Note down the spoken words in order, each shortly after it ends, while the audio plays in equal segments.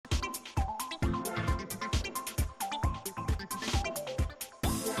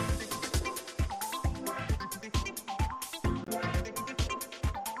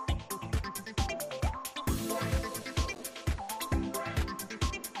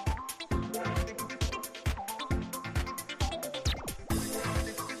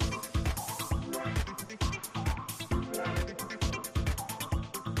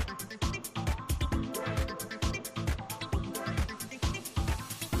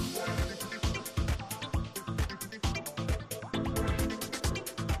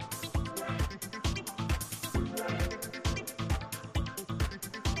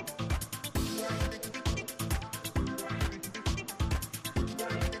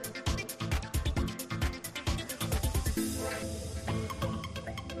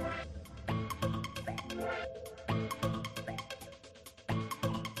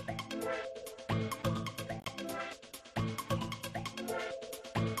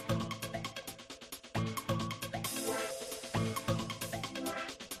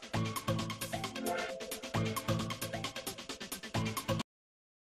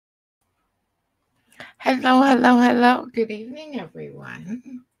Hello, hello, hello. Good evening,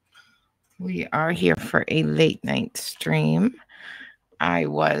 everyone. We are here for a late night stream. I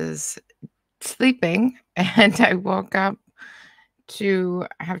was sleeping and I woke up to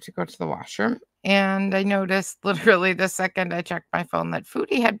have to go to the washroom. And I noticed literally the second I checked my phone that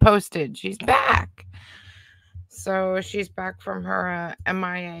Foodie had posted. She's back. So she's back from her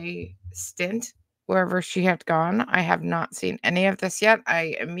MIA stint, wherever she had gone. I have not seen any of this yet.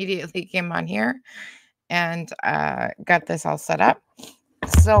 I immediately came on here and got this all set up.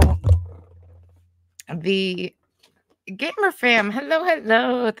 So the gamer fam, hello,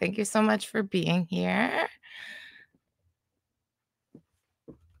 hello. Thank you so much for being here.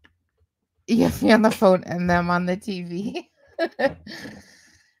 You have me on the phone and them on the TV.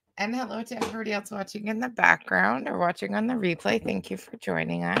 And hello to everybody else watching in the background or watching on the replay. Thank you for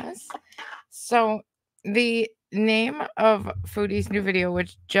joining us. So the name of Foodie's new video,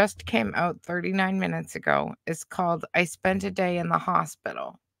 which just came out 39 minutes ago, is called I Spent a Day in the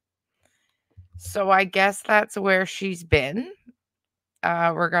Hospital. So I guess that's where she's been.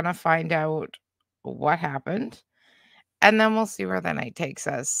 We're going to find out what happened. And then we'll see where the night takes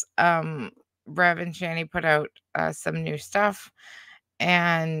us. Rev and Shani put out some new stuff.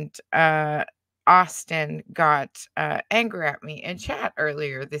 And Austin got angry at me in chat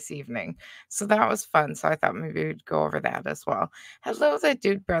earlier this evening. So that was fun. So I thought maybe we'd go over that as well. Hello, the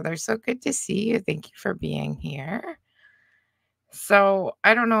dude brother. So good to see you. Thank you for being here. So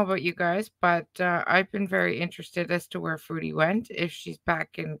I don't know about you guys, but I've been very interested as to where Foodie went. If she's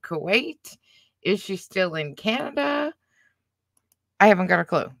back in Kuwait, is she still in Canada? I haven't got a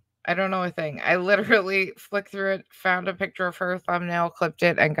clue. I don't know a thing. I literally flicked through it, found a picture of her thumbnail, clipped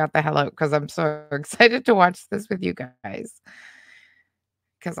it, and got the hell out because I'm so excited to watch this with you guys.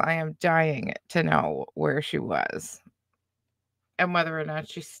 Because I am dying to know where she was and whether or not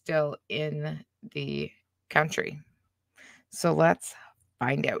she's still in the country. So let's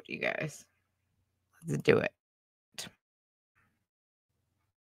find out, you guys. Let's do it.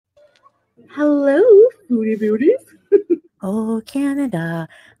 Hello, Foodie Beauties. Oh, Canada,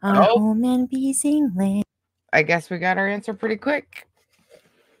 our home and beasing land. I guess we got our answer pretty quick.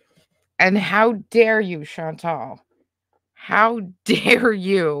 And how dare you, Chantal? How dare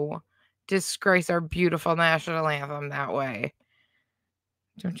you disgrace our beautiful national anthem that way?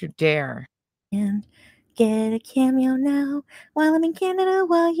 Don't you dare. And get a cameo now while I'm in Canada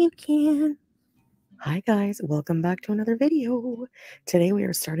while you can. Hi guys, welcome back to another video. Today we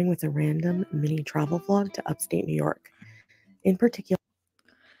are starting with a random mini travel vlog to upstate New York. In particular...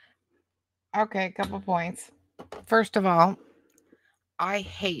 Okay, a couple points. First of all, I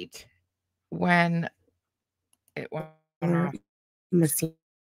hate when it went off.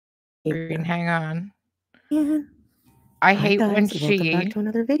 Hang on. Yeah. I hate when she back to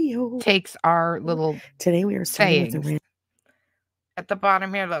another video. Takes our little Today we are starting with a at the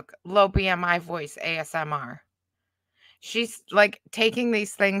bottom here, look, low BMI voice ASMR. She's like taking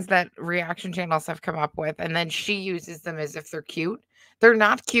these things that reaction channels have come up with, and then she uses them as if they're cute. They're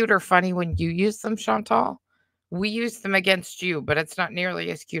not cute or funny when you use them, Chantal. We use them against you, but it's not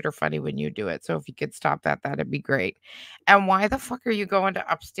nearly as cute or funny when you do it. So if you could stop that, that'd be great. And why the fuck are you going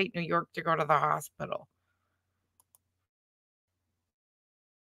to upstate New York to go to the hospital?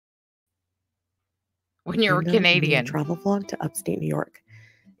 When you're a Canadian. Travel vlog to upstate New York.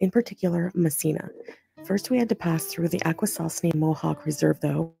 In particular, Messina. First, we had to pass through the Akwesasne Mohawk Reserve,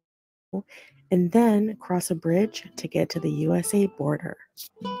 though, and then cross a bridge to get to the USA border.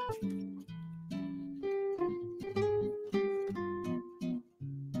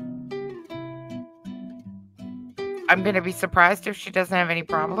 I'm going to be surprised if she doesn't have any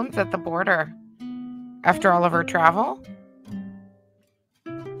problems at the border after all of her travel.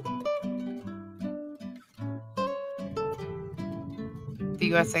 The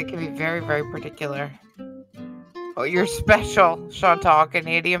USA can be very, very particular. Oh, your special, Chantal,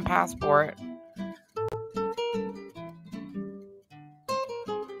 Canadian passport.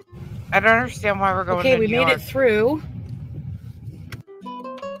 I don't understand why we're going to New York. Okay, we made it through.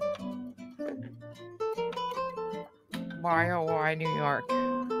 Why, oh, why New York?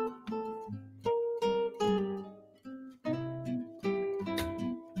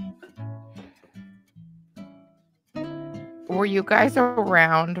 Were you guys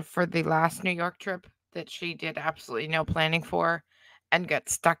around for the last New York trip that she did absolutely no planning for and got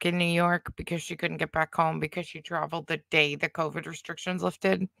stuck in New York because she couldn't get back home because she traveled the day the COVID restrictions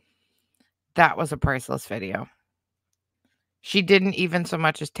lifted? That was a priceless video. She didn't even so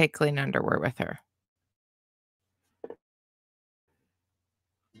much as take clean underwear with her.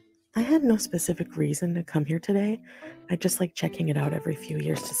 I had no specific reason to come here today. I just like checking it out every few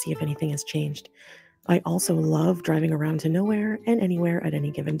years to see if anything has changed. I also love driving around to nowhere and anywhere at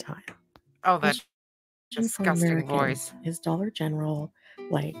any given time. Oh, that Question from disgusting American: voice. is Dollar General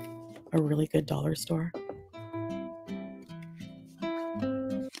like a really good dollar store?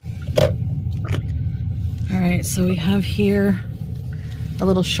 All right, so we have here a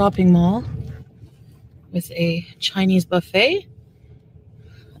little shopping mall with a Chinese buffet,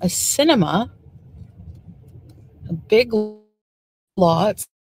 a cinema, a big lots.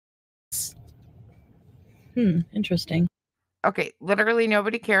 Interesting. Okay, literally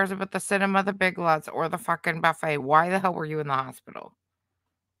nobody cares about the cinema, the Big Lots, or the fucking buffet. Why the hell were you in the hospital?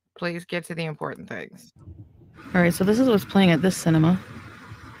 Please get to the important things. All right, so this is what's playing at this cinema.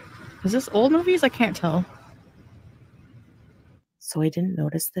 Is this old movies? I can't tell. So I didn't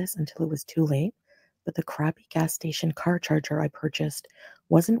notice this until it was too late, but the crappy gas station car charger I purchased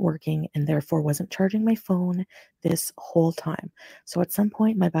wasn't working and therefore wasn't charging my phone this whole time. So at some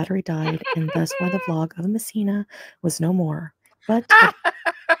point my battery died, and thus why the vlog of Messina was no more. But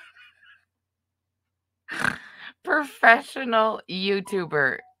Professional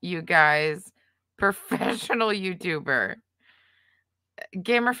YouTuber, you guys. Professional YouTuber.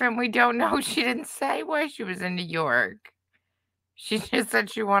 Gamer fan, we don't know. She didn't say why she was in New York. She just said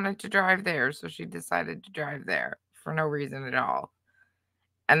she wanted to drive there, so she decided to drive there for no reason at all.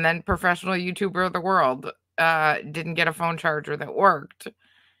 And then professional YouTuber of the world didn't get a phone charger that worked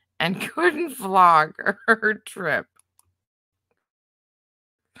and couldn't vlog her trip.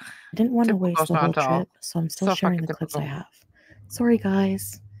 I didn't want to Typical waste the whole Chantal. trip, so I'm still So sharing fucking the clips I typical. have. Sorry,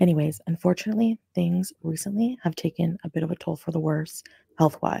 guys. Anyways, unfortunately, things recently have taken a bit of a toll for the worse,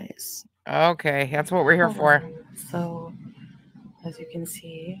 health-wise. Okay, that's what we're here for. So, as you can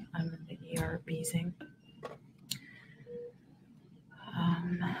see, I'm in the ER beezing.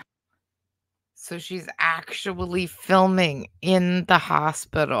 So she's actually filming in the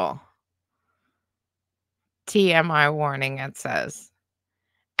hospital. TMI warning, it says.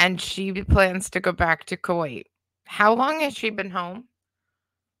 And she plans to go back to Kuwait. How long has she been home?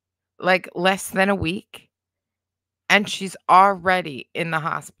 Like less than a week? And she's already in the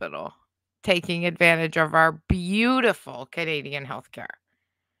hospital taking advantage of our beautiful Canadian healthcare.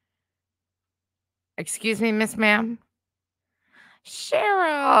 Excuse me, Miss Ma'am?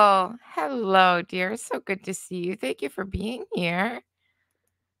 Cheryl, hello, dear. So good to see you. Thank you for being here.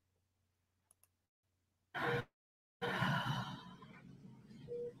 I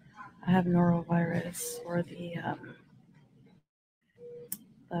have norovirus, or the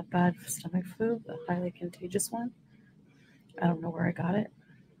bad stomach flu, the highly contagious one. I don't know where I got it.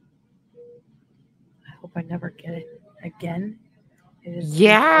 I hope I never get it again. It is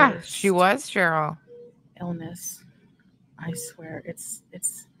Yeah, the she worst was, Cheryl. illness. I swear, it's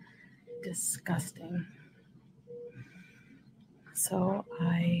disgusting. So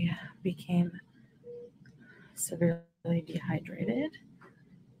I became severely dehydrated,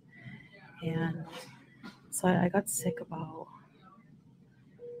 and so I got sick about,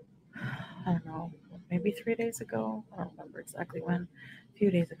 I don't know, maybe 3 days ago. I don't remember exactly when. A few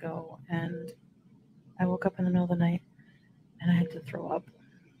days ago, and I woke up in the middle of the night and I had to throw up.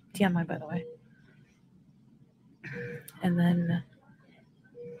 TMI, by the way. And then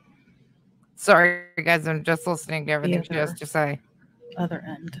Sorry, guys, I'm just listening to everything she has to say. other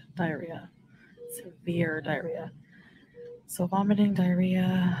end, diarrhea, severe diarrhea. So vomiting,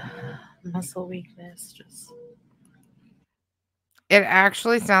 diarrhea, muscle weakness, just. It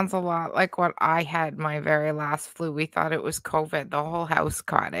actually sounds a lot like what I had my very last flu. We thought it was COVID. The whole house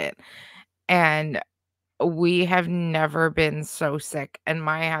caught it. And we have never been so sick. And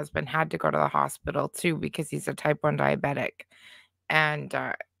my husband had to go to the hospital too because he's a type 1 diabetic. And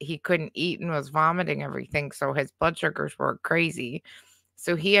he couldn't eat and was vomiting everything. So his blood sugars were crazy.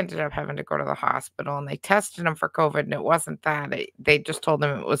 So he ended up having to go to the hospital, and they tested him for COVID, and it wasn't that. They just told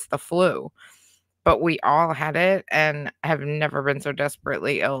him it was the flu. But we all had it and have never been so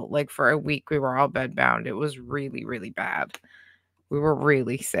desperately ill. Like for a week, we were all bedbound. It was really, really bad. We were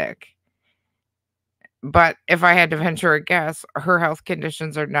really sick. But if I had to venture a guess, her health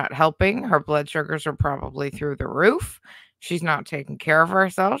conditions are not helping. Her blood sugars are probably through the roof. She's not taking care of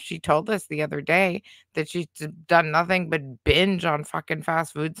herself. She told us the other day that she's done nothing but binge on fucking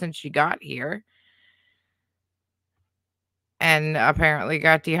fast food since she got here. And apparently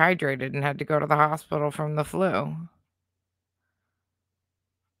got dehydrated and had to go to the hospital from the flu.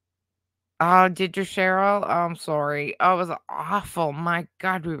 Oh, did you, Cheryl? Oh, I'm sorry. Oh, it was awful. My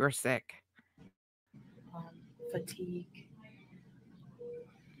God, we were sick. Fatigue.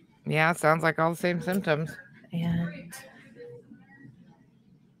 Yeah, sounds like all the same symptoms. And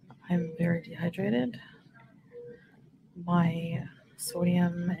I'm very dehydrated. My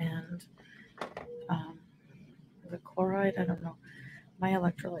sodium and was it chloride? I don't know. My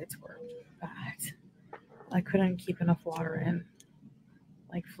electrolytes were bad. I couldn't keep enough water in,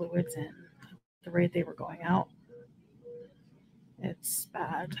 like fluids in, the rate they were going out. It's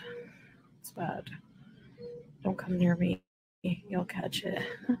bad. It's bad. Don't come near me. You'll catch it.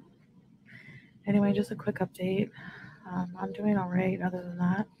 Anyway, just a quick update. I'm doing all right other than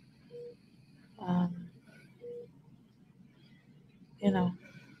that. Um, you know,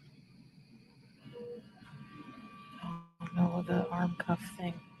 oh no, the arm cuff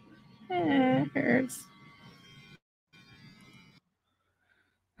thing. It hurts.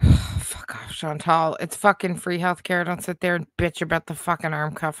 Fuck off, Chantal. It's fucking free healthcare. Don't sit there and bitch about the fucking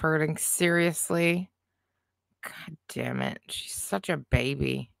arm cuff hurting. Seriously? God damn it. She's such a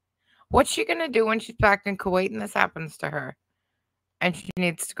baby. What's she gonna do when she's back in Kuwait and this happens to her? And she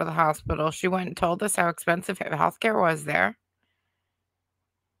needs to go to the hospital. She went and told us how expensive healthcare was there.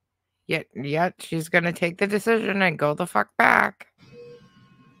 Yet she's gonna take the decision and go the fuck back.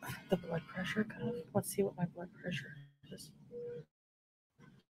 The blood pressure cuff. Let's see what my blood pressure is.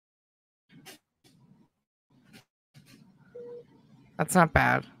 That's not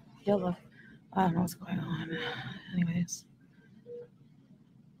bad. Yellow. I don't know what's going on. Anyways.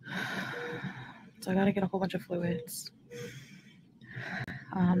 So I gotta get a whole bunch of fluids.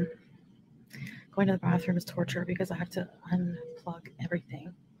 Going to the bathroom is torture because I have to unplug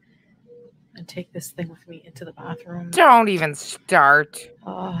everything and take this thing with me into the bathroom. Don't even start.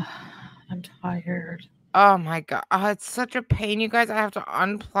 I'm tired. Oh my god. It's such a pain, you guys. I have to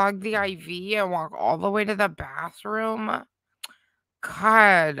unplug the IV and walk all the way to the bathroom.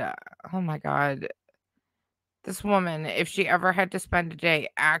 God. Oh my god. This woman, if she ever had to spend a day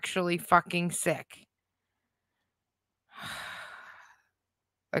actually fucking sick.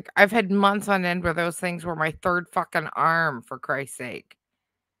 Like, I've had months on end where those things were my third fucking arm, for Christ's sake.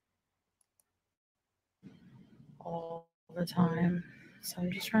 All the time. So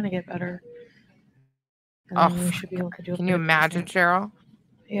I'm just trying to get better. And Oh, then we should be able to do can you imagine, Cheryl?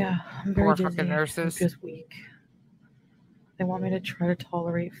 Yeah, I'm very Poor dizzy. fucking nurses. I'm just weak. They want me to try to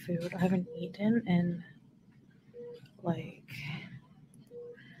tolerate food. I haven't eaten in, like...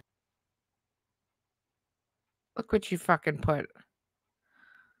 Look what you fucking put.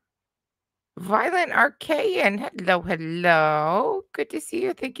 Violent Archaean. Hello, hello. Good to see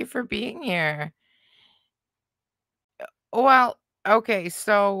you. Thank you for being here. Well, okay,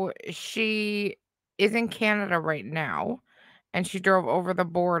 so she is in Canada right now, and she drove over the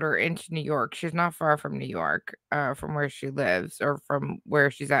border into New York. She's not far from New York, from where she lives, or from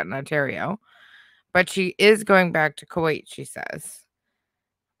where she's at in Ontario. But she is going back to Kuwait, she says.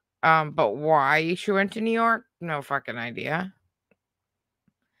 But why she went to New York? No fucking idea.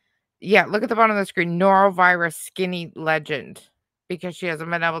 Yeah, look at the bottom of the screen. Norovirus skinny legend. Because she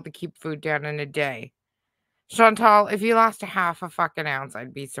hasn't been able to keep food down in a day. Chantal, if you lost a half a fucking ounce,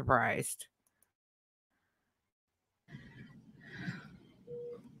 I'd be surprised.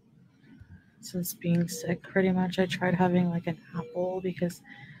 Since being sick, pretty much, I tried having like an apple because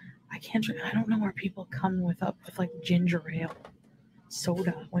I can't drink. I don't know where people come with like ginger ale,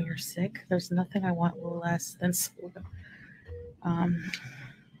 soda when you're sick. There's nothing I want less than soda.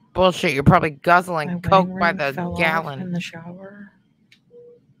 Bullshit, you're probably guzzling Coke by the fell gallon. off in the shower.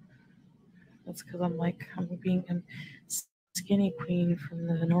 That's because I'm being a skinny queen from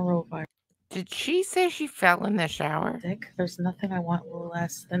the norovirus. Did she say she fell in the shower? Sick. There's nothing I want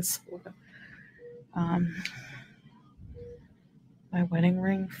less than soda. My wedding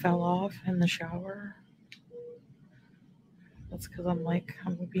ring fell off in the shower. That's because I'm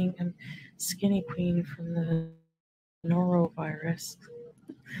being a skinny queen from the norovirus.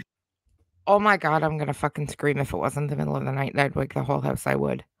 Oh my god, I'm gonna fucking scream. If it wasn't the middle of the night and I'd wake the whole house, I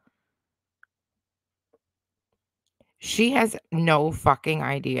would. She has no fucking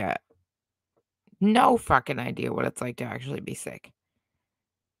idea. No fucking idea what it's like to actually be sick.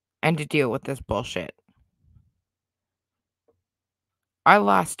 And to deal with this bullshit. I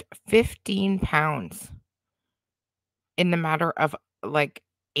lost 15 pounds in the matter of like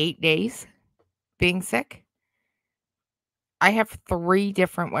 8 days being sick. I have 3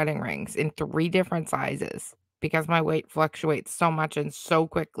 different wedding rings in 3 different sizes because my weight fluctuates so much and so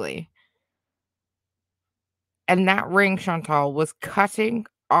quickly. And that ring, Chantal, was cutting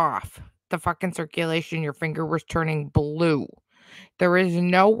off the fucking circulation. Your finger was turning blue. There is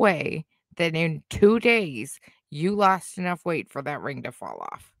no way that in 2 days you lost enough weight for that ring to fall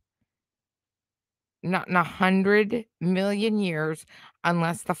off. Not in 100 million years,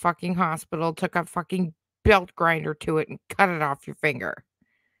 unless the fucking hospital took a fucking belt grinder to it and cut it off your finger.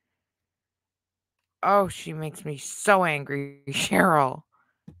 Oh, she makes me so angry, Cheryl.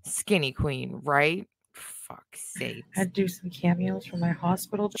 Skinny queen, right? fuck's sake. I had to do some cameos for my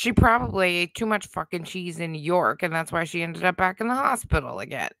hospital. She probably ate too much fucking cheese in New York, and that's why she ended up back in the hospital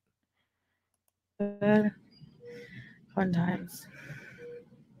again. Fun times.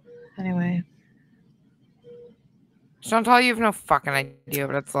 Anyway. Chantal, you have no fucking idea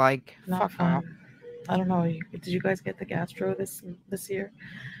what it's like. Not Fuck fun. off. I don't know. Did you guys get the gastro this year?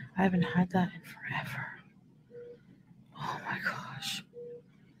 I haven't had that in forever. Oh my gosh.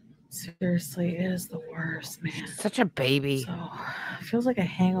 Seriously, it is the worst, man. Such a baby. So, it feels like a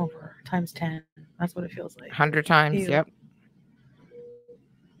hangover times 10. That's what it feels like. 100 times, yep.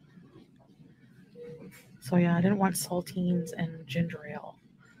 So yeah, I didn't want saltines and ginger ale.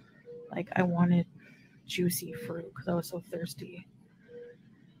 Like, I wanted juicy fruit because I was so thirsty.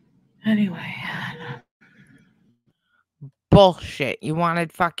 Anyway. Bullshit. You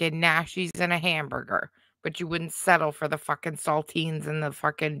wanted fucking Nashies and a hamburger, but you wouldn't settle for the fucking saltines and the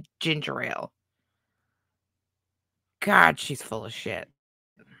fucking ginger ale. God, she's full of shit.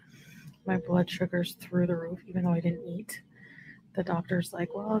 My blood sugar's through the roof, even though I didn't eat. The doctor's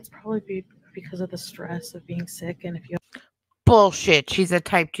like, well, it's probably because of the stress of being sick, and if you... Bullshit. She's a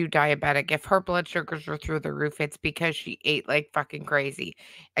type 2 diabetic. If her blood sugars are through the roof, it's because she ate like fucking crazy.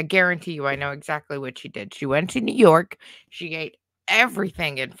 I guarantee you, I know exactly what she did. She went to New York. She ate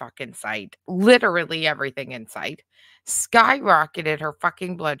everything in fucking sight. Literally everything in sight. Skyrocketed her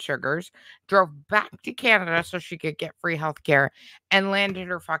fucking blood sugars. Drove back to Canada so she could get free healthcare. And landed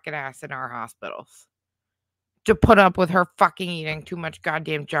her fucking ass in our hospitals. To put up with her fucking eating too much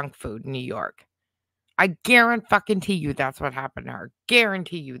goddamn junk food in New York. I guarantee you that's what happened to her.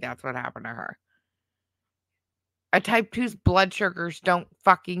 Guarantee you that's what happened to her. A type 2's blood sugars don't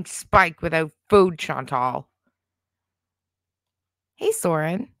fucking spike without food, Chantal. Hey,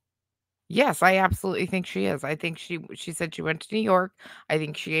 Soren. Yes, I absolutely think she is. I think she said she went to New York. I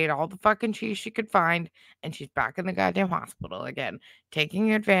think she ate all the fucking cheese she could find, and she's back in the goddamn hospital again,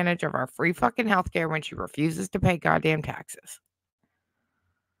 taking advantage of our free fucking healthcare when she refuses to pay goddamn taxes.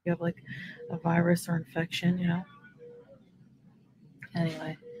 You have like a virus or infection, you know?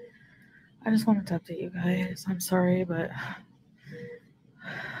 Anyway, I just wanted to update you guys. I'm sorry, but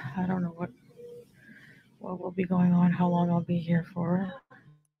I don't know what will be going on, how long I'll be here for.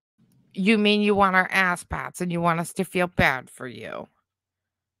 You mean you want our ass pats and you want us to feel bad for you?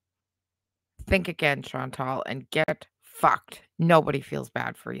 Think again, Chantal, and get fucked. Nobody feels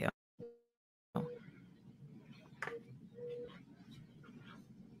bad for you.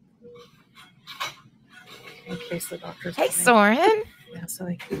 In case the doctor's Hey, coming. Soren. Yeah, so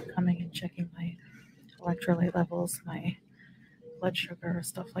they keep coming and checking my electrolyte levels, my blood sugar,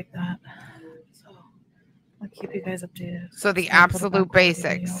 stuff like that. So I'll keep you guys updated. So the absolute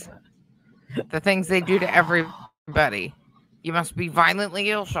basics. The things they do to everybody. You must be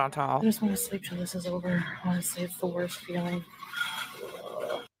violently ill, Chantal. I just want to sleep till this is over. Honestly, it's the worst feeling.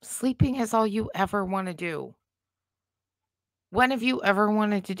 Sleeping is all you ever want to do. When have you ever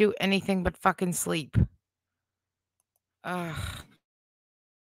wanted to do anything but fucking sleep? Ugh.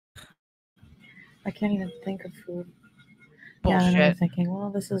 I can't even think of food. Bullshit. Yeah, and I'm thinking, well,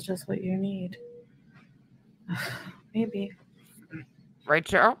 this is just what you need. Maybe. Right,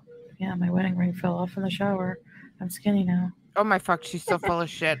 Cheryl? Yeah, my wedding ring fell off in the shower. I'm skinny now. Oh my fuck, she's so full of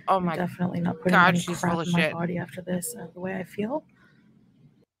shit. Oh my I'm definitely not putting God, any she's crap full of in my shit. body after this. The way I feel.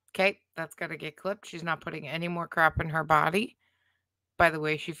 Okay, that's got to get clipped. She's not putting any more crap in her body. By the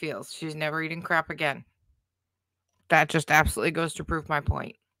way she feels. She's never eating crap again. That just absolutely goes to prove my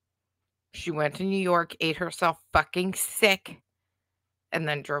point. She went to New York, ate herself fucking sick, and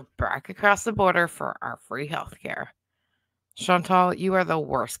then drove back across the border for our free healthcare. Chantal, you are the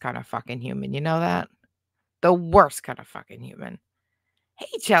worst kind of fucking human. You know that? The worst kind of fucking human.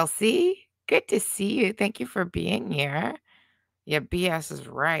 Hey, Chelsea. Good to see you. Thank you for being here. Yeah, BS is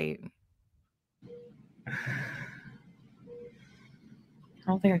right. I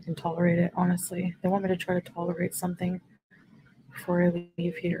don't think I can tolerate it, honestly. They want me to try to tolerate something before I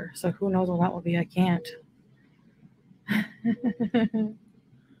leave here. So who knows what that will be. I can't.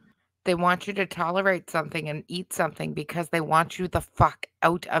 They want you to tolerate something and eat something because they want you the fuck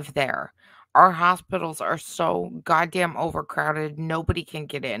out of there. Our hospitals are so goddamn overcrowded. Nobody can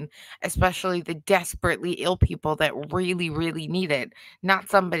get in, especially the desperately ill people that really, really need it. Not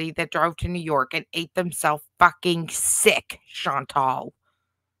somebody that drove to New York and ate themselves fucking sick, Chantal.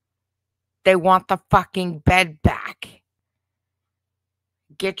 They want the fucking bed back.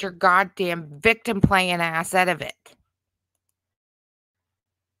 Get your goddamn victim playing ass out of it.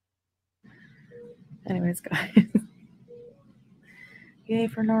 Anyways, guys. Yay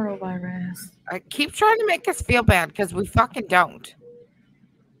for norovirus. I keep trying to make us feel bad because we fucking don't.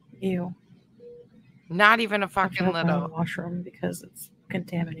 Ew. Not even a I have to fucking have my own little. washroom because it's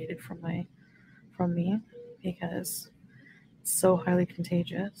contaminated from me because it's so highly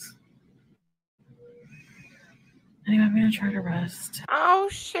contagious. Anyway, I'm gonna try to rest. Oh,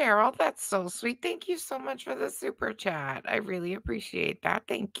 Cheryl, that's so sweet. Thank you so much for the super chat. I really appreciate that.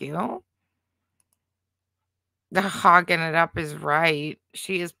 Thank you. The hogging it up is right.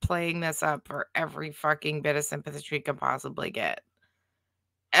 She is playing this up for every fucking bit of sympathy she can possibly get.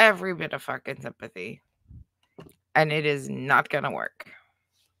 Every bit of fucking sympathy. And it is not gonna work.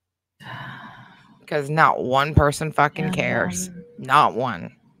 Because not one person fucking And, cares. Not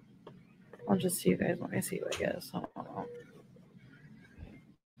one. I'll just see you guys when I see you, I guess. I don't know.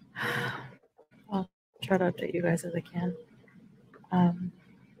 I'll try to update you guys as I can.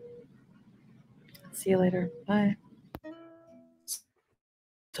 See you later. Bye.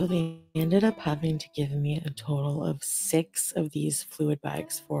 So they ended up having to give me a total of 6 of these fluid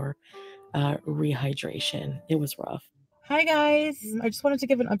bags for rehydration. It was rough. Hi guys. I just wanted to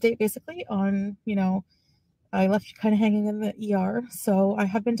give an update basically on, I left you kind of hanging in the ER. So I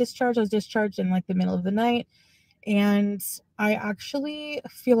have been discharged. I was discharged in like the middle of the night. And I actually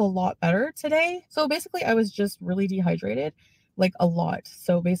feel a lot better today. So basically I was just really dehydrated, like a lot.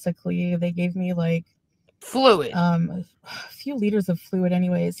 So basically they gave me like fluid, a few liters of fluid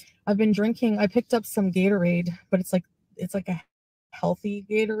anyways. I've been drinking, I picked up some Gatorade, but it's like a healthy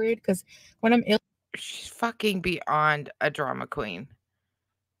Gatorade because when I'm ill, she's fucking beyond a drama queen.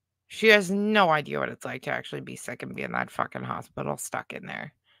 She has no idea what it's like to actually be sick and be in that fucking hospital stuck in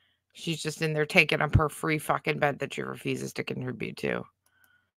there. She's just in there taking up her free fucking bed that she refuses to contribute to.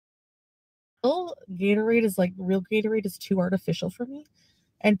 Gatorade is like real Gatorade is too artificial for me.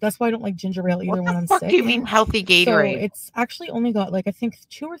 And that's why I don't like ginger ale either when I'm What the fuck sick. do you mean healthy Gatorade? So it's actually only got like I think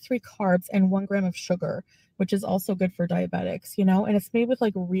 2 or 3 carbs and 1 gram of sugar, which is also good for diabetics, and it's made with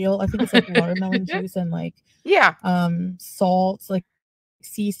like real, I think it's like watermelon juice and like salt, like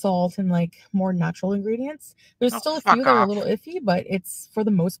sea salt and like more natural ingredients. There's still a few that are a little iffy, but it's for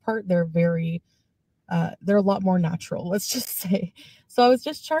the most part they're a lot more natural, let's just say. So I was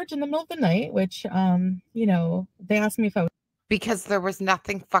discharged in the middle of the night, which they asked me if I was because there was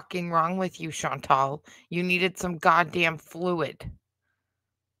nothing fucking wrong with you, Chantal. You needed some goddamn fluid.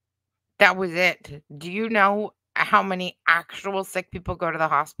 That was it. Do you know how many actual sick people go to the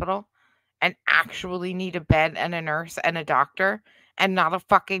hospital and actually need a bed and a nurse and a doctor and not a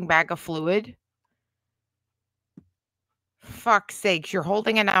fucking bag of fluid? Fuck's sakes, you're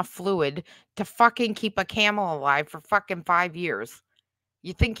holding enough fluid to fucking keep a camel alive for fucking 5 years.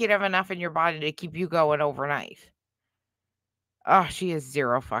 You think you'd have enough in your body to keep you going overnight. Oh, she has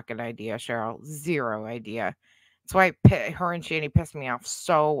zero fucking idea, Cheryl. Zero idea. That's why her and Shani pissed me off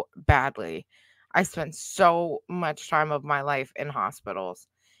so badly. I spent so much time of my life in hospitals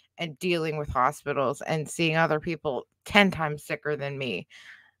and dealing with hospitals and seeing other people 10 times sicker than me.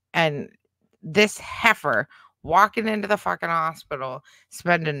 And this heifer walking into the fucking hospital,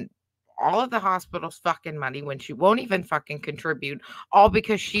 spending all of the hospital's fucking money when she won't even fucking contribute, all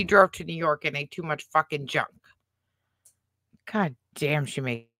because she drove to New York and ate too much fucking junk. God damn, she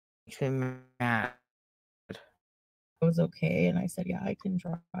makes me mad. Was okay, and I said, yeah, I can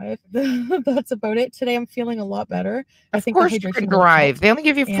drive. That's about it. Today I'm feeling a lot better. I think the hydration can drive. They only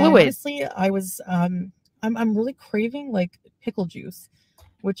give you fluid. Honestly, I was I'm really craving like pickle juice,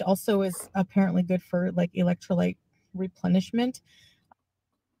 which also is apparently good for like electrolyte replenishment.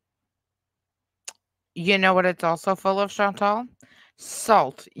 You know what it's also full of, Chantal?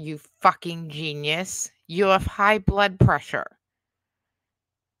 Salt, you fucking genius. You have high blood pressure.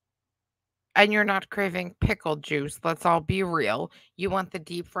 And you're not craving pickle juice. Let's all be real. You want the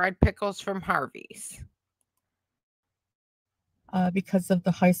deep fried pickles from Harvey's. Because of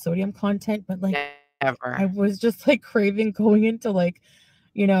the high sodium content, but like Never. I was just like craving going into like,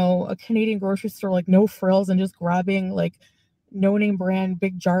 a Canadian grocery store, like no frills, and just grabbing like no name brand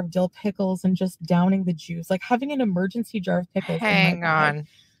big jar of dill pickles and just downing the juice, like having an emergency jar of pickles in my bag.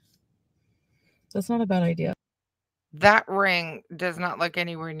 That's not a bad idea. That ring does not look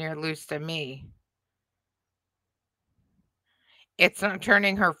anywhere near loose to me. It's not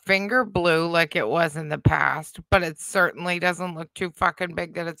turning her finger blue like it was in the past, but it certainly doesn't look too fucking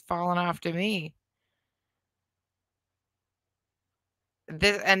big that it's fallen off to me.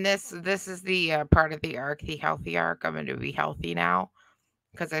 This is the part of the arc, the healthy arc. I'm going to be healthy now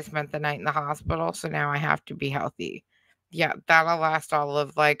because I spent the night in the hospital, so now I have to be healthy. Yeah, that'll last all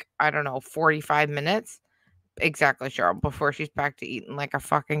of like, I don't know, 45 minutes. Exactly, Cheryl, before she's back to eating like a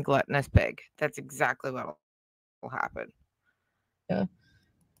fucking gluttonous pig. That's exactly what will happen. Yeah.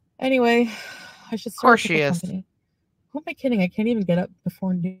 Anyway, I should start a pickle company. Who am I kidding? I can't even get up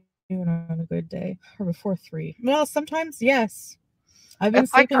before noon on a good day, or before 3. Well, sometimes, yes. I've been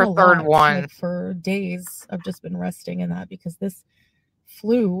It's like sleeping her a third lot, one. like for days. I've just been resting in that because this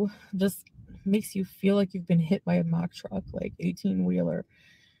flu just makes you feel like you've been hit by a Mack truck, like 18-wheeler.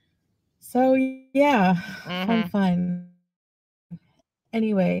 So yeah, fun.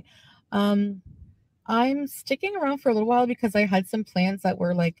 Anyway, I'm sticking around for a little while because I had some plans that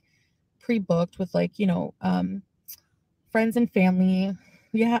were like pre-booked with like, you know, friends and family.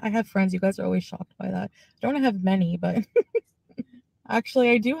 Yeah, I have friends. You guys are always shocked by that. I don't have many, but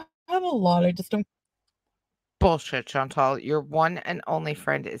actually I do have a lot. I just don't. Bullshit, Chantal. Your one and only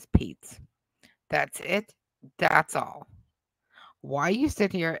friend is Pete's. That's it. That's all. Why you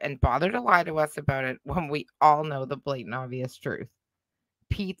sit here and bother to lie to us about it when we all know the blatant obvious truth?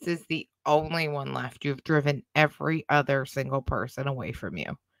 Pete's is the only one left. You've driven every other single person away from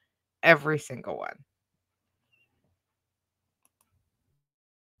you. Every single one.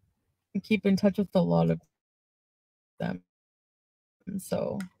 Keep in touch with a lot of them.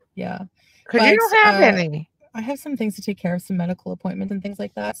 So yeah. Because you don't have any. I have some things to take care of, some medical appointments and things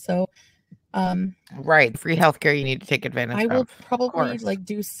like that. So right, free healthcare you need to take advantage of. I will probably like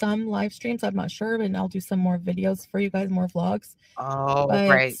do some live streams. I'm not sure, and I'll do some more videos for you guys, more vlogs. Oh,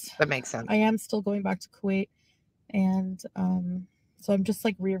 right. That makes sense. I am still going back to Kuwait, and so I'm just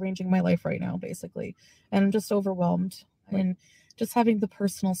like rearranging my life right now, basically, and I'm just overwhelmed. And just having the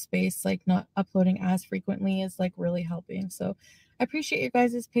personal space, like not uploading as frequently, is like really helping. So I appreciate your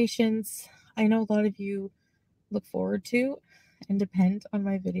guys' patience. I know a lot of you look forward to and depend on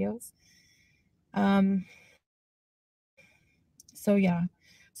my videos. So yeah,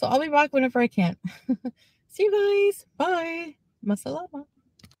 so I'll be back whenever I can. See you guys. Bye. Masalama.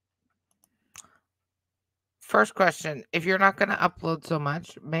 First question: if you're not going to upload so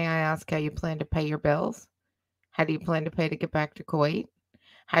much, may I ask how you plan to pay your bills? How do you plan to pay to get back to Kuwait?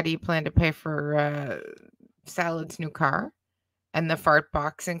 How do you plan to pay for Salad's new car and the fart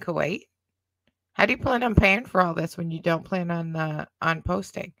box in Kuwait? How do you plan on paying for all this when you don't plan on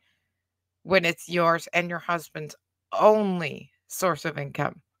posting? When it's yours and your husband's only source of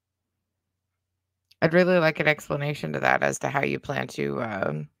income? I'd really like an explanation to that as to how you plan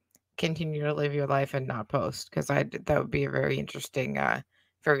to continue to live your life and not post, because that would be a very interesting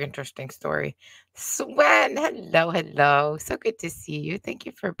story. Swen, hello. So good to see you. Thank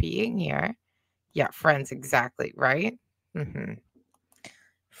you for being here. Yeah, friends, exactly, right?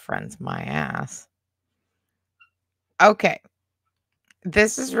 Friends, my ass. Okay.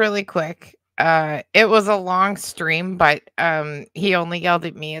 This is really quick. It was a long stream, but he only yelled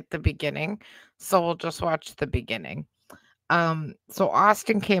at me at the beginning, so we'll just watch the beginning. So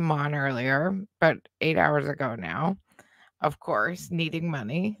Austin came on earlier, about 8 hours ago now, of course, needing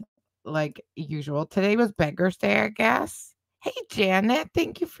money like usual. Today was Beggar's Day, I guess. Hey, Janet,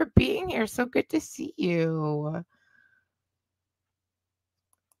 thank you for being here. So good to see you.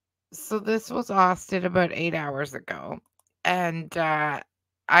 So this was Austin about 8 hours ago, and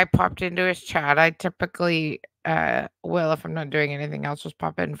I popped into his chat. I typically will, if I'm not doing anything else, just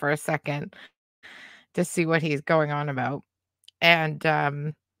pop in for a second to see what he's going on about. And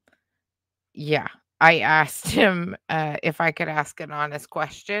yeah, I asked him if I could ask an honest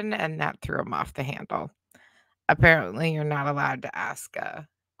question, and that threw him off the handle. Apparently, you're not allowed to ask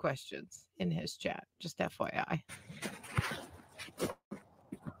questions in his chat, just FYI.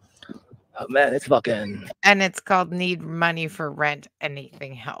 Oh man, it's fucking. And it's called Need Money for Rent,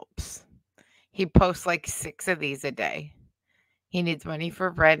 Anything Helps. He posts like 6 of these a day. He needs money for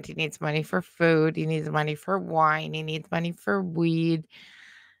rent. He needs money for food. He needs money for wine. He needs money for weed.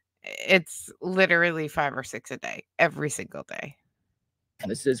 It's literally 5 or 6 a day, every single day.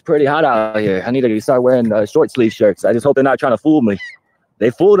 This is pretty hot out here. I need to start wearing short sleeve shirts. I just hope they're not trying to fool me.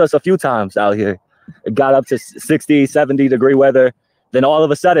 They fooled us a few times out here. It got up to 60, 70 degree weather. Then all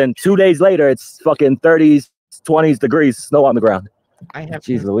of a sudden, 2 days later, it's fucking 30s, 20s degrees, snow on the ground. I have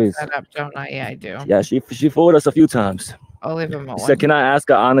Jeez Louise. that up, don't I? Yeah, I do. Yeah, she fooled us a few times. I'll leave him alone. She said, "Can I ask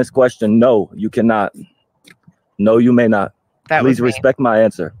an honest question?" No, you cannot. No, you may not. Please respect my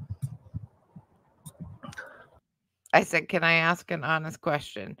answer. I said, "Can I ask an honest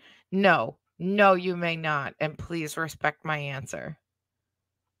question?" No, you may not. And please respect my answer.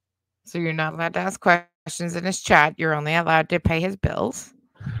 So you're not allowed to ask questions in his chat. You're only allowed to pay his bills.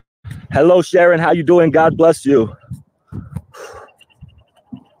 Hello, Sharon. How you doing? God bless you.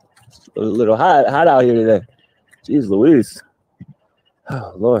 A little hot out here today. Jeez Louise.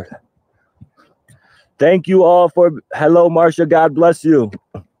 Oh, Lord. Thank you all for... Hello, Marsha. God bless you.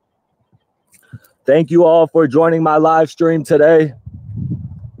 Thank you all for joining my live stream today.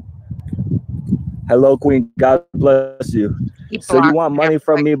 Hello, Queen. God bless you. So you want money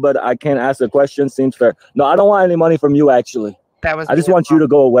from me, but I can't ask a question? Seems fair. No, I don't want any money from you, actually. I just want you to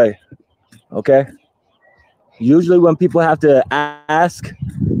go away. Okay? Usually when people have to ask,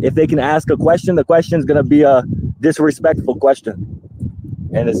 if they can ask a question, the question's going to be a disrespectful question.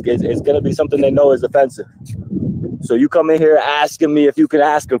 And it's going to be something they know is offensive. So you come in here asking me if you can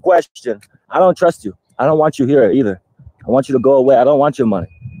ask a question. I don't trust you. I don't want you here either. I want you to go away. I don't want your money.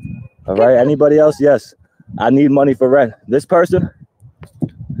 All right? Anybody else? Yes. I need money for rent. This person,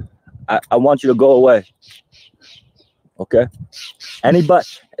 I want you to go away. Okay? Anybody,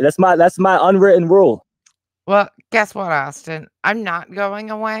 that's my unwritten rule. Well, guess what, Austin? I'm not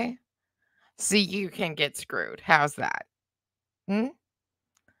going away, so you can get screwed. How's that? So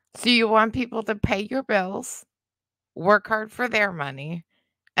you want people to pay your bills, work hard for their money,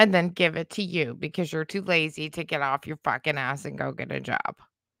 and then give it to you because you're too lazy to get off your fucking ass and go get a job.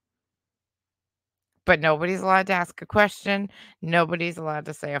 But nobody's allowed to ask a question. Nobody's allowed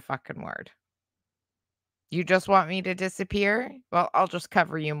to say a fucking word. You just want me to disappear? Well, I'll just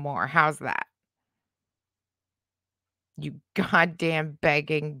cover you more. How's that? You goddamn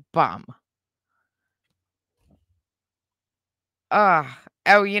begging bum. Oh,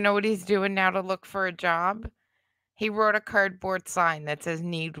 you know what he's doing now to look for a job? He wrote a cardboard sign that says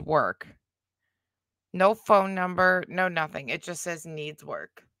need work. No phone number, no nothing. It just says needs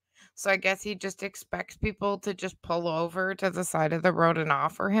work. So I guess he just expects people to just pull over to the side of the road and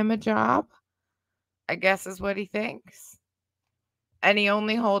offer him a job. I guess is what he thinks. And he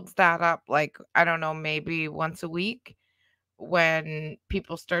only holds that up, like, I don't know, maybe once a week when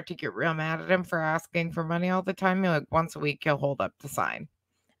people start to get real mad at him for asking for money all the time. Like once a week, he'll hold up the sign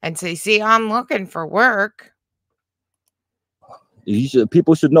and say, see, I'm looking for work.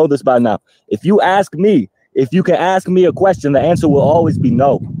 People should know this by now. If you ask me, if you can ask me a question, the answer will always be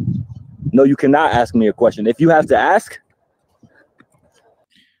no. No, you cannot ask me a question. If you have to ask.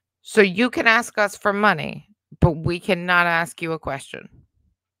 So you can ask us for money, but we cannot ask you a question.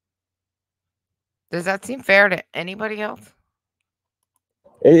 Does that seem fair to anybody else?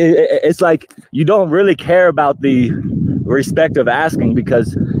 It's like you don't really care about the respect of asking,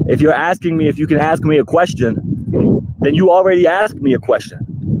 because if you're asking me if you can ask me a question, then you already asked me a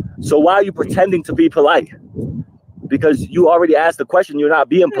question. So why are you pretending to be polite? Because you already asked the question, you're not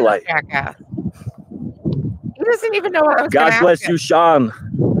being polite. He doesn't even know what I was God bless you, Sean.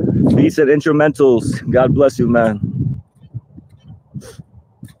 Beats and instrumentals. God bless you, man.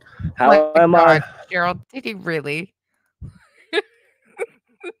 How am I? Gerald, did he really?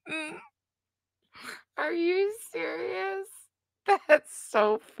 Are you serious? That's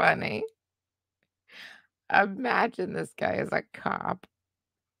so funny. Imagine this guy is a cop.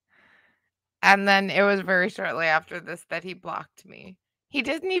 And then it was very shortly after this that he blocked me. He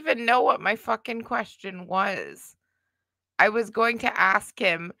didn't even know what my fucking question was. I was going to ask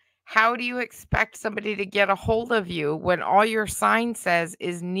him, how do you expect somebody to get a hold of you when all your sign says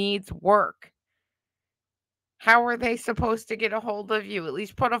is needs work? How are they supposed to get a hold of you? At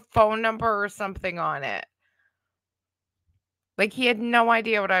least put a phone number or something on it. Like, he had no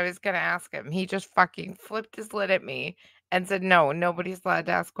idea what I was going to ask him. He just fucking flipped his lid at me and said, no, nobody's allowed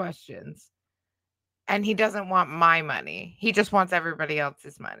to ask questions. And he doesn't want my money. He just wants everybody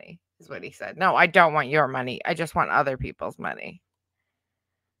else's money, is what he said. No, I don't want your money. I just want other people's money.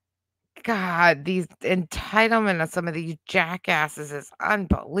 God, these entitlement of some of these jackasses is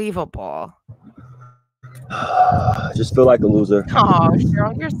unbelievable. I just feel like a loser. Oh,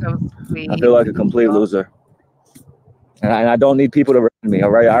 Cheryl, you're so sweet. I feel like a complete loser. And I don't need people to run me,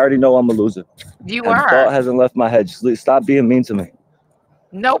 all right? I already know I'm a loser. You and are. The thought hasn't left my head. Just stop being mean to me.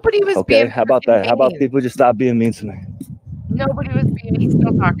 Nobody was being how about that? Mean. How about people just stop being mean to me? Nobody was being. He's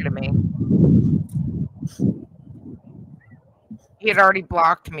still talking to me. He had already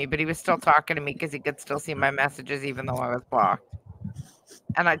blocked me, but he was still talking to me because he could still see my messages even though I was blocked.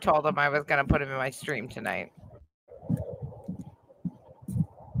 And I told him I was going to put him in my stream tonight.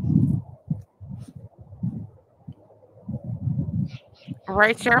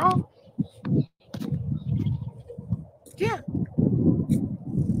 Right, Cheryl? Yeah.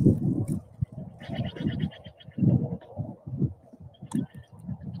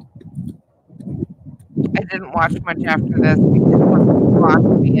 I didn't watch much after this because he blocked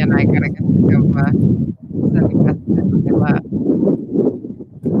me and I gotta get sending messages when they left.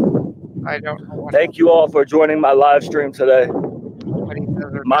 I don't know what. Thank you all for joining my live stream today.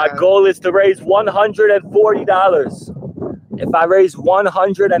 My goal is to raise $140. If I raise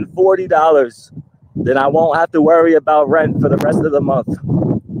 $140, then I won't have to worry about rent for the rest of the month.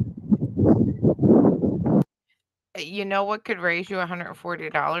 You know what could raise you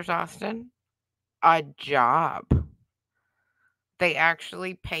 $140, Austin? a job. They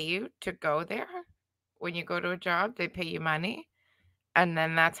actually pay you to go there. When you go to a job, they pay you money, and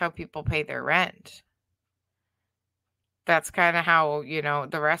then that's how people pay their rent. That's kind of how,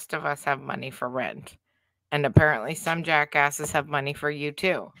 the rest of us have money for rent. And apparently some jackasses have money for you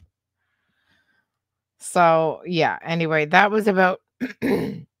too. So, yeah, anyway, that was about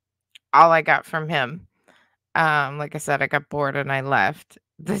all I got from him. Like I said, I got bored and I left.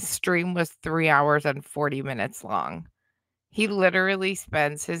 The stream was 3 hours and 40 minutes long. He literally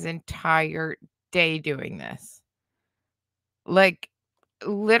spends his entire day doing this. Like,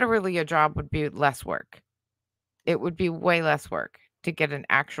 literally, a job would be less work. It would be way less work to get an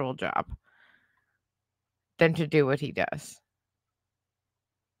actual job than to do what he does.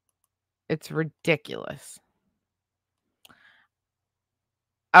 It's ridiculous.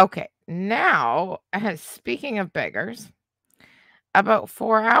 Okay, now, speaking of beggars, about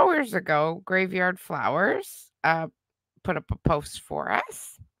 4 hours ago, Graveyard Flowers put up a post for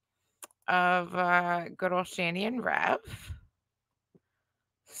us of good old Shani and Rev.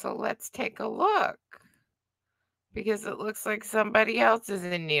 So let's take a look, because it looks like somebody else is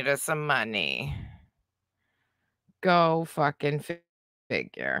in need of some money. Go fucking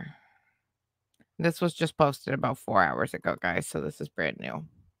figure. This was just posted about 4 hours ago, guys, so this is brand new.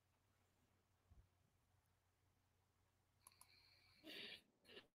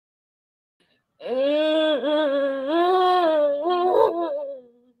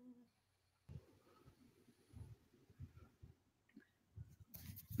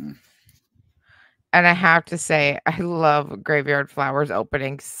 And I have to say, I love Graveyard Flowers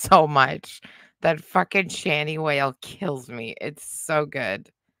opening so much. That fucking Shani whale kills me. It's so good.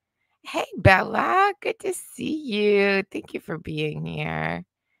 Hey, Bella. Good to see you. Thank you for being here.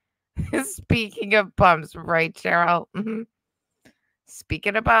 Speaking of bums, right, Cheryl?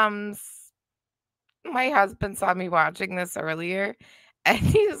 Speaking of bums, my husband saw me watching this earlier, and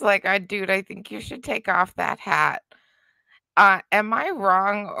he's like, dude, I think you should take off that hat. Am I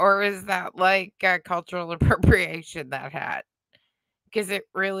wrong, or is that like cultural appropriation, that hat? Because it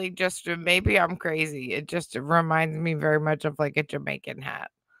really just, maybe I'm crazy. It just reminds me very much of like a Jamaican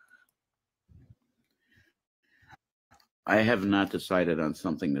hat. I have not decided on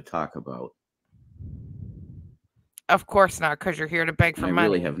something to talk about. Of course not, because you're here to beg for I money.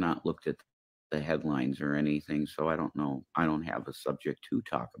 really have not looked at the headlines or anything, so I don't know. I don't have a subject to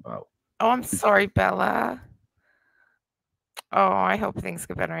talk about. Oh, I'm sorry, Bella. Oh, I hope things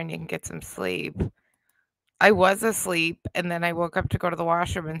get better and you can get some sleep. I was asleep, and then I woke up to go to the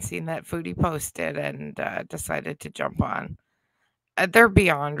washroom and seen that Foodie posted and decided to jump on. They're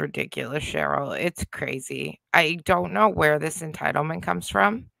beyond ridiculous, Cheryl. It's crazy. I don't know where this entitlement comes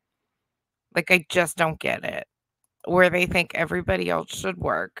from. Like, I just don't get it. Where they think everybody else should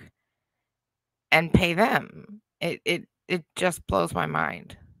work and pay them. It just blows my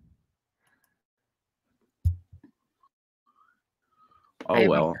mind. I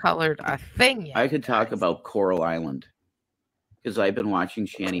haven't colored a thing yet. I could talk about Coral Island, because I've been watching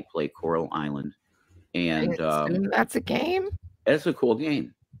Shani play Coral Island, and that's a game. It's a cool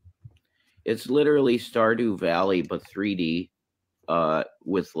game. It's literally Stardew Valley, but 3D,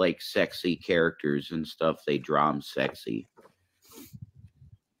 with like sexy characters and stuff. They draw them sexy.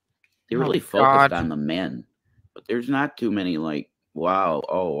 They really focused on the men, but there's not too many like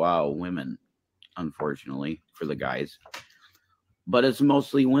women, unfortunately, for the guys. But it's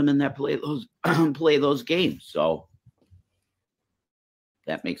mostly women that play those play those games, so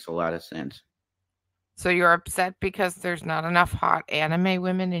that makes a lot of sense. So you're upset because there's not enough hot anime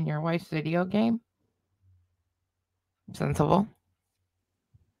women in your wife's video game? Sensible.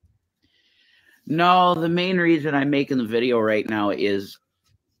 No, the main reason I'm making the video right now is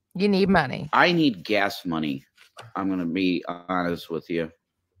you need money. I need gas money. I'm going to be honest with you.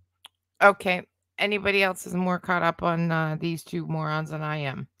 Okay. Anybody else is more caught up on these two morons than I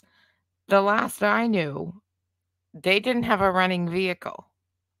am. The last I knew, they didn't have a running vehicle.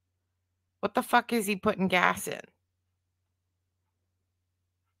 What the fuck is he putting gas in?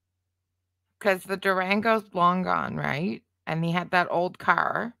 Because the Durango's long gone, right? And he had that old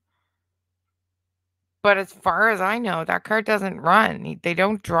car. But as far as I know, that car doesn't run. They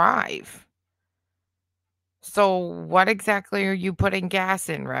don't drive. So what exactly are you putting gas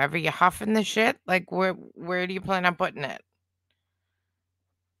in, Rev? Are you huffing the shit? Like, where do you plan on putting it?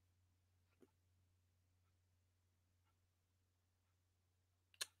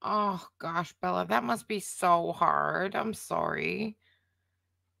 Oh, gosh, Bella, that must be so hard. I'm sorry.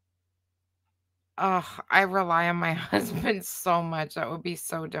 I rely on my husband so much. That would be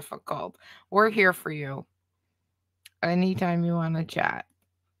so difficult. We're here for you. Anytime you want to chat.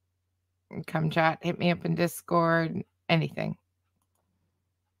 Come chat, hit me up in Discord, anything.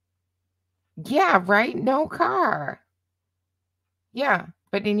 Yeah, right? No car. Yeah,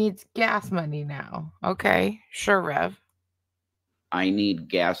 but he needs gas money now. Okay, sure, Rev. I need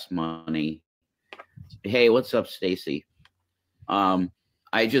gas money. Hey, what's up, Stacy?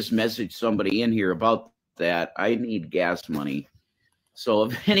 I just messaged somebody in here about that. I need gas money. So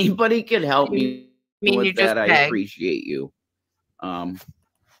if anybody could help me with that, I appreciate you.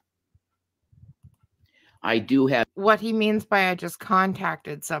 I do have. What he means by I just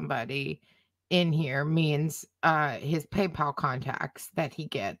contacted somebody in here means his PayPal contacts that he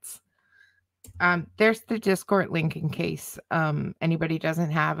gets. There's the Discord link in case anybody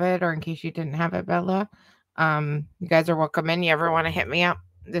doesn't have it, or in case you didn't have it, Bella. You guys are welcome in. You ever want to hit me up?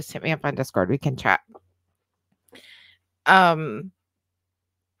 Just hit me up on Discord. We can chat. And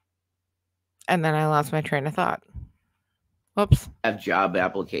then I lost my train of thought. Whoops. I have job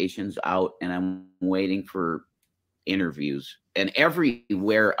applications out, and I'm waiting for interviews. And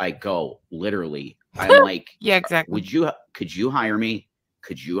everywhere I go, literally, I'm like, yeah, exactly. Could you hire me?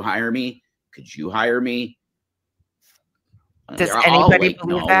 Could you hire me? Could you hire me? Does anybody like,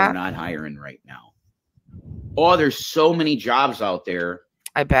 believe no, that? we're not hiring right now. Oh, there's so many jobs out there.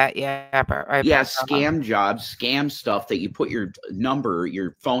 I bet, yeah. Scam jobs, scam stuff that you put your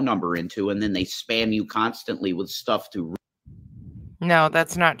phone number into, and then they spam you constantly with stuff to. No,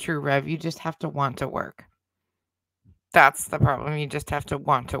 that's not true, Rev. You just have to want to work. That's the problem. You just have to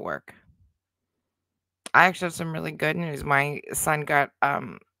want to work. I actually have some really good news. My son got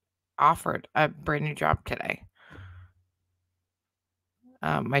offered a brand new job today.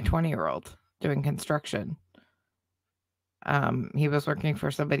 My 20-year-old doing construction. He was working for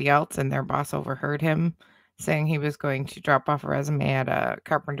somebody else, and their boss overheard him saying he was going to drop off a resume at a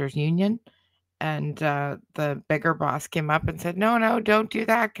carpenter's union. And the bigger boss came up and said, no, don't do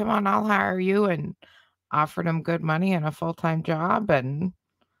that. Come on, I'll hire you. And offered him good money and a full-time job, and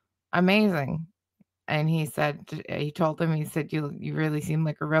amazing. And he told him, you really seem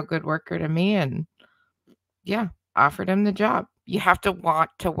like a real good worker to me. And yeah, offered him the job. You have to want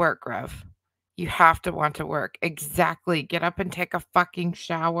to work, Rev. You have to want to work. Exactly. Get up and take a fucking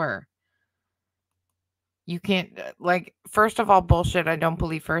shower. You can't, first of all, bullshit. I don't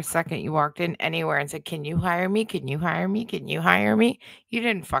believe for a second you walked in anywhere and said, can you hire me? Can you hire me? Can you hire me? You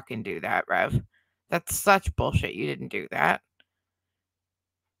didn't fucking do that, Rev. That's such bullshit. You didn't do that.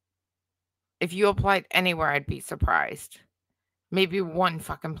 If you applied anywhere, I'd be surprised. Maybe one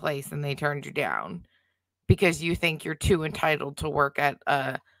fucking place and they turned you down because you think you're too entitled to work at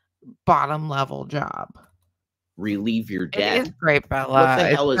a bottom level job. Relieve your debt. It is great, Bella. What the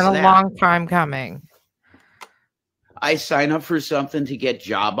hell is that? It's been a long time coming. I sign up for something to get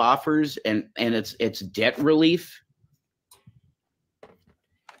job offers, and it's debt relief.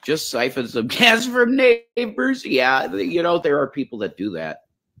 Just siphon some gas from neighbors. Yeah, there are people that do that.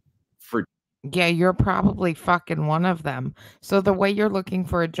 Yeah, you're probably fucking one of them. So the way you're looking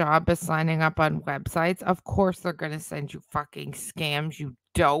for a job is signing up on websites. Of course they're going to send you fucking scams, you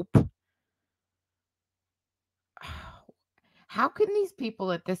dope. How can these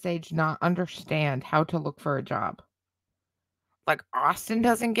people at this age not understand how to look for a job? Like, Austin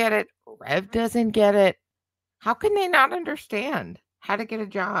doesn't get it. Rev doesn't get it. How can they not understand how to get a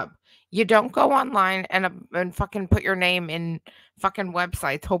job? You don't go online and fucking put your name in fucking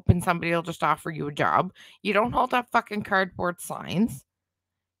websites hoping somebody will just offer you a job. You don't hold up fucking cardboard signs.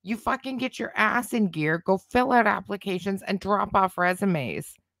 You fucking get your ass in gear, go fill out applications and drop off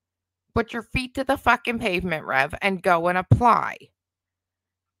resumes. Put your feet to the fucking pavement, Rev, and go and apply.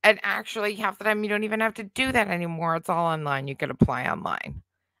 And actually, half the time, you don't even have to do that anymore. It's all online. You can apply online.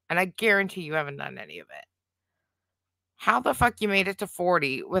 And I guarantee you haven't done any of it. How the fuck you made it to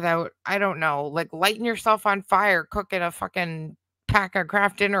 40 without, I don't know, like lighting yourself on fire, cooking a fucking pack of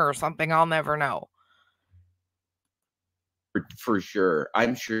Kraft dinner or something, I'll never know. For sure.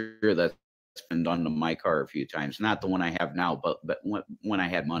 I'm sure that's been done to my car a few times. Not the one I have now, but when I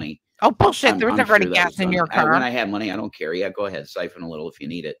had money. Oh, bullshit. There was never any gas in your car. When I had money, I don't care. Yeah, go ahead. Siphon a little if you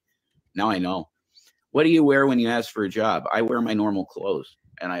need it. Now I know. What do you wear when you ask for a job? I wear my normal clothes.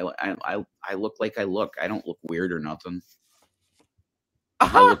 And I look like I look. I don't look weird or nothing.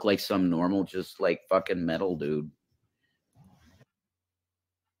 I look like some normal, just like fucking metal dude.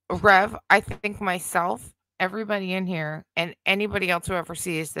 Rev, I think myself, everybody in here, and anybody else who ever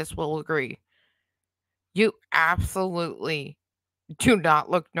sees this will agree. You absolutely do not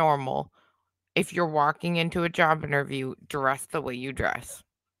look normal if you're walking into a job interview dressed the way you dress.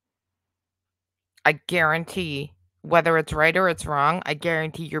 I guarantee, whether it's right or it's wrong, I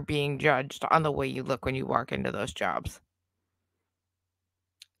guarantee you're being judged on the way you look when you walk into those jobs.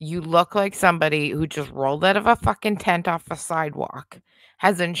 You look like somebody who just rolled out of a fucking tent off a sidewalk,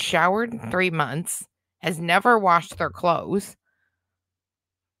 hasn't showered in 3 months, has never washed their clothes,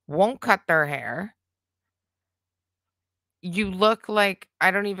 won't cut their hair. You look like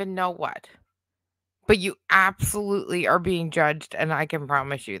I don't even know what. But you absolutely are being judged, and I can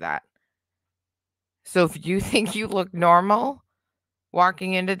promise you that. So if you think you look normal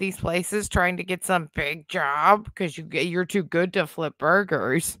walking into these places trying to get some big job because you're too good to flip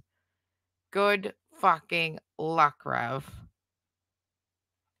burgers, good fucking luck, Rev.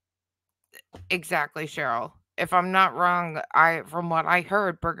 Exactly, Cheryl. If I'm not wrong, from what I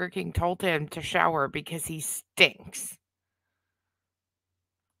heard, Burger King told him to shower because he stinks.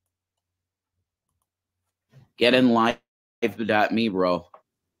 Get in live.me, bro.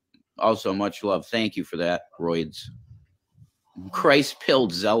 Also, much love. Thank you for that, Roids.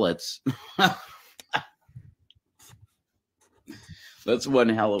 Christ-pilled zealots. That's one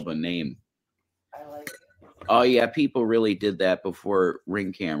hell of a name. I like it. Oh, yeah, people really did that before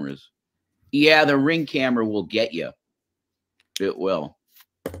Ring cameras. Yeah, the Ring camera will get you. It will.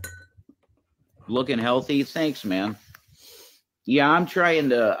 Looking healthy? Thanks, man. Yeah, I'm trying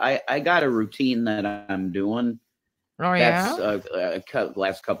to. I got a routine that I'm doing. Oh, That's yeah?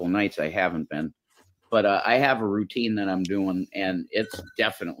 last couple nights I haven't been. But I have a routine that I'm doing, and it's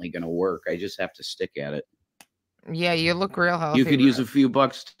definitely going to work. I just have to stick at it. Yeah, you look real healthy. You could use a Rev. few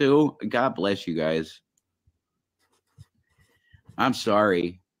bucks, too. God bless you guys. I'm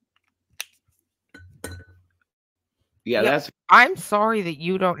sorry. Yeah, Yeah, that's I'm sorry that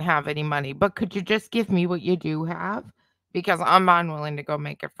you don't have any money, but could you just give me what you do have? Because I'm unwilling to go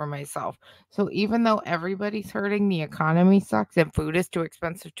make it for myself. So even though everybody's hurting, the economy sucks and food is too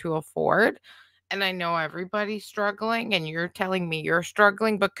expensive to afford, and I know everybody's struggling, and you're telling me you're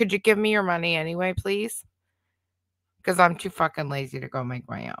struggling, but could you give me your money anyway, please? Because I'm too fucking lazy to go make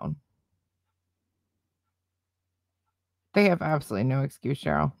my own. They have absolutely no excuse,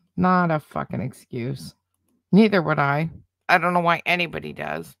 Cheryl. Not a fucking excuse. Neither would I. I don't know why anybody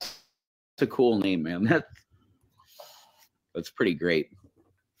does. a cool name, man. That's pretty great.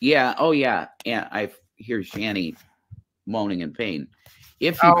 Yeah. Oh, yeah. Yeah. I hear Shani moaning in pain.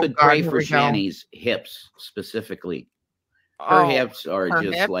 If you Oh, could God, pray here for we go. Shani's hips specifically, her Oh, hips are her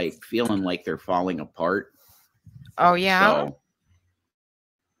just hips? like feeling like they're falling apart. Oh, yeah? So,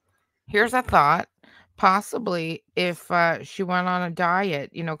 Here's a thought. Possibly if she went on a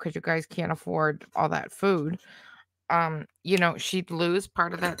diet, because you guys can't afford all that food, she'd lose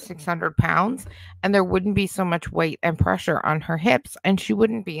part of that 600 pounds and there wouldn't be so much weight and pressure on her hips and she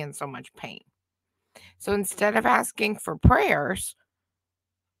wouldn't be in so much pain. So instead of asking for prayers,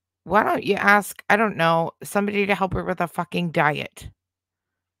 why don't you ask, I don't know, somebody to help her with a fucking diet?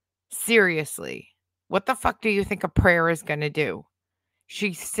 Seriously. What the fuck do you think a prayer is going to do?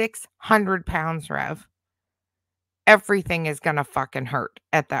 She's 600 pounds, Rev. Everything is going to fucking hurt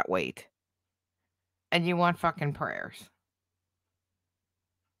at that weight. And you want fucking prayers.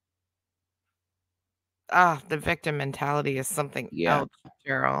 The victim mentality is something yeah. else,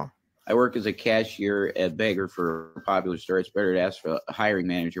 Cheryl. I work as a cashier at Bagger for a popular store. It's better to ask for a hiring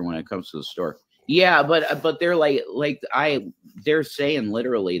manager when it comes to the store. Yeah, but they're they're saying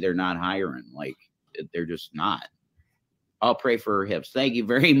literally they're not hiring. Like they're just not. I'll pray for her hips. Thank you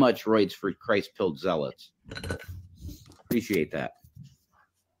very much, Roids, for Christ-pilled zealots. Appreciate that.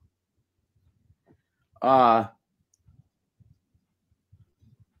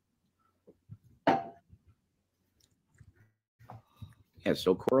 Yeah,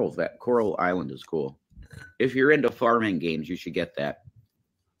 so Coral Island is cool. If you're into farming games, you should get that.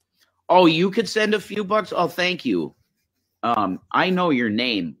 Oh, you could send a few bucks? Oh, thank you. I know your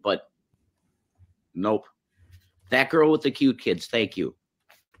name, but nope. That girl with the cute kids, thank you.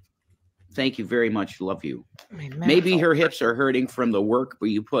 Thank you very much. Love you. Maybe her hips are hurting from the work, but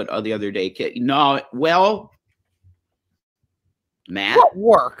you put the other day. No, well, Matt. What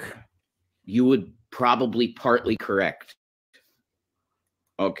work? You would probably partly correct.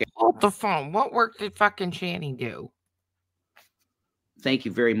 Okay. Hold the phone. What work did fucking Shani do? Thank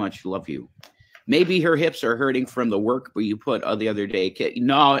you very much. Love you. Maybe her hips are hurting from the work, but you put the other day.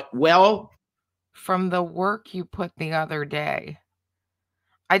 No, well. From the work you put the other day.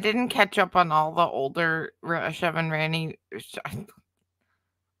 I didn't catch up on all the older Chev and Randy. That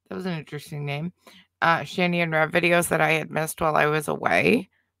was an interesting name. Shani and Rev videos that I had missed while I was away.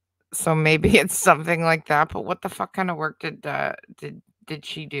 So maybe it's something like that. But what the fuck kind of work did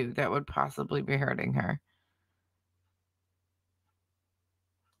she do that would possibly be hurting her?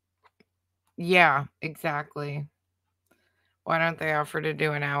 Yeah, exactly. Why don't they offer to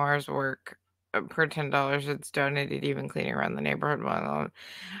do an hour's work? per $10, it's donated even cleaning around the neighborhood.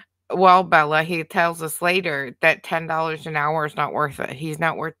 Well, Bella, he tells us later that $10 an hour is not worth it. He's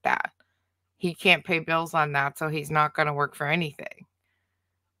not worth that. He can't pay bills on that, so he's not going to work for anything.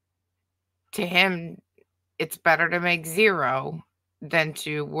 To him, it's better to make zero than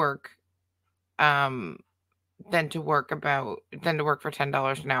to work for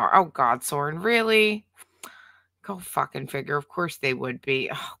 $10 an hour. Oh God, Soren, really? Go fucking figure. Of course they would be.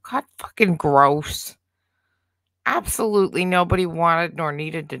 Oh God, fucking gross. Absolutely nobody wanted nor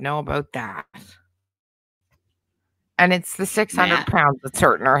needed to know about that. And it's the 600 Matt, pounds that's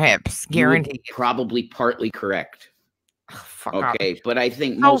hurting her hips, You would guaranteed. probably partly correct. Oh, fuck off. Okay, but I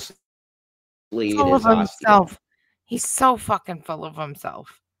think So mostly it Full is of osteo. himself. He's so fucking full of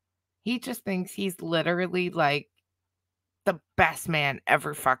himself. He just thinks he's literally like the best man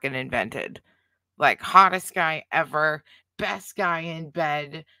ever fucking invented. Like hottest guy ever, best guy in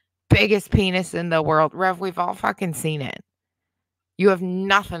bed, biggest penis in the world. Rev, we've all fucking seen it. You have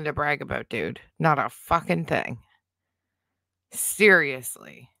nothing to brag about, dude. Not a fucking thing.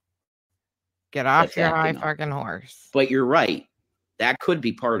 Seriously. Get off That's your high acting up. fucking horse. But you're right. That could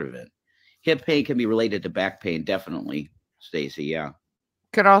be part of it. Hip pain can be related to back pain, definitely, Stacy. Yeah.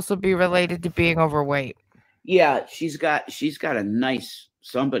 Could also be related to being overweight. Yeah, she's got a nice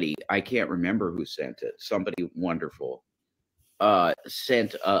somebody, I can't remember who sent it. Somebody wonderful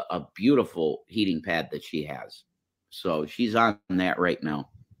sent a beautiful heating pad that she has. So she's on that right now.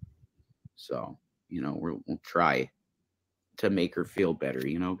 So, we'll try to make her feel better,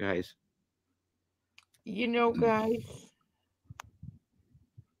 guys. Guys.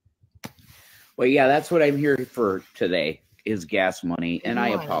 Well, yeah, that's what I'm here for today is gas money, and I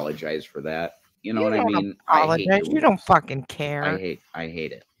Money. apologize for that. You know You what I don't mean? apologize. I hate You don't fucking care. I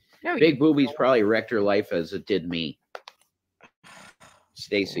hate it. No, Big boobies probably wrecked her life as it did me.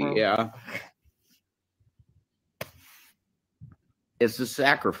 Stacy, yeah. It's a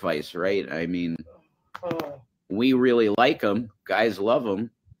sacrifice, right? I mean, we really like them. Guys love them.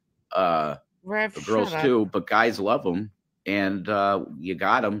 Rev, The girls too, but guys love them. And you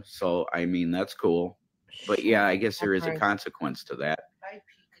got them. So, I mean, that's cool. But yeah, I guess there is a consequence to that.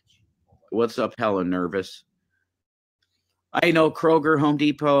 What's up, Hella Nervous? I know Kroger, Home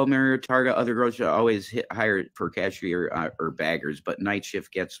Depot, Marriott, Target, other grocery always hit higher for cashier or baggers, but night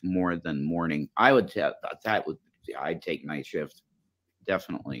shift gets more than morning. I'd take night shift,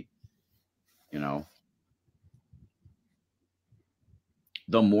 definitely. The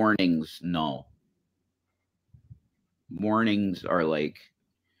mornings, no. Mornings are like.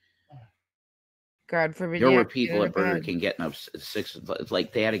 God forbid. There were people at Burger King getting up 6. It's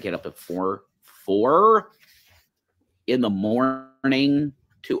like they had to get up at 4 in the morning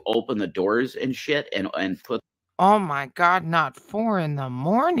to open the doors and shit and put. Oh my God, not 4 in the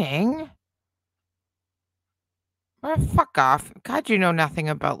morning. Well, fuck off. God, you know nothing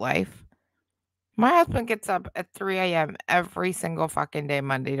about life. My husband gets up at 3 a.m. every single fucking day,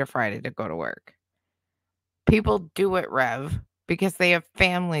 Monday to Friday, to go to work. People do it, Rev, because they have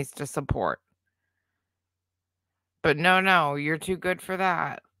families to support. But no, you're too good for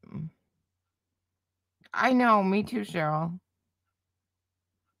that. I know, me too, Cheryl.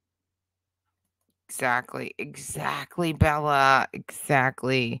 Exactly, Bella.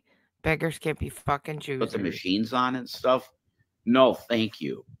 Exactly. Beggars can't be fucking choosers. Put the machines on and stuff. No, thank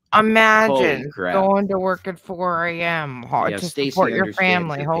you. Imagine going to work at 4 a.m. Yeah, to Stacey support your understands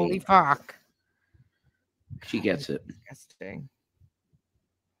family. your Holy pain. fuck. She gets it. Disgusting.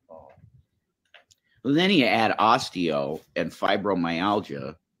 Well, then you add osteo and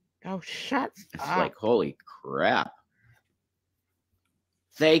fibromyalgia. Oh, shut It's up. like, holy crap.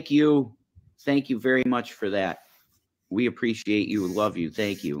 Thank you. Thank you very much for that. We appreciate you. Love you.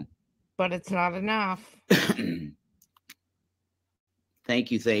 Thank you. But it's not enough. Thank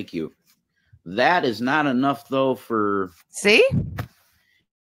you. That is not enough, though, for... See?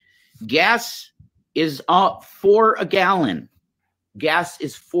 Gas is up $4 a gallon. Gas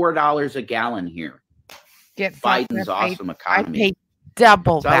is $4 a gallon here. Get Biden's awesome economy. I pay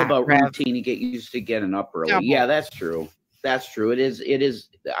double it's that, all about Rev. routine. You get used to getting up early. Double. Yeah, that's true. That's true. It is.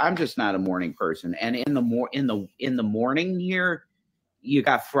 I'm just not a morning person. And in the morning here, you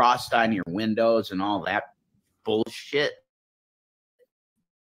got frost on your windows and all that bullshit.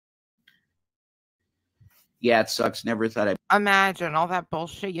 Yeah, it sucks. Never thought I'd imagine all that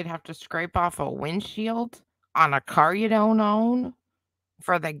bullshit you'd have to scrape off a windshield on a car you don't own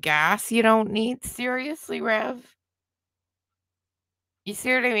for the gas you don't need. Seriously, Rev? You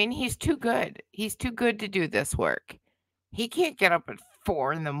see what I mean? He's too good. He's too good to do this work. He can't get up at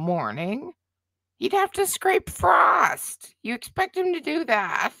 4 in the morning. He'd have to scrape frost. You expect him to do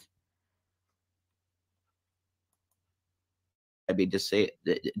that? be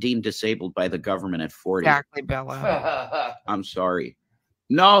deemed disabled by the government at 40. Exactly, Bella. I'm sorry.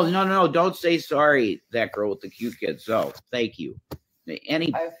 No. Don't say sorry. That girl with the cute kids. So thank you.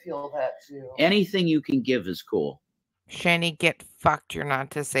 I feel that too. Anything you can give is cool. Shani, get fucked. You're not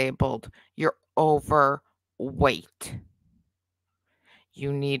disabled. You're overweight.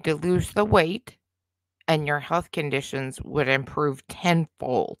 You need to lose the weight, and your health conditions would improve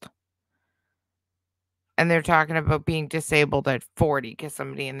tenfold. And they're talking about being disabled at 40 because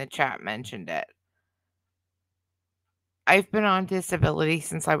somebody in the chat mentioned it. I've been on disability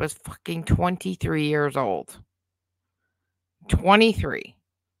since I was fucking 23 years old. 23.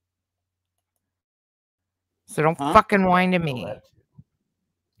 So don't fucking whine to me.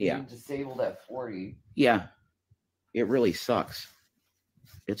 Yeah. Being disabled at 40. Yeah. It really sucks.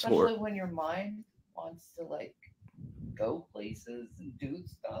 It's Especially horrible. when your mind wants to like go places and do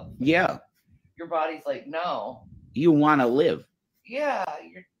stuff. Yeah. Your body's like, no. You want to live. Yeah,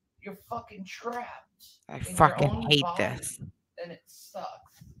 you're fucking trapped. I fucking hate this. And it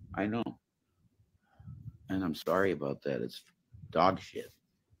sucks. I know. And I'm sorry about that. It's dog shit.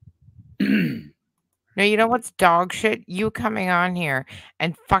 No, you know what's dog shit? You coming on here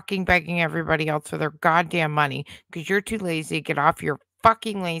and fucking begging everybody else for their goddamn money because you're too lazy to get off your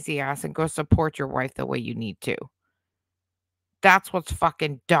fucking lazy ass and go support your wife the way you need to. That's what's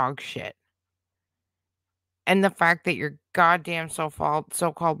fucking dog shit. And the fact that your goddamn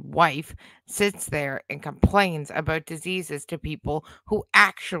so-called wife sits there and complains about diseases to people who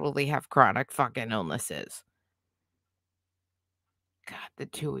actually have chronic fucking illnesses. God, the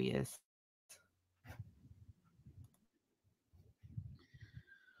two of yous.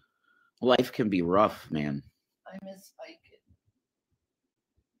 Life can be rough, man. I miss hiking.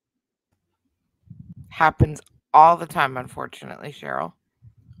 Happens all the time, unfortunately, Cheryl.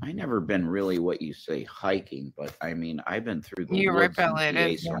 I never been really what you say hiking, but I mean, I've been through the You're woods right, in Bella. It PA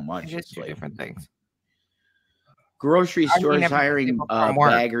is so much. It is It's two like different things. grocery I mean, stores never hiring people from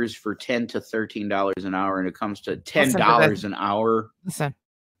work. baggers for $10 to $13 an hour, and it comes to Listen to $10 this. an hour. Listen.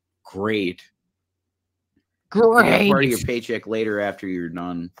 Great. You get part of Great. your paycheck later after you're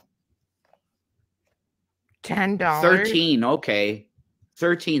done. $10. 13, okay.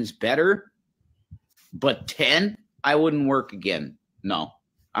 13's better, but 10, I wouldn't work again. No,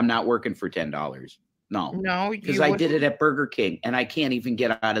 I'm not working for $10. No, No, because you I would. did it at Burger King, and I can't even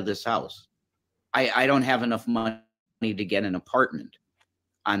get out of this house. I don't have enough money to get an apartment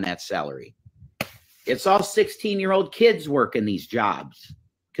on that salary. It's all 16-year-old kids working these jobs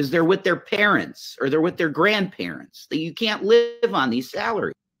because they're with their parents or they're with their grandparents. You can't live on these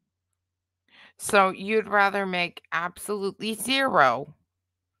salaries. So you'd rather make absolutely zero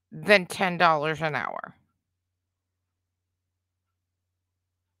than $10 an hour.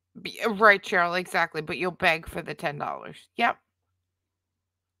 Right, Cheryl, exactly. But you'll beg for the $10. Yep.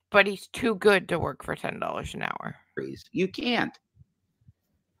 But he's too good to work for $10 an hour. You can't.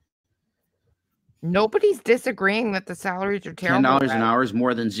 Nobody's disagreeing that the salaries are terrible. $10 an hour is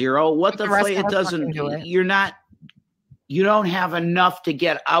more than zero. What the fuck? It doesn't. You're not. You don't have enough to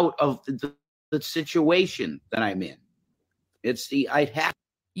get out of the situation that I'm in. It's the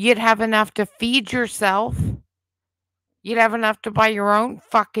You'd have enough to feed yourself. You'd have enough to buy your own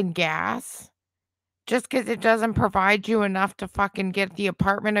fucking gas. Just because it doesn't provide you enough to fucking get the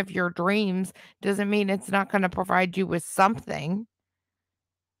apartment of your dreams doesn't mean it's not going to provide you with something.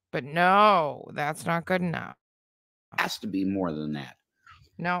 But no, that's not good enough. It has to be more than that.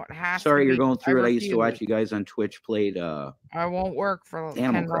 No, it has Sorry, to you're be. going through it. I used to watch you guys on Twitch played I won't work for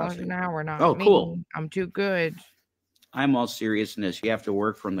Animal $10 Crossing. an hour. Not Oh, me. cool. I'm too good. I'm all seriousness. You have to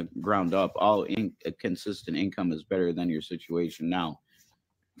work from the ground up. All consistent income is better than your situation now.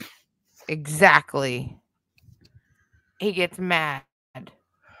 Exactly. He gets mad.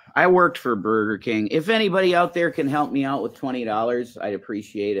 I worked for Burger King. If anybody out there can help me out with $20, I'd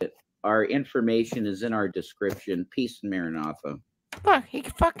appreciate it. Our information is in our description. Peace and Maranatha. Look, he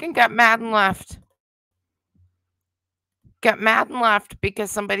fucking got mad and left. Got mad and left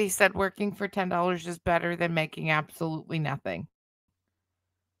because somebody said working for $10 is better than making absolutely nothing.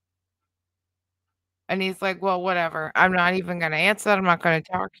 And he's like, well, whatever. I'm not even going to answer that. I'm not going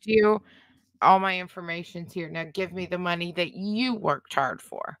to talk to you. All my information's here. Now give me the money that you worked hard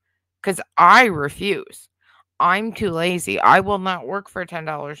for. Because I refuse. I'm too lazy. I will not work for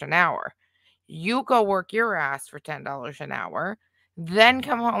 $10 an hour. You go work your ass for $10 an hour. Then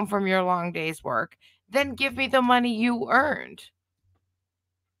come home from your long day's work. Then give me the money you earned.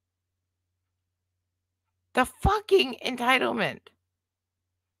 The fucking entitlement.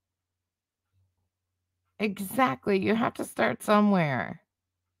 Exactly. You have to start somewhere.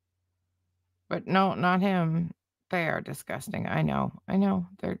 But no, not him. They are disgusting. I know. I know.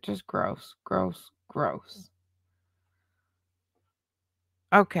 They're just gross. Gross. Gross.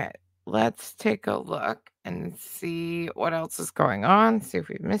 Okay. Let's take a look and see what else is going on. See if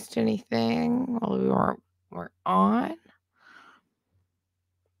we missed anything while we're on.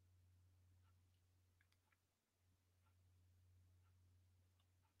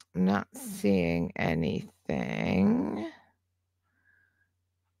 I'm not seeing anything.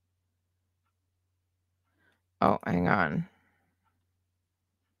 Oh, hang on.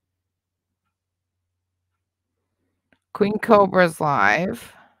 Queen Cobra's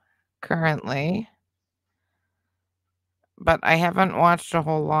live currently, but I haven't watched a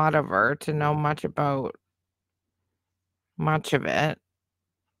whole lot of her to know much about much of it.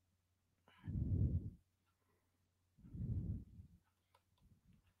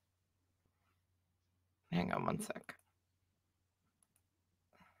 Hang on one sec.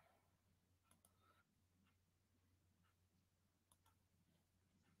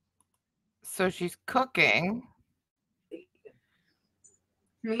 So she's cooking.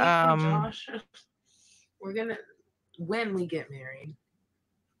 Me and Josh, we're gonna, when we get married.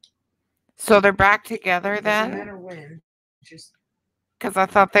 So they're back together Doesn't then? matter when. Just Because I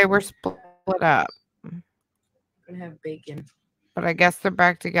thought they were split up. gonna have bacon. But I guess they're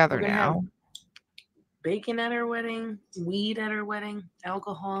back together We're gonna have now. bacon at our wedding, weed at our wedding,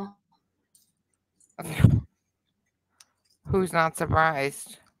 alcohol. Who's not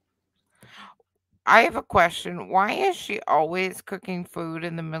surprised? I have a question. Why is she always cooking food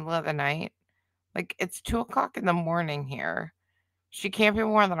in the middle of the night? Like, it's 2 o'clock in the morning here. She can't be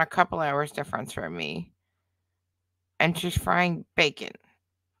more than a couple hours difference from me. And she's frying bacon.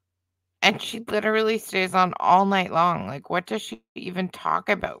 And she literally stays on all night long. Like, what does she even talk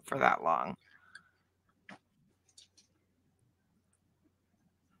about for that long?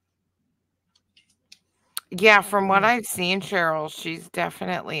 Yeah, from what I've seen, Cheryl, she's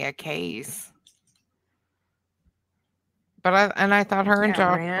definitely a case. But I thought her and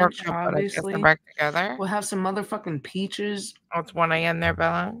Josh ranch, broke up, but I guess they're obviously. back together. We'll have some motherfucking peaches. Oh, it's 1 a.m. there,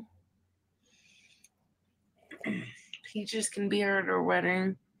 Bella. Peaches can be at our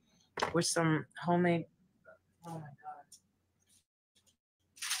wedding with some homemade. Oh my god.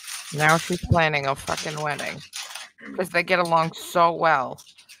 Now she's planning a fucking wedding. Because they get along so well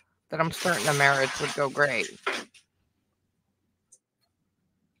that I'm certain a marriage would go great.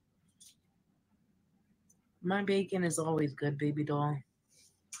 My bacon is always good, baby doll.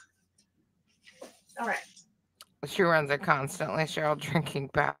 All right. She runs it constantly. Cheryl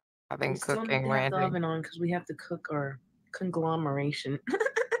drinking, bathing, We still need cooking, to have the ranting. oven on because we have to cook our conglomeration.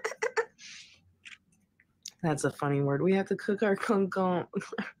 That's a funny word. We have to cook our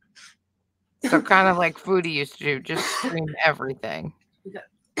So kind of like Foodie used to do, just stream everything.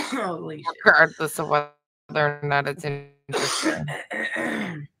 Holy shit. Regardless of whether or not it's interesting.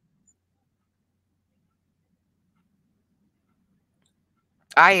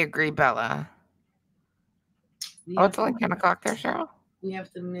 I agree, Bella. Oh, it's only 10 o'clock there, Cheryl? We have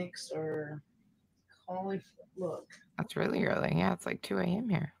to mix our cauliflower. Look. That's really early. Yeah, it's like 2 a.m.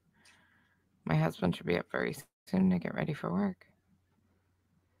 here. My husband should be up very soon to get ready for work.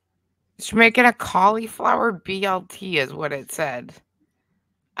 She's making a cauliflower BLT is what it said.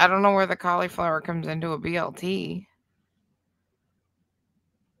 I don't know where the cauliflower comes into a BLT.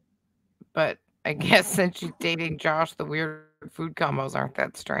 But I guess since she's dating Josh, the weird food combos aren't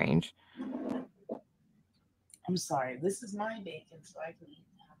that strange. I'm sorry. This is my bacon, so I can eat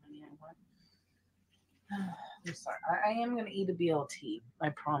how many I want. I'm sorry. I am going to eat a BLT. I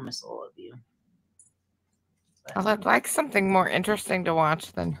promise all of you. Well, I'd like something more interesting to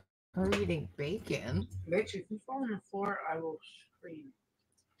watch than her eating bacon. Bitch, if you fall on the floor, I will scream.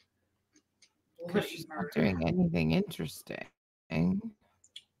 Because she's not doing anything interesting. Good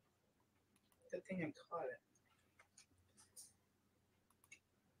thing I caught it.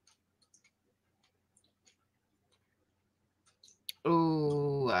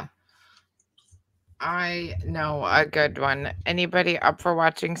 Ooh. I know a good one. Anybody up for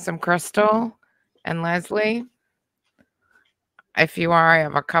watching some Crystal and Leslie? If you are, I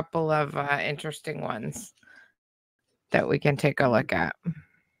have a couple of interesting ones that we can take a look at.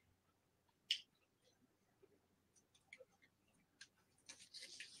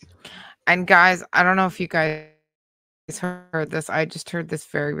 And guys, I don't know if you guys heard this. I just heard this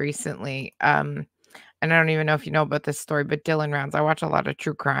very recently. And I don't even know if you know about this story, but Dylan Rounds. I watch a lot of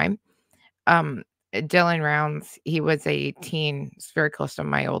true crime. Dylan Rounds, he was a teen. He's very close to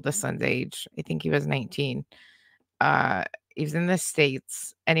my oldest son's age. I think he was 19. He was in the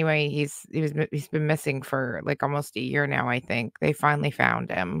States. Anyway, he's been missing for like almost a year now, I think. They finally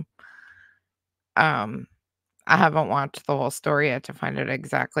found him. I haven't watched the whole story yet to find out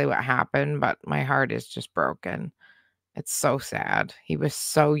exactly what happened, but my heart is just broken. It's so sad. He was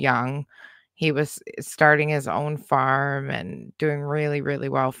so young. He was starting his own farm and doing really, really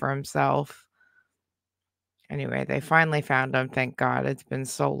well for himself. Anyway, they finally found him. Thank God. It's been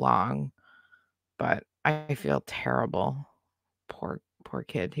so long, but I feel terrible. Poor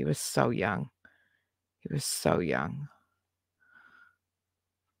kid. He was so young. He was so young.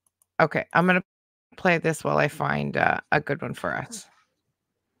 Okay, I'm going to play this while I find a good one for us.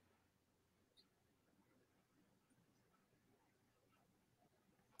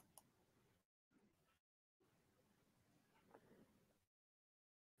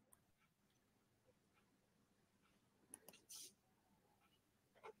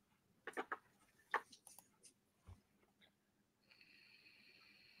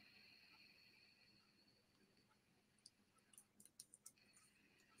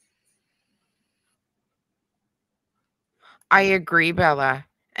 I agree, Bella.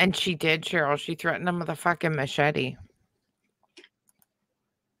 And she did, Cheryl. She threatened him with a fucking machete.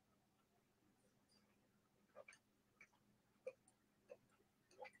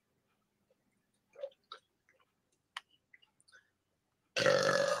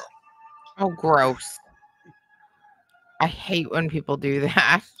 Oh, gross. I hate when people do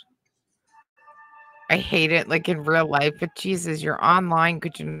that. I hate it like in real life, but Jesus, you're online.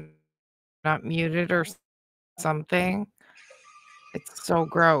 Could you not mute it or something? It's so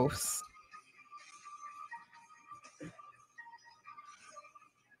gross.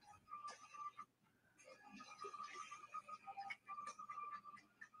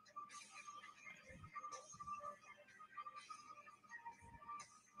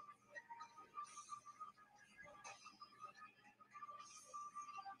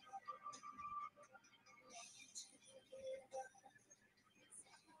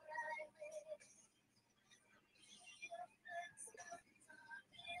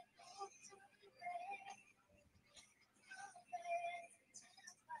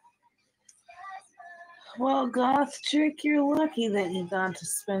 Well, Goth Chick, you're lucky that you got to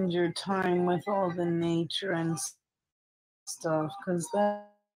spend your time with all the nature and stuff, because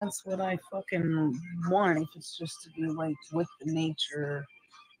that's what I fucking want, if it's just to be like with the nature.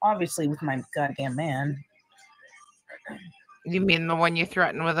 Obviously, with my goddamn man. You mean the one you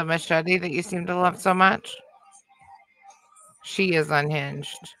threatened with a machete that you seem to love so much? She is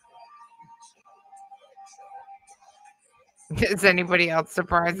unhinged. Is anybody else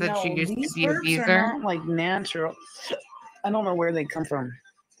surprised that she No, used to these be a birds are abuser? not like natural. I don't know where they come from.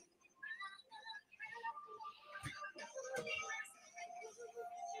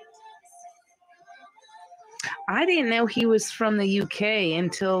 I didn't know he was from the UK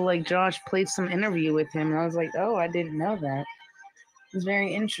until like Josh played some interview with him, and I was like, oh, I didn't know that. It was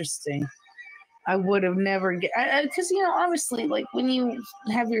very interesting. I would have never because obviously, like when you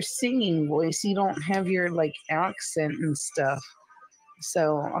have your singing voice, you don't have your like accent and stuff.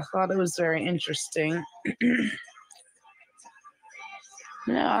 So I thought it was very interesting.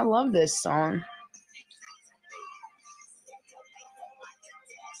 Yeah, I love this song.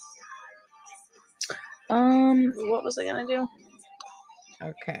 What was I gonna do?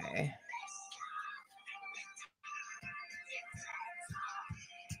 Okay.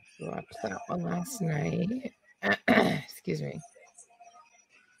 Watched that one last night. Excuse me.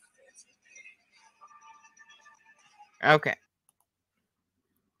 Okay. I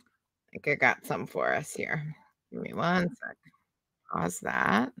think I got some for us here. Give me 1 sec. Pause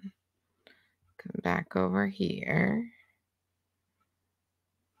that. Come back over here.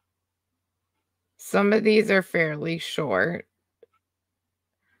 Some of these are fairly short,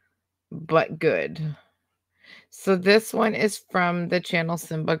 but good. So this one is from the channel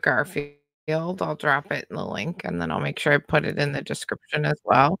Simba Garfield. I'll drop it in the link, and then I'll make sure I put it in the description as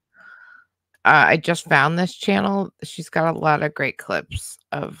well. I just found this channel. She's got a lot of great clips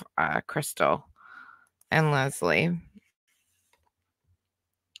of Crystal and Leslie,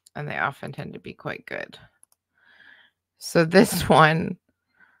 and they often tend to be quite good. So this one,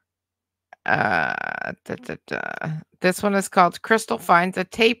 this one is called Crystal Finds a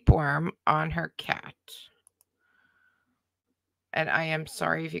Tapeworm on Her Cat. And I am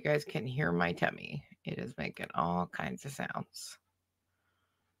sorry if you guys can hear my tummy. It is making all kinds of sounds.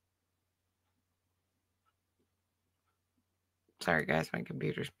 Sorry, guys, my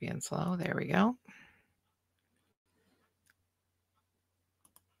computer's being slow. There we go.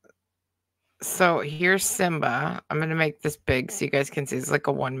 So here's Simba. I'm going to make this big so you guys can see. It's like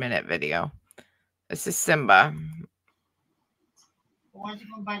a 1-minute video. This is Simba. Why'd you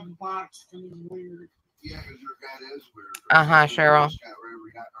go back to box? He's weird. Yeah, because your cat is weird. Cheryl.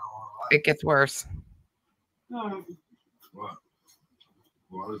 It gets worse. Oh, What?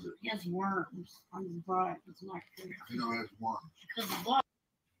 What is it? he has worms on his butt. It's not good. I know it has worms. Because of what?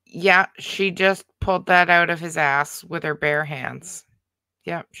 Yeah, she just pulled that out of his ass with her bare hands.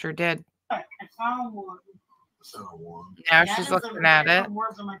 Yep, sure did. I found one. It's not a worm. Now That she's is looking the at it. random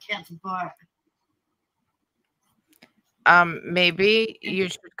worms on my cat's butt. Maybe you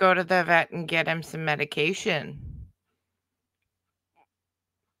should go to the vet and get him some medication.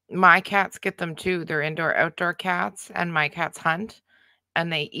 My cats get them too. They're indoor outdoor cats, and my cats hunt,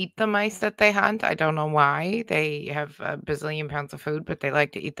 and they eat the mice that they hunt. I don't know why. They have a bazillion pounds of food, but they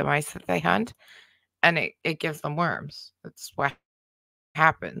like to eat the mice that they hunt, and it gives them worms. That's what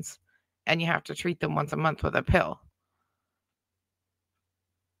happens. And you have to treat them once a month with a pill.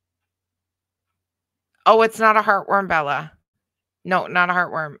 Oh, it's not a heartworm, Bella. No, not a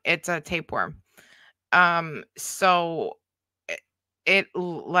heartworm. It's a tapeworm. So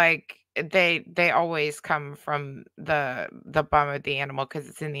like they always come from the bum of the animal because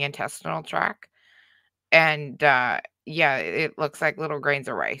it's in the intestinal tract, and yeah, it looks like little grains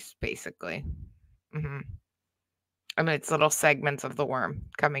of rice, basically. And it's little segments of the worm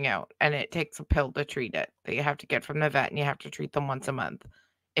coming out, and it takes a pill to treat it that you have to get from the vet, and you have to treat them once a month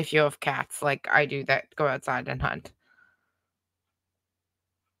if you have cats like I do that go outside and hunt.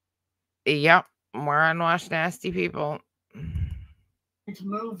 Yep, more unwashed, nasty people. It's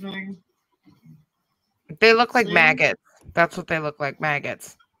moving. They look like See? maggots. That's what they look like,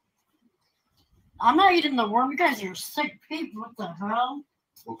 maggots. I'm not eating the worm. You guys are sick people. What the hell?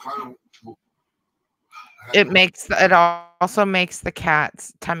 What kind of? It also makes the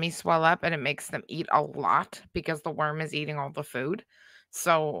cat's tummy swell up, and it makes them eat a lot because the worm is eating all the food.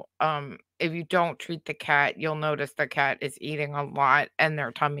 So, if you don't treat the cat, you'll notice the cat is eating a lot, and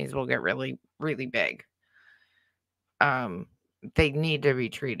their tummies will get really, really big. They need to be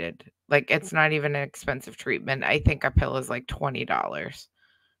treated. Like, it's not even an expensive treatment. I think a pill is like $20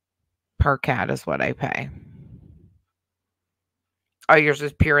 per cat is what I pay. Oh, yours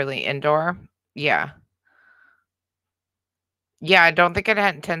is purely indoor? Yeah. Yeah, I don't think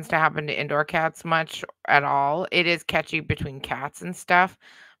it tends to happen to indoor cats much at all. It is catchy between cats and stuff,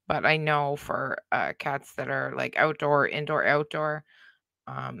 but I know for cats that are like outdoor, indoor, outdoor,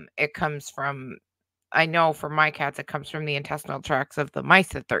 it comes from. I know for my cats, it comes from the intestinal tracts of the mice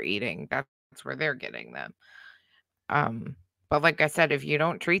that they're eating. That's where they're getting them. But like I said, if you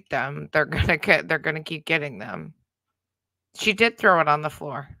don't treat them, they're gonna keep getting them. She did throw it on the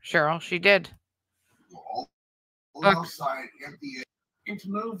floor, Cheryl. She did. All Look. outside, empty. It's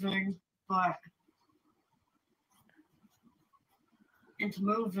moving, but it's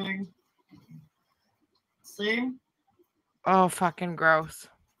moving. See? Oh, fucking gross.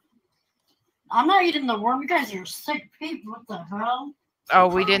 I'm not eating the worm. You guys are sick people. What the hell? Oh,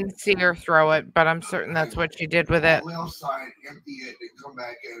 we didn't see her throw it, but I'm certain that's what she did with it. All outside, empty it, and come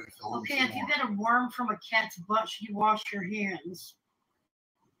back in and fill Okay, if you get a worm from a cat's butt, should you wash your hands?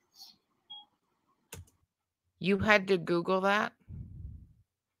 You had to Google that?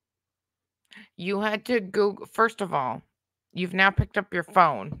 You had to Google. First of all, you've now picked up your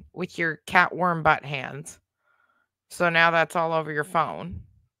phone with your cat worm butt hands. So now that's all over your phone.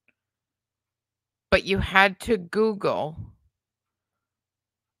 But you had to Google,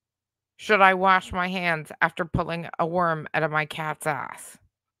 should I wash my hands after pulling a worm out of my cat's ass?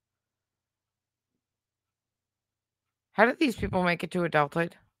 How did these people make it to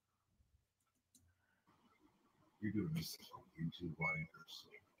adulthood? You're doing this on YouTube while you're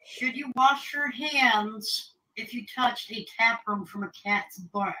asleep. Should you wash your hands if you touched a tapeworm from a cat's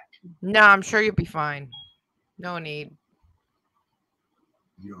butt? No, I'm sure you'll be fine. No need.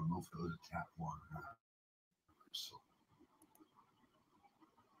 You don't know if it was a tap one or not. So,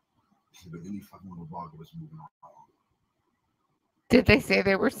 but any fucking little bug was moving on. Did they say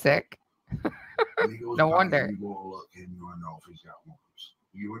they were sick? No wonder. You go look and you will know if he's got worms.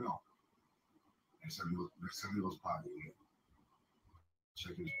 You will know. Next time he goes potty again.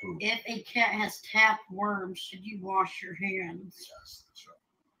 Check his poop. If a cat has tapeworms, should you wash your hands? Yes, that's right.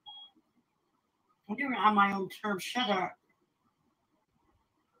 I'm doing it on my own terms. Shut up.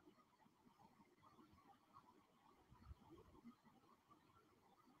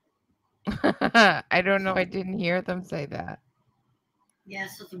 I don't know. I didn't hear them say that.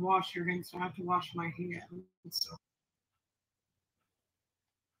 Yes, it's to wash your hands, so I have to wash my hands.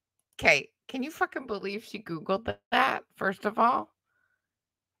 Okay, can you fucking believe she Googled that, first of all?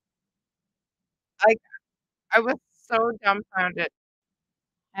 I was so dumbfounded.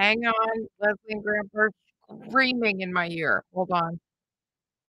 Hang on, Leslie and Grandpa screaming in my ear. Hold on.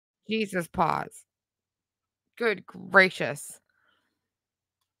 Jesus, pause. Good gracious.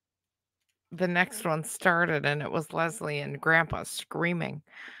 the next one started, and it was Leslie and Grandpa screaming.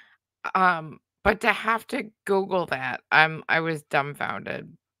 But to have to Google that, I was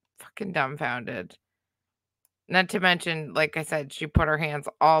dumbfounded. Fucking dumbfounded. Not to mention, like I said, she put her hands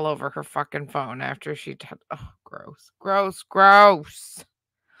all over her fucking phone after she oh, gross. Gross, gross.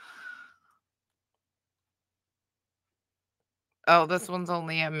 Oh, this one's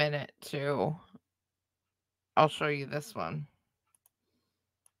only a minute too. I'll show you this one.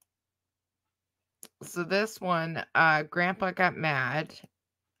 So this one, Grandpa got mad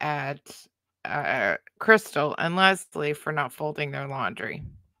at Crystal and Leslie for not folding their laundry.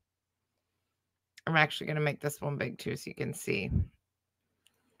 I'm actually going to make this one big too so you can see.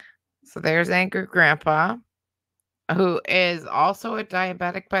 So there's Angry Grandpa, who is also a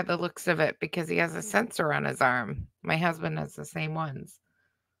diabetic by the looks of it because he has a sensor on his arm. My husband has the same ones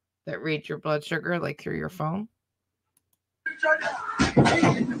that read your blood sugar like through your phone.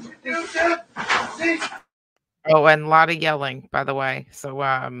 Oh, and a lot of yelling, by the way. So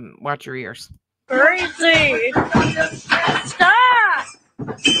watch your ears. Crazy! Stop!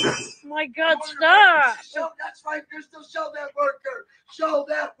 My God, stop! That's right, Crystal. Show that worker. Show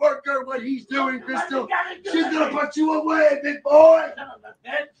that worker what he's doing, Crystal. She's gonna put you away, big boy.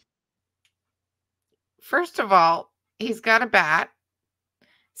 First of all, he's got a bat.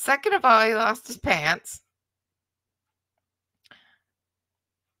 Second of all, he lost his pants.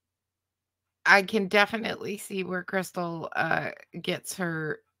 I can definitely see where Crystal gets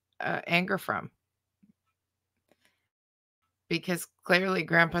her anger from. Because clearly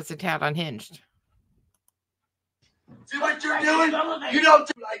Grandpa's a tad unhinged. See what you're doing? You don't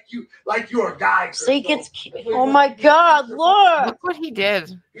do like you're a guy. See, oh my God, look! Look what he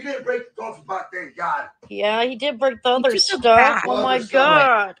did. He didn't break the coffee pot, thank God. Yeah, he did break the other stuff. Oh my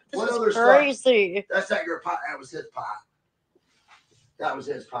God. This is crazy. That's not your pot. That was his pot. That was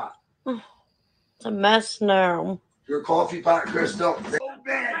his pot. It's a mess now. Your coffee pot, Crystal. Oh,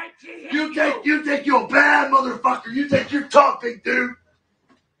 man. You think you're a bad motherfucker. You think you're tough, big dude.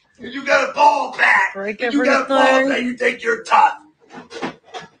 And you got a ball back. Break everything. You got a ball back. You think you're tough.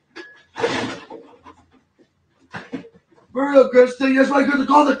 For real, Crystal. That's why you're going to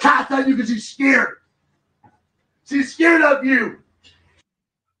call the cops on you because she's scared. She's scared of you.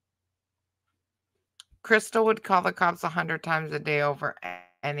 Crystal would call the cops 100 times a day over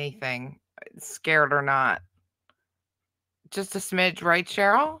anything, scared or not. Just a smidge, right,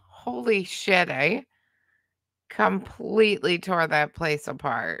 Cheryl? Holy shit, eh? Completely tore that place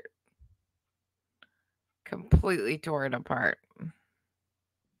apart. Completely tore it apart.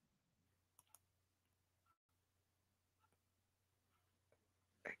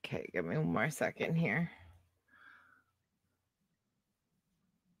 Okay, give me one more second here.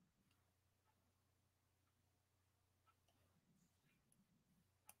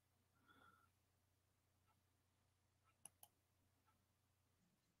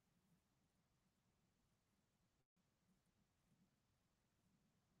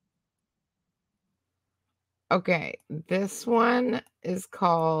 Okay, this one is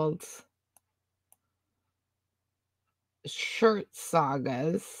called Shirt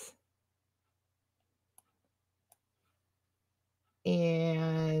Sagas.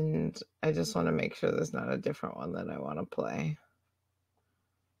 And I just want to make sure there's not a different one that I want to play.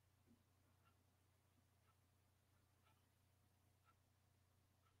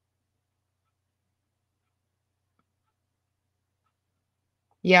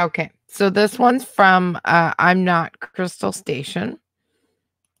 Yeah, okay. So this one's from I'm Not Crystal Station.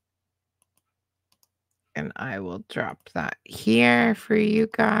 And I will drop that here for you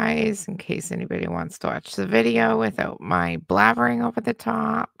guys in case anybody wants to watch the video without my blabbering over the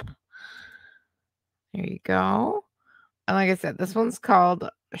top. There you go. And like I said, this one's called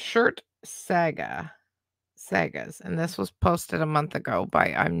Shirt Sagas. And this was posted a month ago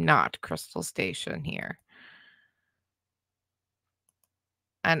by I'm Not Crystal Station here.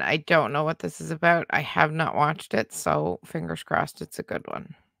 And I don't know what this is about. I have not watched it, so fingers crossed it's a good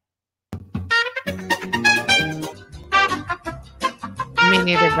one. Me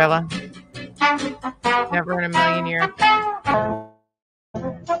neither, Bella. Never in a million years.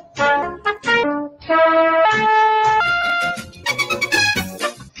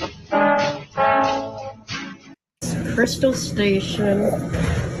 Crystal Station.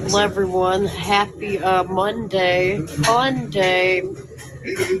 Hello, everyone. Happy Monday. Fun day.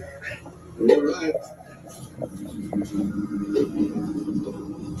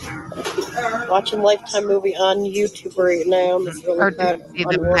 Watching Lifetime movie on YouTube right now. This really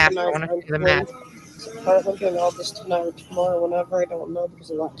bad unorganized. So I'm doing all this tonight or tomorrow, whenever. I don't know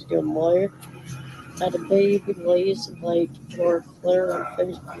because I like to do them later. had a baby lays like Laura Claire and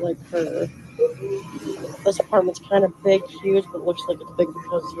things like her. This apartment's kind of big, huge, but looks like it's big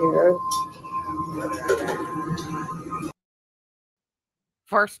because here.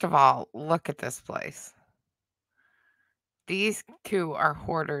 First of all, look at this place. These two are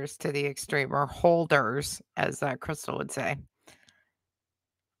hoarders to the extreme, or holders, as Crystal would say.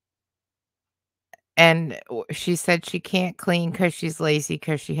 And she said she can't clean because she's lazy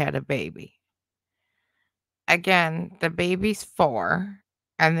because she had a baby. Again, the baby's 4,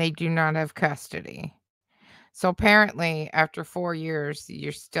 and they do not have custody. So apparently, after 4 years,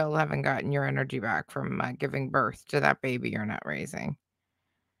 you still haven't gotten your energy back from giving birth to that baby you're not raising.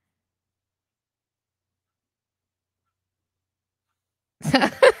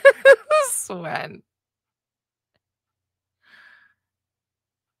 Swen.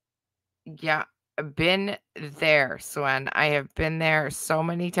 Yeah, been there, Swen. I have been there so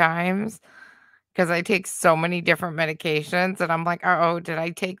many times because I take so many different medications, and I'm like, oh, did I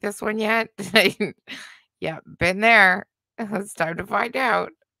take this one yet? Yeah, been there. It's time to find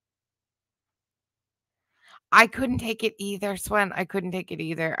out. I couldn't take it either, Swen. I couldn't take it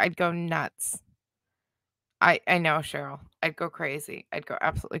either. I'd go nuts. I know, Cheryl. I'd go crazy. I'd go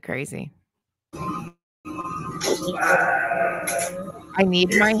absolutely crazy. I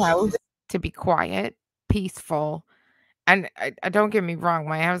need my house to be quiet, peaceful, and I don't get me wrong.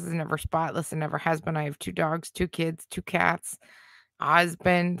 My house is never spotless and never has been. I have 2 dogs, 2 kids, 2 cats, a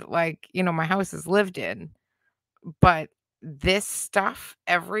husband. Like, my house is lived in. But this stuff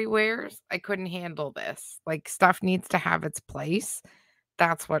everywhere, I couldn't handle this. Like, stuff needs to have its place.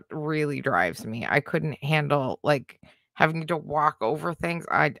 That's what really drives me. I couldn't handle, like, having to walk over things.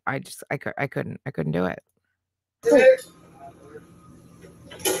 I couldn't do it.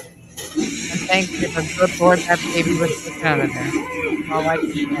 And thank you, the good Lord, that baby was taken out of there. All I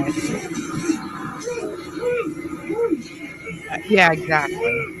can say. Yeah,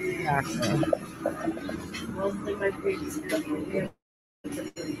 exactly. Exactly.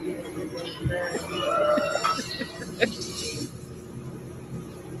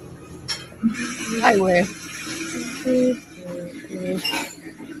 I wish.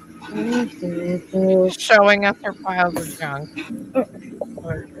 Showing us her piles of junk.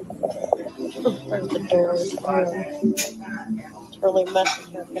 The door is it's really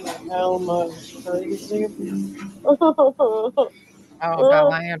messy here. How much crazy? Oh, Bella,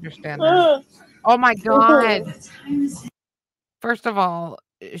 I understand that. Oh my God. First of all,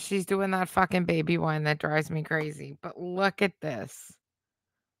 she's doing that fucking baby wine that drives me crazy. But look at this.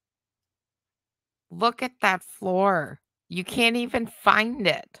 Look at that floor. You can't even find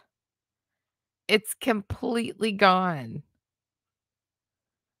it. It's completely gone.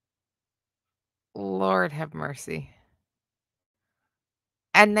 Lord have mercy.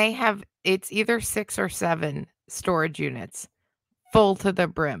 And they have, it's either 6 or 7 storage units full to the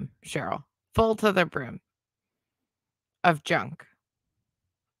brim, Cheryl. Full to the brim of junk.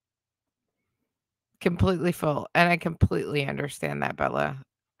 Completely full. And I completely understand that, Bella.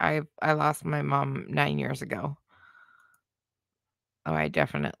 I lost my mom 9 years ago. Oh, I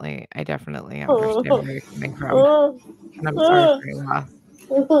definitely understand where you're coming from. And I'm sorry for your loss.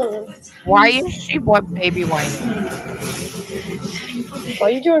 Why is she what baby whining? Why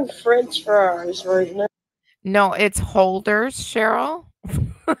are you doing French fries right now? No, it's holders, Cheryl.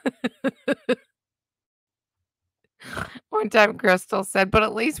 One time Crystal said, but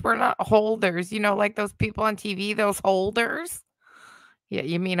at least we're not holders. Like those people on TV, those holders. Yeah,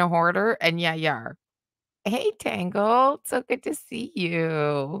 you mean a hoarder? And yeah, you are. Hey, Tangle. So good to see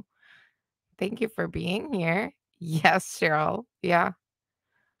you. Thank you for being here. Yes, Cheryl. Yeah.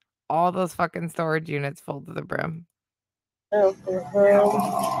 All those fucking storage units full to the brim. Of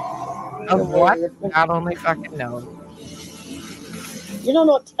what? God only fucking knows. You don't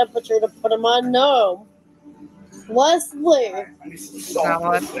know what temperature to put them on? No. Leslie.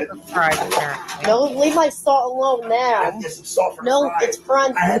 No, leave my salt alone now. No, it's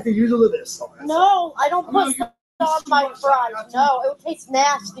crunchy. I had to use a little bit of salt. No, I don't put salt on my fries. No, it would taste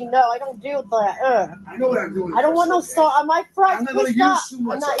nasty. No, I don't do that. I know what I'm doing. I don't want no salt on my fries. I'm not going to use too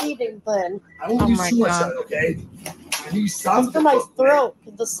much. I'm not eating then. I won't use too much salt, okay? I need some. It's for my throat,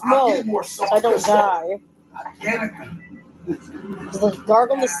 the smoke. I don't die.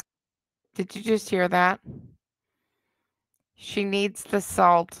 Did you just hear that? She needs the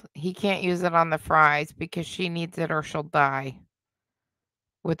salt. He can't use it on the fries because she needs it or she'll die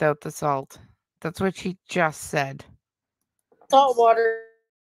without the salt. That's what she just said. Salt water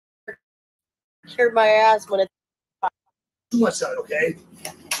cured my asthma. When it's too much salt, okay?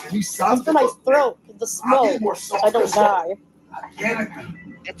 I need some. It's for my throat, the smoke. I don't die.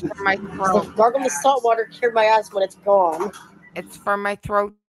 It's for my So throat. gargle the salt water, cure my asthma when it's gone. It's for my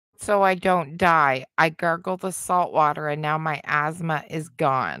throat so I don't die. I gargle the salt water and now my asthma is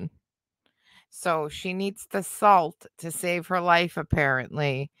gone. So she needs the salt to save her life,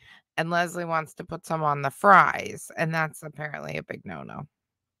 apparently. And Leslie wants to put some on the fries. And that's apparently a big no-no.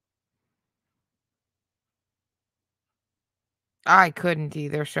 I couldn't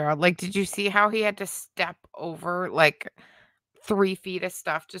either, Cheryl. Like, did you see how he had to step over like 3 feet of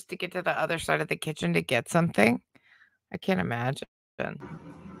stuff just to get to the other side of the kitchen to get something? I can't imagine.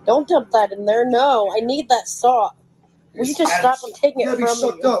 Don't dump that in there. No, I need that salt. Will you just stop and taking it You from gotta be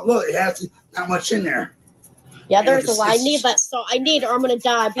sucked me? up. Look, it has not much in there. Yeah, there's a it's- lot. I it's- need that salt. I need it or I'm going to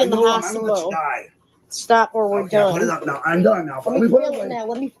die. Be in the I know I'm gonna let you hospital. die. Stop or we're Okay, put it done. up now. I'm done now. Let me put feel it it away. now.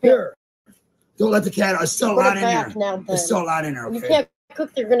 Let me feel Here. Don't let the cat. There's still a Put lot it in back there. now, then. There's still a lot in there. You Okay. can't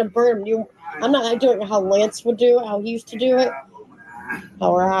cook. They're going to burn them. I'm not doing it how Lance would do it, how he used to do it.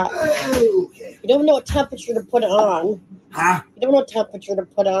 All right. Okay. You don't know what temperature to put it on. Huh? You don't know what temperature to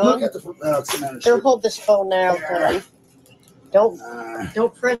put it on. Look at the. Here, hold this phone now, then.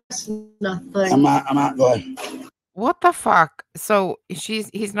 Don't press nothing. I'm out. Go ahead. What the fuck? So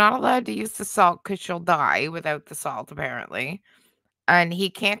he's not allowed to use the salt because she'll die without the salt, apparently. And he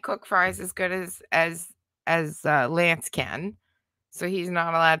can't cook fries as good as Lance can. So he's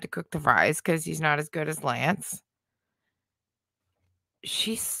not allowed to cook the fries because he's not as good as Lance.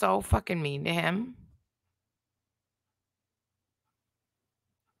 She's so fucking mean to him.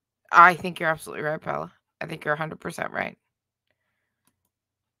 I think you're absolutely right, Bella. I think you're 100% right.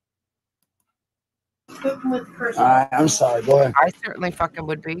 I'm sorry. Go ahead. I certainly fucking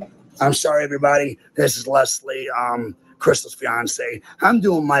would be. I'm sorry, everybody. This is Leslie, Crystal's fiance. I'm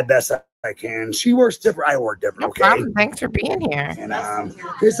doing my best I can. She works different. I work different. No Okay. problem. Thanks for being here. And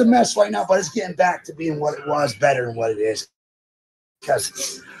it's a mess right now, but it's getting back to being what it was, better than what it is.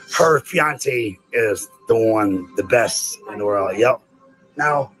 Because her fiance is the best in the world. Yep.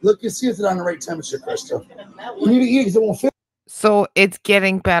 Now look and see if it's on the right temperature, Crystal. You need to eat because it won't fit. So it's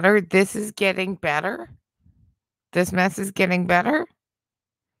getting better. This is getting better. This mess is getting better.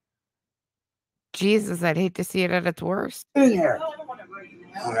 Jesus, I'd hate to see it at its worst. In here.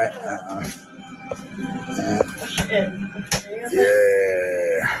 All right.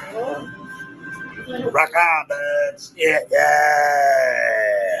 Yeah. Rock on, buds. Yeah.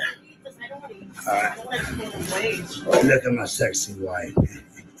 All right. Look at my sexy wife.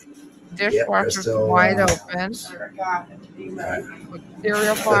 Dishwasher's wide open. With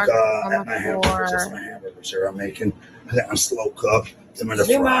cereal box on the floor. My hamburgers here I'm making. I got my slow cook. Them are the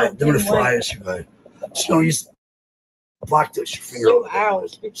fries. Them are the fries. She don't use block this your finger.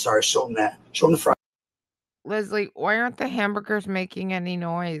 Sorry, show them that. Show them the fries. Leslie, why aren't the hamburgers making any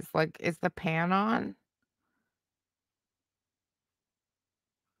noise? Like, is the pan on?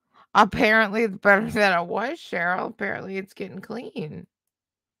 Apparently, it's better than it was, Cheryl. Apparently, it's getting clean.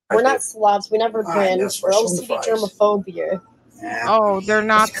 We're not slobs. We never been. We're OCD germophobia. Oh, they're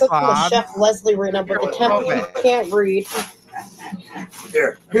not It's cooked with slobs. Chef Leslie right now, but the temperature you can't read.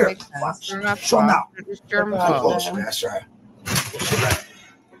 Here. They're not Show them now. slobs. They're just germaphobes. That's right.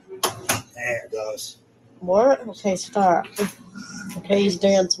 There it goes. What? Okay, stop. Okay, he's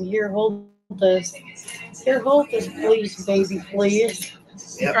dancing. Here, hold this. Here, hold this, please, baby, please.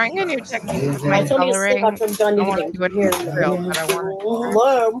 I'm trying a new technique. I told you to sleep after I'm done I want to eating. do it Here. for real, but I want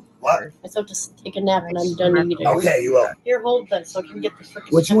Hello? What? I still have to take a nap when I'm done eating. Okay, you will. Here, hold this so I can get the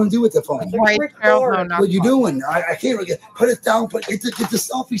freaking. What you want to do with the phone? White Cheryl, no, not What you slobs. doing? I can't really put it down. Get the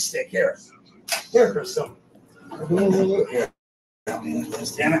selfie stick here. Here, Crystal. Here. Damn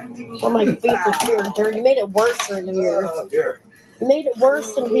it. Oh, my feet are here, dirty. You made it worse in here. Here. You made it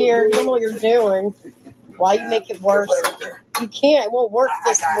worse in here. You don't know what you're doing. Why you make it worse? You can't. It won't work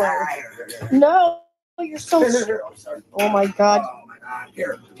this way. No, you're so. Oh my God.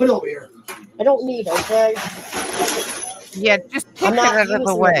 Here, put it over here. I don't need it, okay? Yeah, just pick I'm it not out of the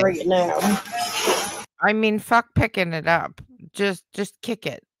using way. it right now. I mean, fuck picking it up. Just kick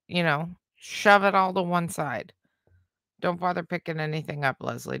it. You know, shove it all to one side. Don't bother picking anything up,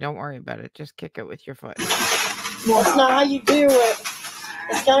 Leslie. Don't worry about it. Just kick it with your foot. That's not how you do it.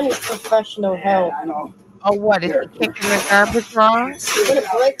 It's done with professional help. Oh, what? Is he kicking the garbage wrong? You're gonna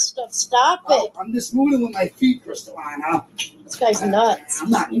break stuff. Stop it. I'm just moving with my feet, Crystalina. This guy's nuts. I'm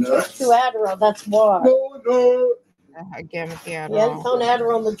not You took nuts. 2 Adderall. That's why. No. I gave him the Yeah, Adderall. you found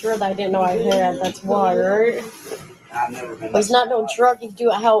Adderall in the drawer that I didn't know I had. That's why, right? I've never been. But he's not no drug. You do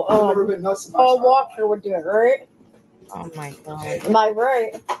it how Paul Walker would do it, right? Oh my God. Am I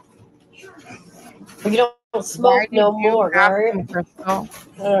right? But you don't Why smoke did no you more, have right? him, Crystal?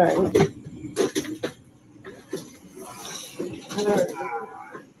 All right.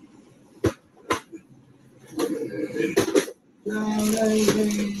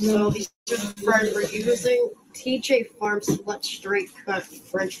 So these are the fries we're using. TJ Farm Select Straight Cut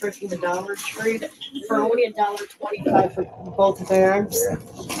French fries from the Dollar Tree for only $1.25 for both bags.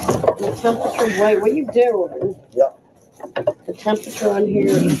 The temperature, wait, what are you doing? Yep. The temperature on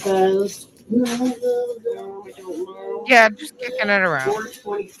here says, Yeah, just kicking it around.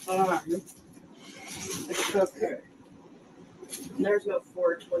 425. The cooker. There's no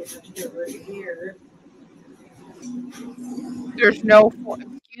 425 right here. There's no,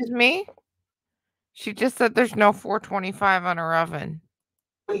 excuse me? She just said there's no 425 on her oven.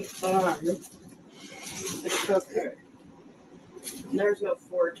 25. The cooker. There's no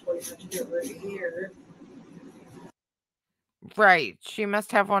 425 right here. Right. She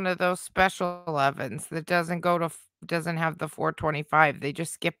must have one of those special ovens that doesn't have the 425. They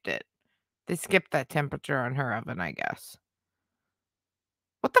just skipped it. They skipped that temperature on her oven, I guess.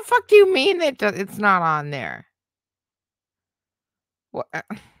 What the fuck do you mean it's not on there? What? I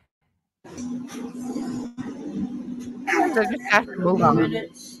just have to move on. 90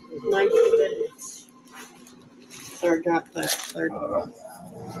 minutes. So I got that.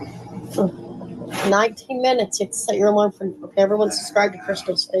 19 minutes. You have to set your alarm for. Okay, everyone subscribe to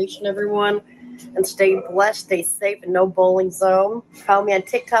Crystal Station, everyone. And stay blessed, stay safe, and no bowling zone. Follow me on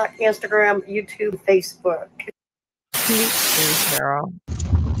TikTok, Instagram, YouTube, Facebook. Carol.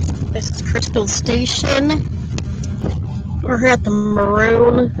 This is Crystal Station. We're here at the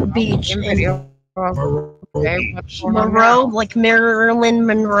Maroon Beach in Monroe, like Marilyn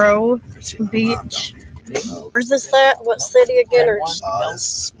Monroe Beach. Where's this at? What city again? Or This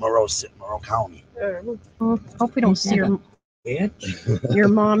is Monroe County. hope we don't see your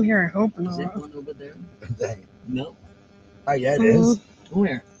mom here. I hope not. Is it one over there? No. Oh, yeah, it is.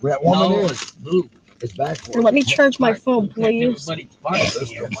 Where? Where that woman No, is. blue. It's back for Let me charge my phone, please. Mine's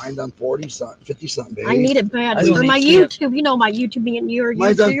on 40-something, 50-something, baby. I need it bad. For my YouTube, you know my YouTube being your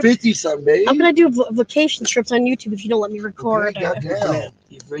Mine's on YouTube. 50-something, baby. I'm gonna do vacation trips on YouTube if you don't let me record. Okay,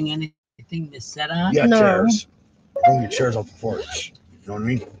 You bring anything to set on? Yeah, No. chairs. Bring your chairs off the porch. You know what I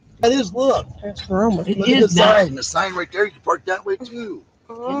mean? That is, look. What's wrong with It Look me? at the is not. sign. The sign right there. You can park that way, too.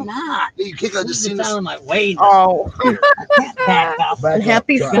 You're not. Yeah, you can't just Just see out of this. my way. Oh. I can't back up. Back And up,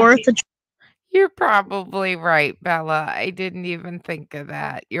 happy drive. 4th of You're probably right, Bella. I didn't even think of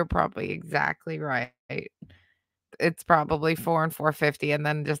that. You're probably exactly right. It's probably 4 and 450 and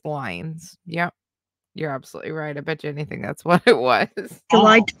then just lines. Yep. You're absolutely right. I bet you anything that's what it was.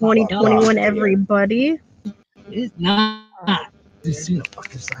 July Oh, 2021, everybody. It's not. You see the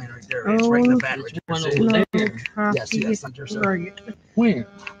fucking sign right there? It's right in the back. Right One there. over See? there. Yeah, see that sign there, sir? Right. Where?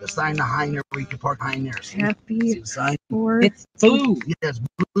 The sign behind there where you can park behind there. See? See Happy the sign? 4th. It's blue. Yeah, it's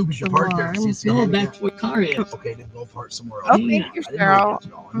blue. You should park there. See, No, see that's where car is. Okay, then go park somewhere else. Oh, Yeah. thank you, I didn't know where Cheryl. it was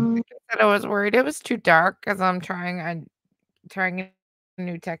going. Like I said, I was worried it was too dark because I'm trying a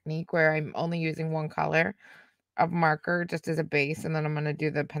new technique where I'm only using one color of marker just as a base, and then I'm going to do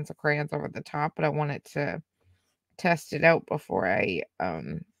the pencil crayons over the top, but I wanted to test it out before I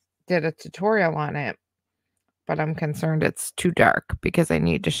did a tutorial on it. But I'm concerned it's too dark because I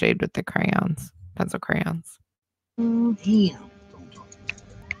need to shade with the crayons, pencil crayons. Damn.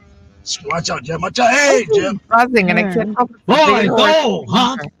 Watch out, Jim. Watch out. Hey, Jim. Buzzing and I can't help it. Boy, go,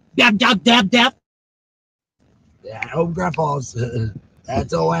 huh? Dab, dab, dab, dab. Yeah, old grandpa's.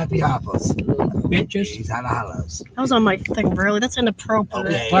 That's old Happy Hoppers. Bitches. He's out of hollers. That was on my thing, really. That's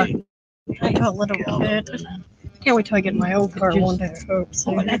inappropriate. Okay. I have a little kid. Can't wait till I get my own car one day, I hope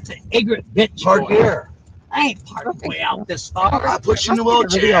so. Oh, that's an ignorant bitch. Park boy. here. I ain't parked way out this far. I push you in the Must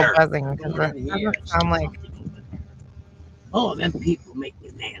be the video wheelchair. buzzing because it doesn't sound like. Oh, them people make me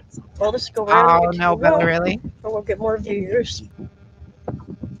dance. Well, let's go around. Oh no, Bella, really? Or we'll get more views.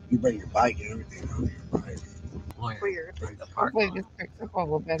 You bring your bike and everything on your bike. Weird. Hopefully this picks up a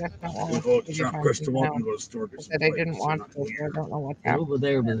little bit. If not, We'll go to Trump Crystal Walk and go to the store. I said I didn't want to, so I don't know what's happening. Over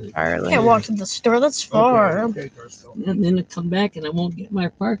there, but entirely. Can't walk to the store. That's far. Okay, Crystal. and then I come back and I won't get my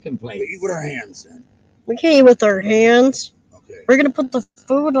parking We place. eat with our hands then. We can't eat with our hands. Okay. We're gonna put the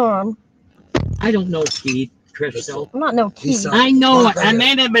food on. I don't know, Keith, Crystal. I'm not no key. I know it. I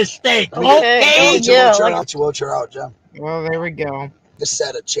made a mistake. Okay. Get your wheelchair out. Your wheelchair out, Jim. Well, there we go. Just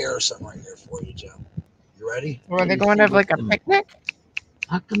set a chair or something right here for you, Jim. You ready? Were they going to have like a picnic?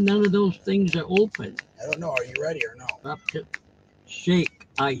 How come none of those things are open? I don't know. Are you ready or no? Up to shake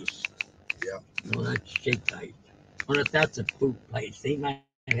ice. Yeah. No, that's shake ice. Or if that's a food place, they might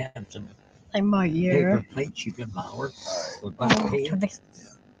have some I might, yeah. paper plates you can borrow. Or buy paper.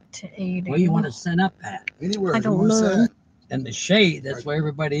 To 80. Where you want to set up at? Anywhere. I you don't wanna know. sit. In the shade, that's where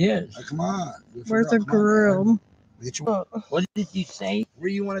everybody is. Come on. Where's the grill? Get you. What did you say? Where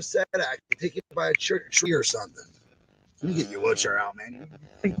you want to set at? Take it by a tree or something. Let me get your wheelchair out, man.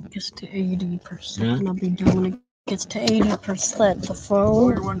 It gets to 80%. I'll be doing when it gets to 80%. The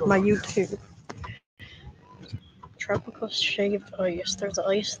phone, my YouTube. Tropical shaved ice. There's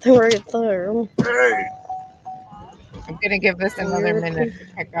ice right there. Hey. I'm gonna give this another minute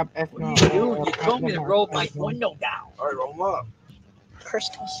to pick up. If not, You told me to roll my window down. All right, roll up.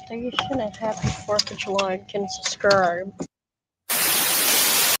 Crystal Station and happy 4th of July. Can subscribe.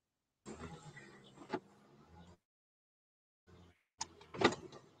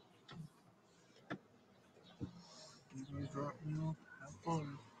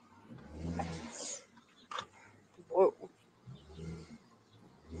 Whoa.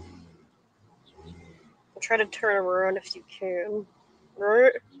 Try to turn around if you can.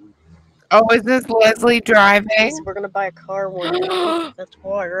 Right? Oh, is this Leslie driving? We're gonna buy a car one day. That's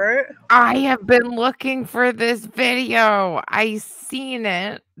why, right? I have been looking for this video. I seen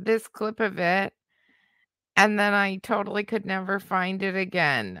it, this clip of it, and then I totally could never find it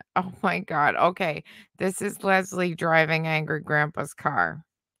again. Oh my God. Okay. This is Leslie driving Angry Grandpa's car.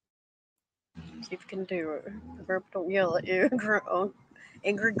 See if you can do it. Grandpa don't yell at you.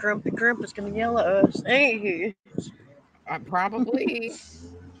 Angry Grumpy Grandpa's gonna yell at us, ain't he? Probably.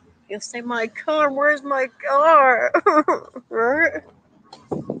 You'll say, my car, where's my car? Right?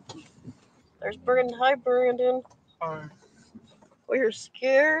 There's Brandon. Hi, Brandon. Hi. Well, you're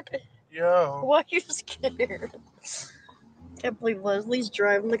scared? Yeah. Why are you scared? Can't believe Leslie's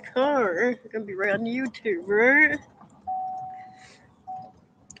driving the car. Gonna be right on YouTube, right?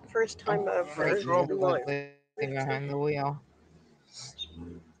 First time ever. Leslie behind the wheel.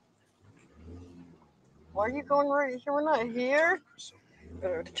 Why are you going right here? We're not here.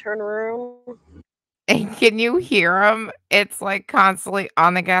 To turn around. And can you hear him? It's like constantly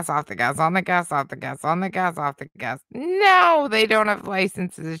on the gas, off the gas, on the gas, off the gas, on the gas, off the gas. No, they don't have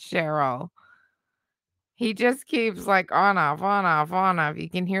licenses, Cheryl. He just keeps like on, off, on, off, on, off. You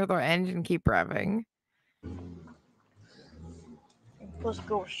can hear the engine keep revving. Let's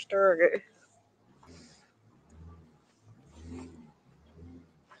go start it.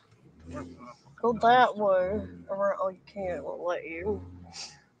 Go that way. Or, oh, you can't. Won't let you.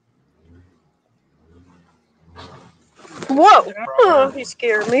 Whoa! Oh, he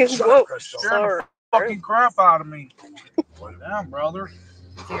scared me. Whoa! Sorry. Fucking crap out of me. Damn, brother.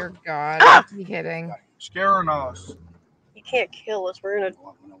 Dear God, what's he hitting? Scaring us. You can't kill us. We're in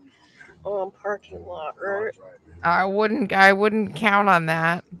a parking lot, right? I wouldn't count on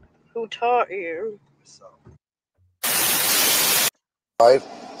that. Who taught you? Right.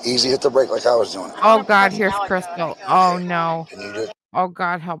 Easy, hit the brake like I was doing. Oh God, here's Crystal. Oh no. Can you just... Oh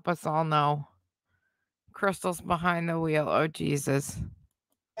God, help us all know. Crystal's behind the wheel. Oh Jesus.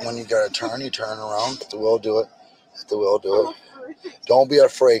 When you gotta turn, you turn around. Hit the wheel, do it. Hit the wheel, do it. Don't be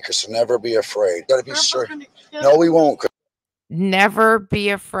afraid, Crystal. Never be afraid. You gotta be sure. No, we won't. Never be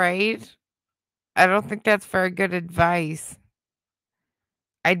afraid. I don't think that's very good advice.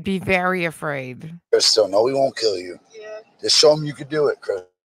 I'd be very afraid. Crystal, no, we won't kill you. Yeah. Just show them you could do it, Crystal.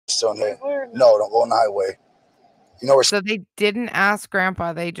 No, don't go on the highway. You know, so they didn't ask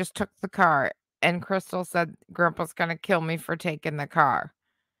Grandpa. They just took the car. And Crystal said, Grandpa's going to kill me for taking the car.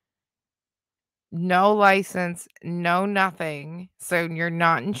 No license, no nothing. So you're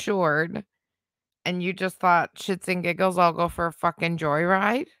not insured. And you just thought, shits and giggles, I'll go for a fucking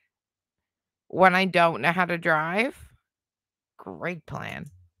joyride when I don't know how to drive? Great plan.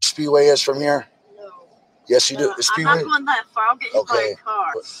 Speedway is from here? No. Yes, you do. Speedway. I'm not going that far. I'll get you by a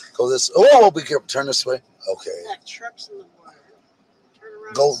car. Go this. Oh, be careful. Turn this way. Okay. That truck's in the way. Turn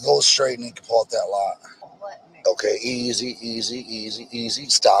around. Go straight and you can pull out that lot. Okay, easy, easy, easy, easy.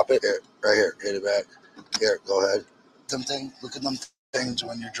 Stop it. Here, right here. Hit it back. Here, go ahead. Look at them things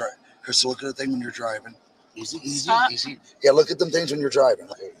when you're driving. Crystal, look at the thing when you're driving. Easy, easy, easy. Yeah, look at them things when you're driving.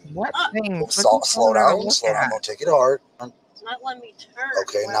 Okay. What things? Slow down. Slow down. Don't take it hard. It's not letting me turn.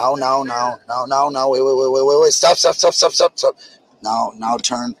 Okay, now. Wait. Stop. Now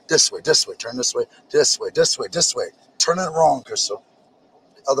turn this way. Turn this way. Turn it wrong, Crystal.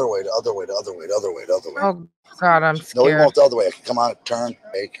 Other way. Oh God, I'm scared. No, we won't the other way. Come on, turn.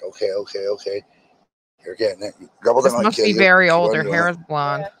 Okay. You're getting it. This must be very old. Her hair is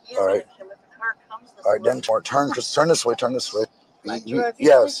blonde. All right. All right, then turn this way.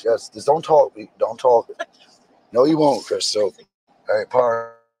 Yes. Just don't talk. Don't talk. No, you won't, Crystal. All right,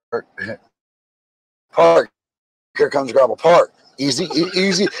 park. Here comes gravel. Park. Easy,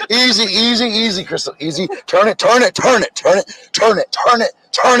 Crystal. Easy. Turn it. Easy.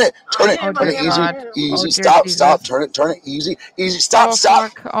 Stop. Turn it. Easy.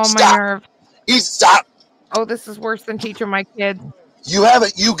 Oh, my nerve. Easy. Stop. Oh, this is worse than teaching my kids. You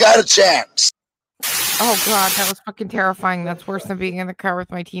haven't. You got a chance. Oh God, that was fucking terrifying. That's worse than being in the car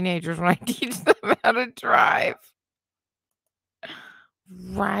with my teenagers when I teach them how to drive.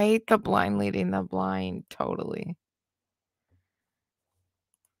 Right, the blind leading the blind, totally.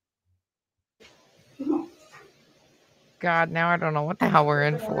 God, now I don't know what the hell we're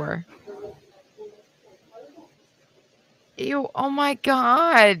in for. Ew, oh my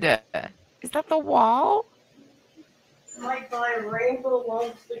God. Is that the wall? Might buy a rainbow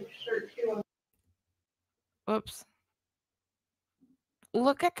long sleeve shirt too. Whoops.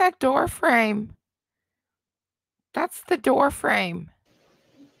 Look at that door frame. That's the door frame.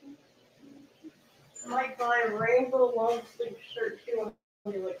 Might buy a rainbow long sleeve shirt too.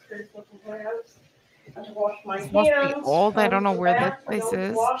 Like Christmas has. To wash my This hands. must be old. I don't know where this place Don't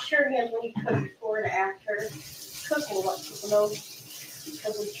is. wash your hands when you cook before and after cooking. Let people know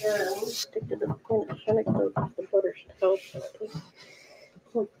because of germs. Stick to the butter toast.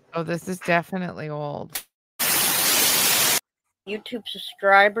 Oh, this is definitely old. YouTube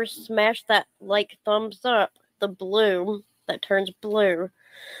subscribers, smash that like thumbs up. The blue that turns blue.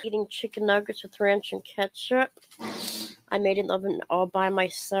 Eating chicken nuggets with ranch and ketchup. I made an oven all by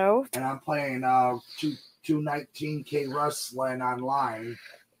myself. And I'm playing 219K wrestling online.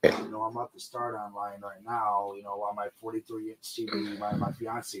 I'm about to start online right now. On my 43-inch TV, my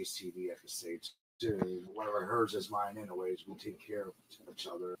fiance's TV at the stage too. Whatever hers is mine, anyways. We take care of each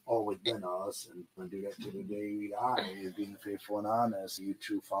other, all within us, and we do that to the day we die. Is being faithful and honest. You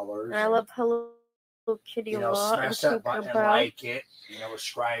two followers. I love Hello Kitty a lot. Smash that button and like it.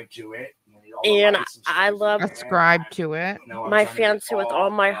 Subscribe to it. And I love Subscribe to it. My fiance with all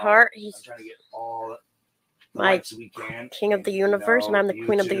my heart. He's trying to get all my king of the universe, and I'm the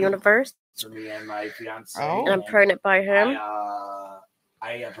queen of the universe. For me and my fiance. Oh. And I'm pregnant by him.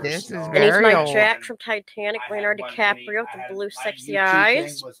 This is And he's very my old. Jack from Titanic, Leonardo DiCaprio with the blue sexy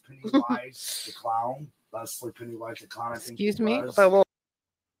eyes. Was Pennywise the clown. Leslie Pennywise the clown. Excuse me? But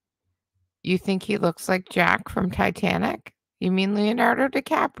you think he looks like Jack from Titanic? You mean Leonardo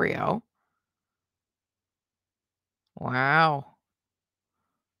DiCaprio? Wow.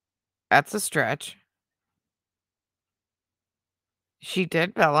 That's a stretch. She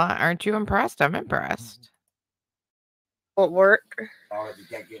did, Bella. Aren't you impressed? I'm impressed. Won't work. Oh, you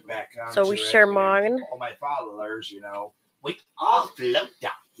can't get back on So we share mine. All my followers, we all float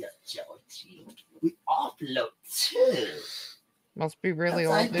down here, Georgie. We all float too. Must be really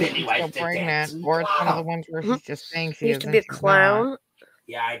That's old like if she's still Pennywise the pregnant. Dancing Or it's one of the Clown. ones where she's just saying she Used is to be a and she's clown. not.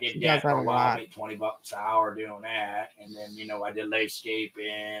 Yeah, I did She that does for that a a while. I lot. made $20 an hour doing that, and then I did landscaping,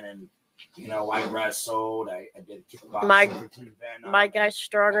 and I wrestled. I did kickboxing. My guy's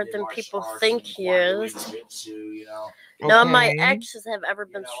stronger than people think he is. Okay. None of my exes have ever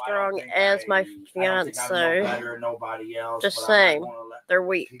been strong as my fiance. Nobody else. Just saying, they're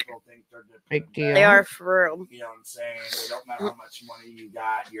weak. Big deal. They are for real. You know what I'm saying? It don't matter how much money you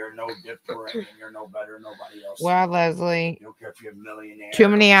got. You're no different, and you're no better than nobody else. Well, Leslie, You don't care if you're a millionaire. too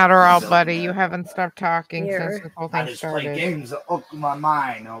many Adderall, buddy. You haven't stopped talking Here. since this whole I thing just play started. games that open my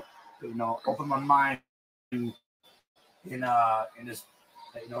mind. Open my mind.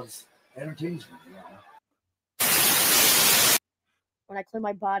 Just entertains me. When I clean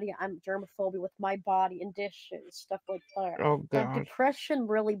my body, I'm germophobic with my body and dishes, stuff like that. Oh, Then God. depression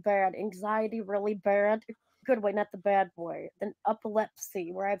really bad, anxiety really bad. Good way, not the bad way. Then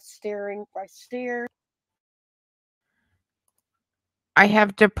epilepsy, where I stare. I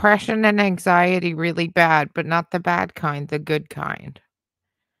have depression and anxiety really bad, but not the bad kind, the good kind.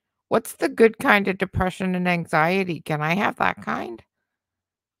 What's the good kind of depression and anxiety? Can I have that kind?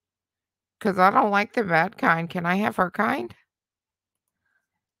 Because I don't like the bad kind. Can I have her kind?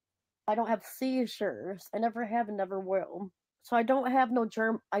 I don't have seizures. I never have and never will. So I don't have no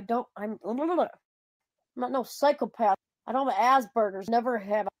I'm not no psychopath. I don't have Asperger's. Never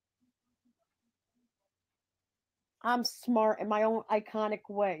have. I'm smart in my own iconic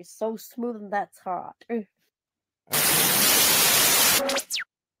way. So smooth and that's hot. Is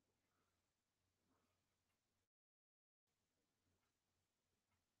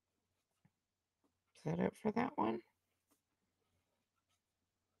that it for that one?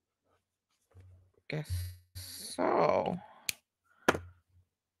 Guess so.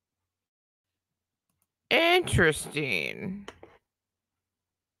 Interesting.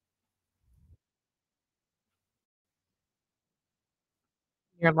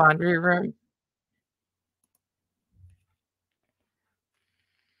 Your laundry room?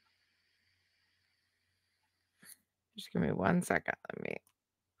 Just give me 1 second. Let me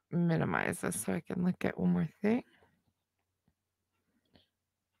minimize this so I can look at one more thing.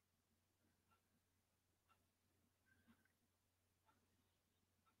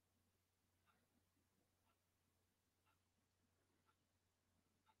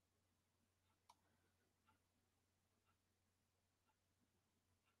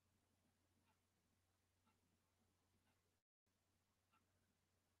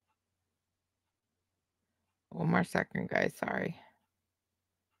 One more second, guys. Sorry.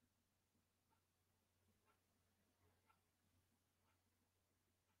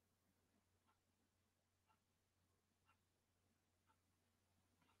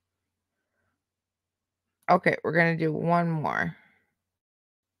 Okay, we're going to do one more.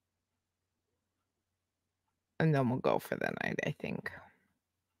 And then we'll go for the night, I think.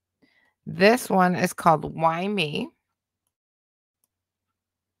 This one is called Why Me?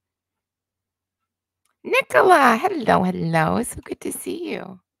 Nicola, hello, hello. It's so good to see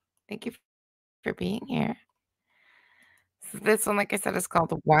you. Thank you for being here. So this one, like I said, is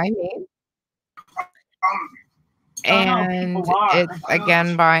called Why Me? And it's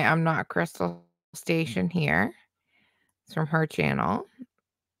again by I'm Not Crystal Station here. It's from her channel.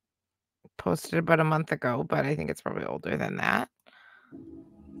 Posted about a month ago, but I think it's probably older than that.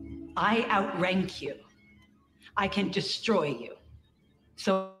 I outrank you. I can destroy you.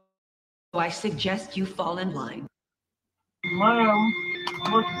 So I suggest you fall in line. Mom,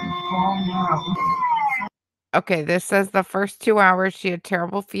 what's wrong now? Okay, this says the first 2 hours she had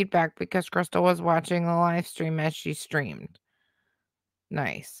terrible feedback because Crystal was watching the live stream as she streamed.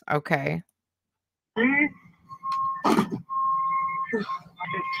 Nice. Okay. 15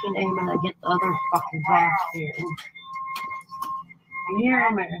 aim and I get the other fucking vacuum. You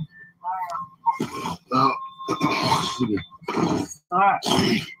hear me? Alright.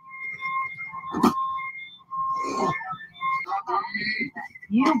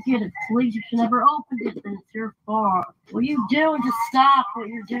 You get it, please. You should never open it, then it's your fault. What are you doing? Just stop what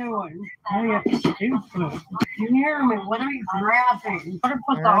you're doing. Oh, you're stupid. You hear me? What are you grabbing? Better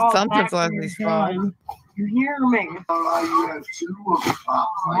put the all back where you're doing. You hear me? You have 2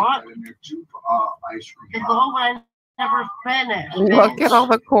 what? And 2 ice cream. It's all I never finished. Look at all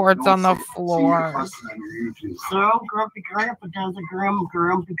the cords on the floor. So Grumpy Grandpa does it.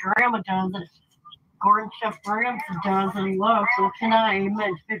 Grumpy Grandma does it. Gordon Chef Ramsay does it. Look, so can I?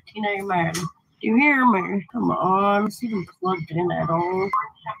 Amen. 15 amen. Do you hear me? Come on. It's even plugged in at all.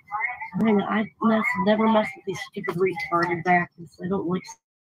 I mean, never mess with these stupid retarded vacuums. I don't like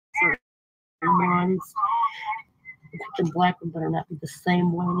certain ones. The black one better not be the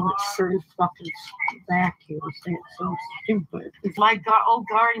same one. Like certain fucking vacuums. They're so stupid. My old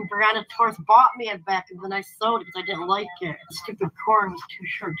garden Brianna Torres bought me a vacuum, then I sold it because I didn't like it. The stupid cord was too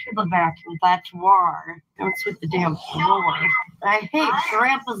short to the vacuum. That's why. Don't sweep the damn floor. I hate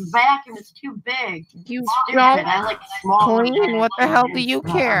Grandpa's vacuum. It's too big. You stupid. don't I like smaller. clean. What the hell do you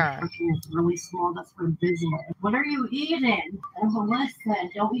care? It's really small. That's for business. What are you eating? Listen,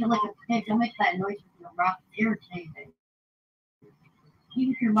 don't eat like a pig. Don't make that noise with your mouth. It's irritating.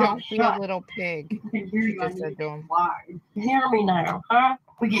 Keep your mouth Don't be a little pig. I can hear you. Just said to him. You hear me now, huh?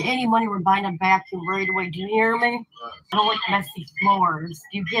 If we get any money, we're buying a vacuum right away. Do you hear me? I don't like messy floors.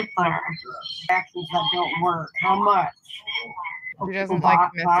 Do you get there? Vacuums that don't work. How much? Who doesn't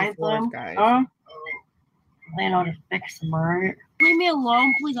like messy floors, guys? Huh? They know how to fix them, right? Leave me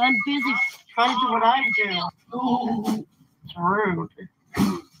alone, please. I'm busy trying to do what I do. Oh, it's rude.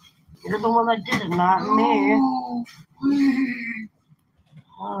 You're the one that did it, not me.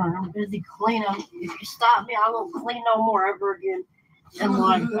 Oh, I'm busy cleaning. If you stop me, I won't clean no more ever again in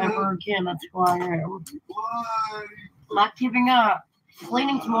life. Ever again. That's who I am. I'm not giving up.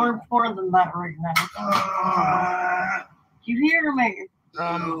 Cleaning's more important than that right now. You hear me?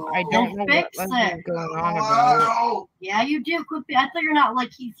 I don't know what Leslie's going on about. Yeah, you do. I thought you're not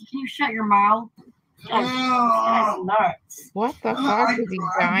like Can you shut your mouth? Guy's nuts. What the fuck? Is he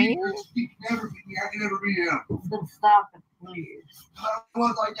dying? I can never be him. Then stop it, please.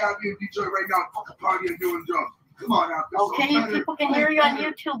 Once I got me in Detroit right now, fucking party and doing drugs. Come on now. Okay, people can hear you on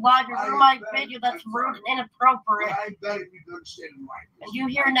YouTube live. You're doing my video. That's rude and inappropriate. I beg you to understand my. And you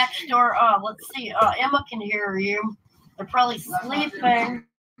hear next door, let's see, Emma can hear you. They're probably sleeping.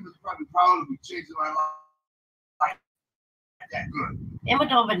 Probably proud of me changing my life. That good. Emma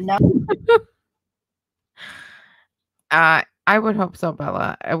don't even know. I would hope so,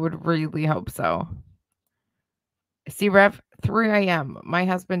 Bella. I would really hope so. See, Rev, 3 a.m. My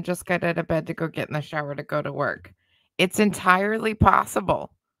husband just got out of bed to go get in the shower to go to work. It's entirely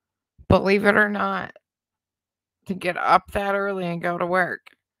possible, believe it or not, to get up that early and go to work.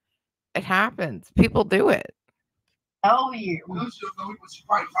 It happens. People do it. Oh, you. She's probably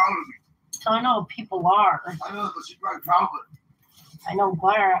proud of me. I know people are. I know, but she's probably proud of me. I know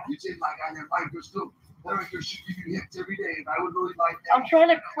where. You seem like I can fight good too. She give you hits every day. If I would really like that. I'm trying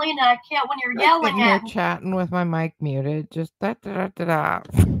to clean it. I can't when you're yelling at me. Chatting with my mic muted. Just da.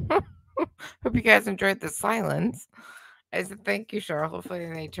 Hope you guys enjoyed the silence. I said thank you, Cheryl.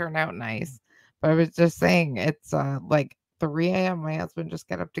 Hopefully they turn out nice. But I was just saying it's like 3 a.m. My husband just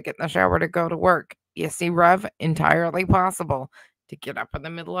got up to get in the shower to go to work. You see, Rev, entirely possible to get up in the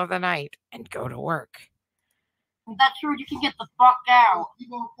middle of the night and go to work. That's true. You can get the fuck out.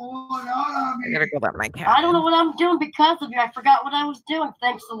 I gotta go let my cat. I don't know what I'm doing because of you. I forgot what I was doing.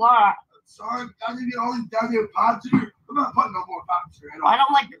 Thanks a lot. Sorry, I need all these goddamn pots in here. I'm not putting no more pots here. I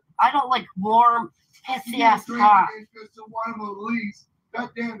don't like warm, pissy ass pot. God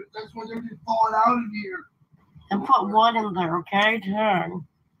damn it, that's why they're just falling out in here. And put one in there, okay? Turn.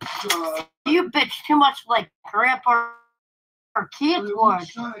 You bitch too much like Grandpa or kids would. I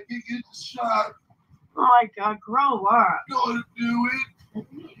can't get the shot. Oh my God, grow up. Don't do it.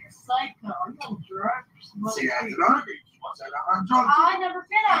 You're psycho. Are you on drugs? See, I'm drunk. I never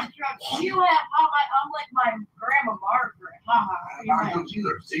been on drugs. You have. I'm like my grandma Margaret. I'm not drunk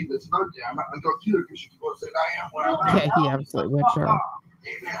either. See, that's not there. I'm not drunk either because you're supposed to say I am what I'm Yeah, he absolutely would, sure. I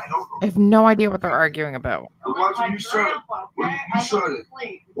have no idea what they're arguing about. Watch when you start. When you start it.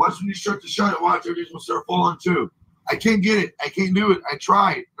 Watch when you start to shut it. Watch everything's gonna start falling too. I can't get it. I can't do it. I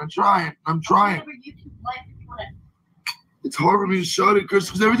tried. I'm trying. It's hard for me to shut it, Chris,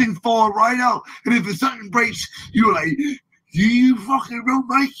 because everything's falling right out. And if something breaks, you're like, you fucking don't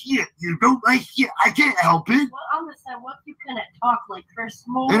like it. You don't like it. I can't help it. Well, I'm gonna say, what if you couldn't talk like Chris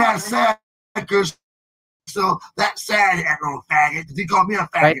Moore? And that's sad, Chris. So that's sad, that little faggot. Because he called me a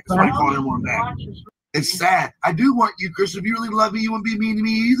faggot. So I called him one back. It's sad. I do want you, Chris. If you really love me, you wouldn't be mean to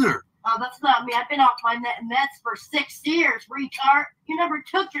me either. Oh, that's not me. I've been off my meds for 6 years, retard. You never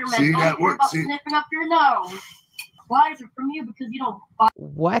took your meds. See, that works. Sniffing up your nose. Lies are from you because you don't.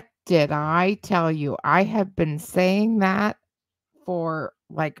 What did I tell you? I have been saying that for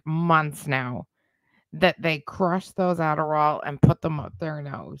like months now, that they crush those Adderall and put them up their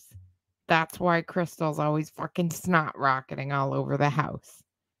nose. That's why Crystal's always fucking snot rocketing all over the house.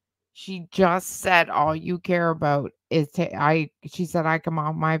 She just said all you care about is she said I come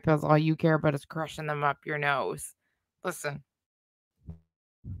off my pills, all you care about is crushing them up your nose. Listen.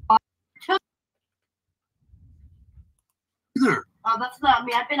 Oh, that's not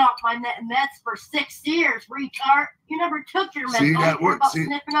me. I've been off my meds for 6 years, retard. You never took your meds. See, that works.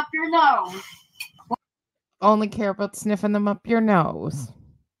 Sniffing up your nose. Only care about sniffing them up your nose.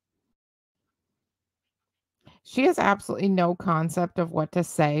 She has absolutely no concept of what to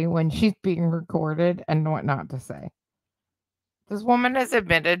say when she's being recorded and what not to say. This woman has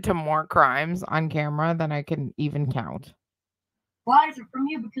admitted to more crimes on camera than I can even count. Lies are from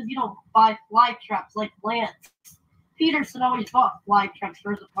you because you don't buy fly traps like Lance. Peterson always bought fly traps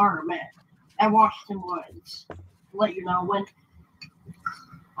for his apartment at Washington Woods. To let you know when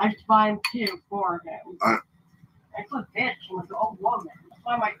I just buy them too for him. I put bitch with an old woman. That's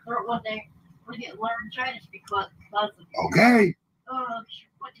why my throat one day would get laryngitis because of okay.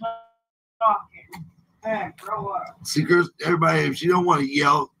 Quit talking. Hey, grow up. See, Chris, everybody, if she don't want to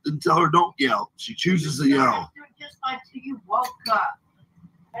yell, then tell her don't yell. She chooses to yell. Just until you woke up.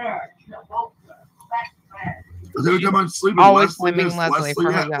 You woke up. Back to bed. Because every time I'm sleeping, always Leslie this, Leslie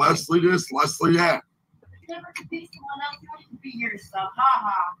that, Leslie this, Leslie that. You never could be someone else. You want to be yourself. Ha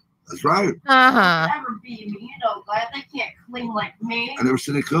ha. That's right. Never be me. You know, glad they can't clean like me. I never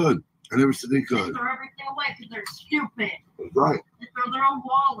said they could. They throw everything away because they're stupid. That's right. They throw their own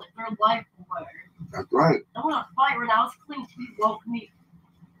wallet, their life away. That's right. I want to fight right now. It's clean to be woke me.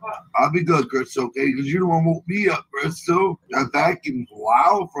 I'll be good, Chris, okay? Because you're the one who woke me up, Chris, so I vacuumed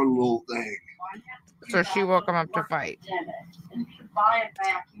loud for a little thing. So she woke him up to fight. And you should buy a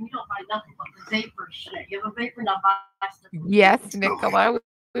vacuum. You don't buy nothing but the vapor shit. You have a vapor, now buy stuff. Yes, Nicola,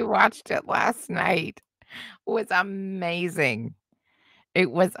 we watched it last night. It was amazing. It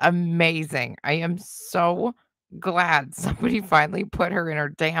was amazing. I am so glad somebody finally put her in her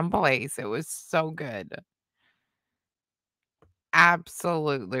damn place. It was so good.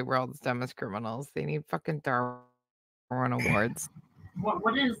 Absolutely world's dumbest criminals. They need fucking Darwin Awards.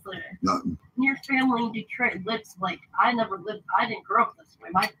 What is there? Nothing. Your family in Detroit lives like I didn't grow up this way.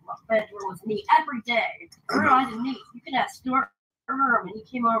 My bedroom was neat every day. I didn't neat. You can ask Stuart room and he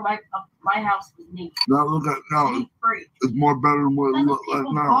came over my house was neat. Now look at now. It's more better than what it looks like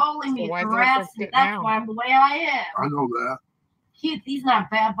now. Calling me, harassing me. That's why I'm the way I am. I know that. He's not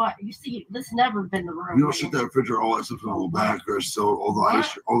bad, but you see, this never been the room. You don't shut that refrigerator, all that stuff will go back, or so all the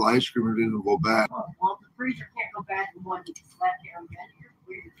ice cream didn't go back. Oh, well, the freezer can't go back in one you slap your bed. You're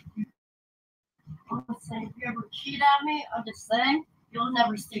weird. I'm just saying, if you ever cheat on me, I'm just saying, you'll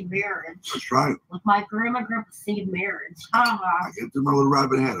never see marriage. That's right. With my grandma see marriage. I get to my little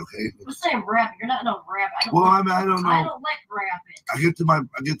rabbit head, okay? I'm saying rabbit. You're not no rabbit. I don't know. I don't like rabbits. I get to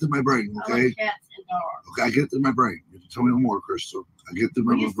my brain, okay? I like cats and dogs. Okay, I get to my brain. You tell me no more, Crystal. I get to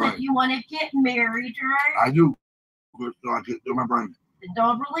my brain. You want to get married, right? I do. Crystal, I get to my brain.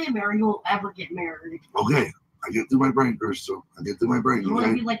 Don't believe me or you won't ever get married. Okay. I get through my brain, Crystal. I get through my brain. You want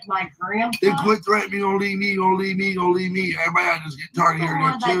to be like my grandpa? Then quit threatening, gonna leave me, gonna leave me, gonna leave me. Everybody I just get tired of hearing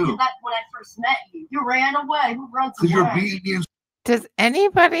that too. Did that when I first met you. You ran away. Who runs away? Because you're beating me. Does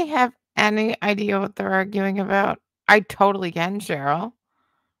anybody have any idea what they're arguing about? I totally can, Cheryl.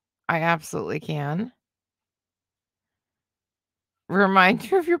 I absolutely can.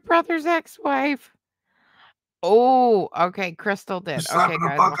 Remind you of your brother's ex-wife. Oh, okay. Crystal did. Okay,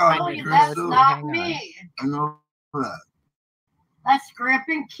 guys. I'll find it. That's not Hang on. me. I know that. That's Grip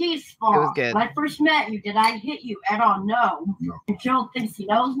and Keith's fault. It was good. When I first met you, did I hit you at all? No. And Joe thinks he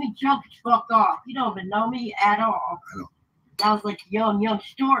knows me. Joe, fuck off. You don't even know me at all. I know. I was like young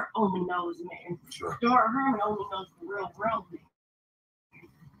Stuart only knows me. Sure. Stuart Herman only knows the real me.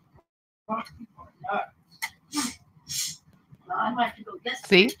 I might have to go this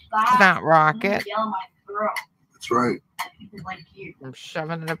See? It's not rocket. Yell my throat. That's right. People like you. I'm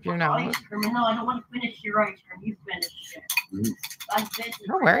shoving it up your nose. Ice cream. No, I don't want to finish your ice cream. You finish it.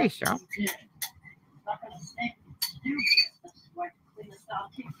 Don't worry, Cheryl. I'm not going to say do this way to clean this out.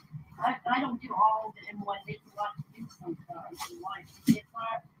 I don't do all of it in one day. You like to do sometimes in life. It's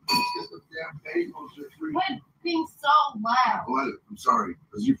not. Quit being so loud. What? I'm sorry.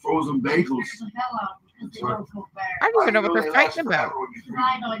 Because you frozen bagels. The hell out because they don't go back. I don't even know what they're fighting about.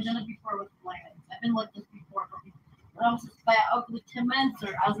 I know. I've done it before with plants. I've been like this before. When I was this fat, ugly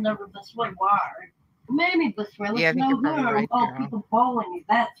Timmenser, I was never this way wired. Maybe this way. Let's know who. Right, people bullying me.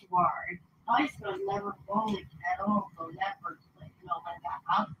 That's wired. I was never bullied at all. So never. You know, when I got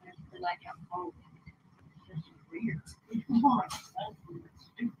out there, then I got bullied. It's just weird. It's more expensive. It's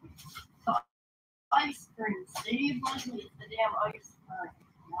stupid. So, ice cream. Steve Leslie is the damn ice cream.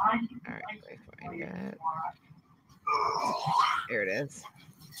 Why do you find it? There it is.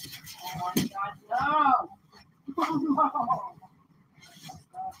 Oh my God, no! No!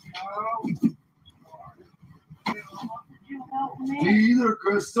 Me either,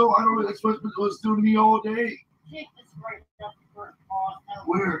 Crystal. I don't know. That's what it's doing to me all day. Take this right up for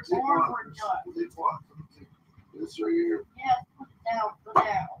where? Take what? Take what? This right here. Yeah, put it down. Put it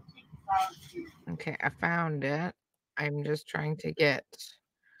down. Take this out of here. Okay, I found it. I'm just trying to get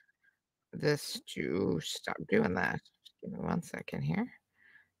this to stop doing that. Just give me 1 second here.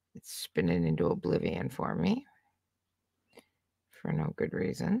 It's spinning into oblivion for me for no good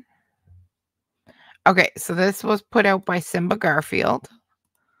reason. Okay, so this was put out by Simba Garfield.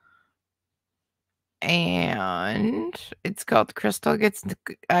 And it's called Crystal Gets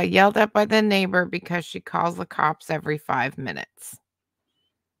Yelled at by the Neighbor Because She Calls the Cops Every 5 minutes.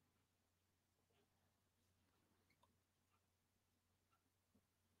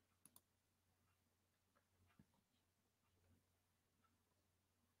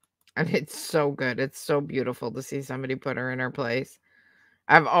 And it's so good. It's so beautiful to see somebody put her in her place.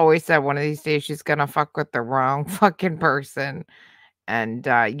 I've always said one of these days she's gonna fuck with the wrong fucking person. And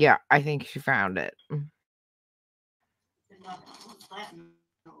yeah, I think she found it.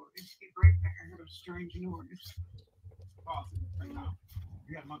 Strange noise. Right now.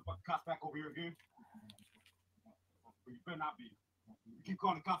 You got motherfucking cops back over here again? You better not be. You keep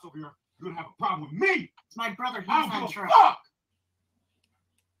calling the cops over here, you're gonna have a problem with me. It's my brother. He's on trial. Fuck!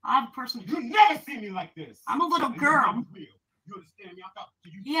 I'm a person. You never see me like this. I'm a little girl. You understand me? I thought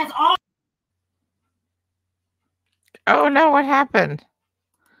you. He has all. Oh no, what happened?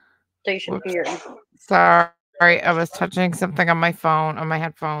 Station here. Sorry, I was touching something on my phone, on my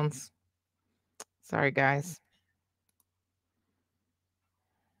headphones. Sorry, guys.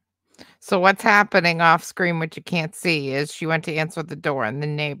 So what's happening off screen, which you can't see, is she went to answer the door and the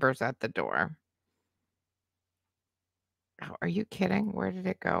neighbor's at the door. Oh, are you kidding? Where did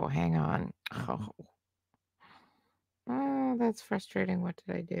it go? Hang on. Oh, that's frustrating. What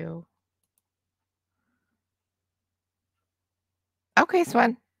did I do? Okay,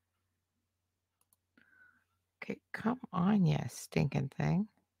 Swen. Okay, come on, you stinking thing.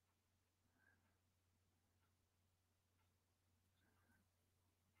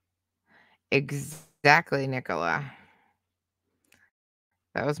 Exactly, Nicola.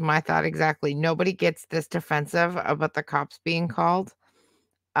 That was my thought exactly. Nobody gets this defensive about the cops being called,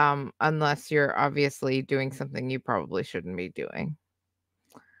 unless you're obviously doing something you probably shouldn't be doing.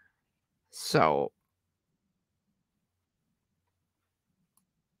 So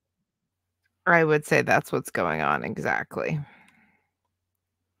I would say that's what's going on exactly.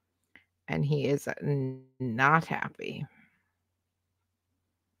 And he is not happy.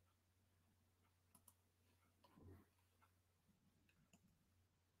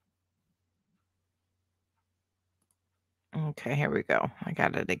 Okay, here we go. I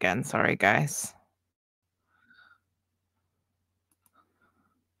got it again. Sorry, guys.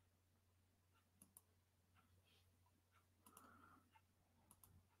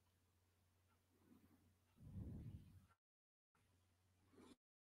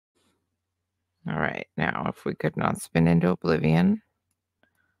 All right, now if we could not spin into oblivion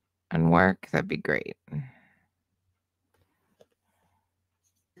and work, that'd be great.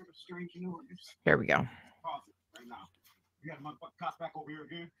 Here we go. Pause it right now. You got a motherfucking cops back over here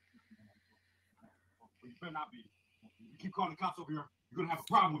again? You better not be. You keep calling the cops over here, you're gonna have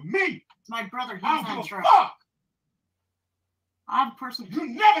a problem with me. My brother, he's I don't on give a trial. fuck. I'm personally. You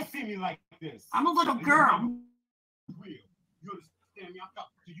never see me like this. I'm a little girl. Real. You understand me? I'm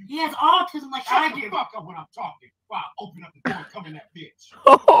talking to you. He has autism like Shut I the do. fuck up when I'm talking. While I open up the door and come in that bitch.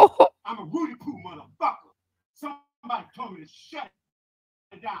 I'm a Rudy Poo motherfucker. Somebody told me to shut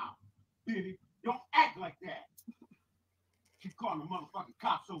it down. Billy, don't act like that. Keep calling the motherfucking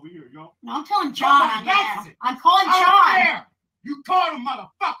cops over here, yo. No, I'm telling John. I'm calling I John. don't care. You call them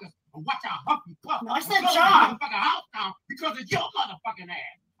motherfuckers and watch out huff and puff. No, I said Close John. the motherfucking house down because it's your motherfucking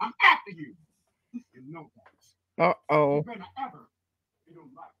ass. I'm after you. You know that. Uh-oh. You better ever. You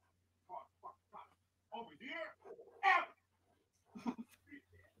don't like over here ever.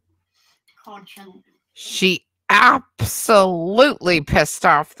 Caution. She absolutely pissed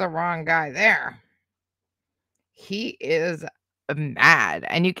off the wrong guy there. He is mad.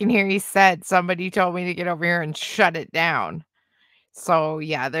 And you can hear he said, somebody told me to get over here and shut it down. So,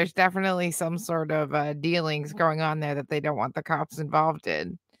 yeah, there's definitely some sort of dealings going on there that they don't want the cops involved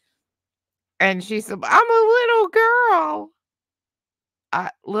in. And she said, I'm a little girl.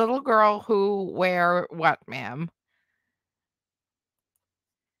 Little girl who wear what, ma'am?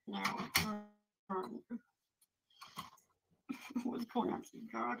 No. What's going on,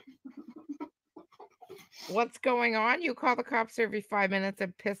 God? What's going on? You call the cops every 5 minutes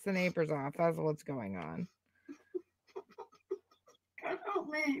and piss the neighbors off. That's what's going on. God help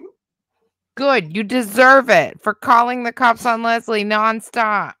me. Good. You deserve it for calling the cops on Leslie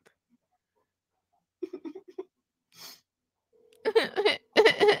nonstop.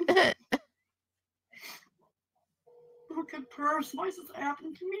 Look at purse. Why is this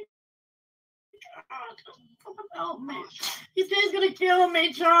happening to me? God, someone help me. This guy's gonna kill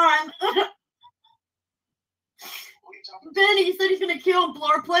me, John. Benny said he's gonna kill and blow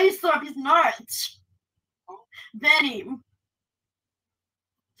our place up. He's nuts. Benny.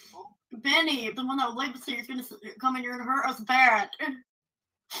 Benny, the one that lives here, is gonna come in here and hurt us bad.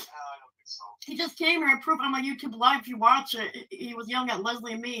 He just came here. I proved on my YouTube live if you watch it. He was yelling at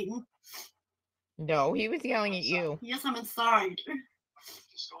Leslie and me. No, he was yelling at you. Yes, I'm inside.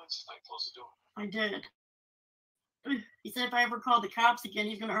 Just go inside, close the door. I did. He said if I ever call the cops again,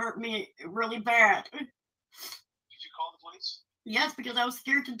 he's gonna hurt me really bad. Did you call the police? Yes, because I was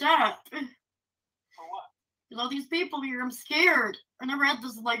scared to death. For what? Because all these people here, I'm scared. I never had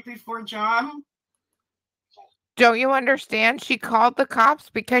this life before, John. Don't you understand? She called the cops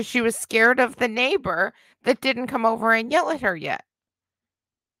because she was scared of the neighbor that didn't come over and yell at her yet.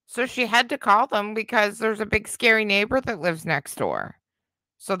 So she had to call them because there's a big scary neighbor that lives next door.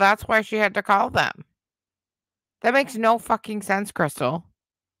 So that's why she had to call them. That makes no fucking sense, Crystal.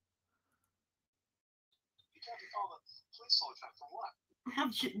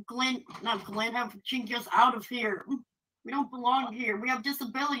 Have Glenn, have Chinky out of here. We don't belong here. We have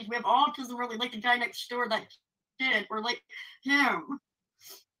disabilities. We have autism. We're like the guy next door that did. We're like him.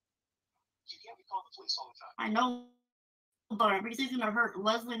 You can't be calling the police all the time. I know, but because he's gonna hurt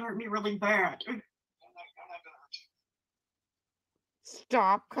Leslie and hurt me really bad. I'm not gonna hurt you.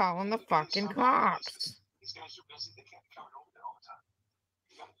 Stop calling the fucking cops. These guys are busy. They can't be coming over there all the time.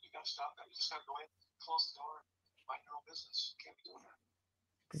 You gotta stop that. You just gotta go in, close the door, mind your own business. You can't be doing that.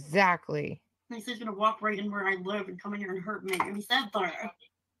 Exactly. And he said he's gonna walk right in where I live and come in here and hurt me. And he said that.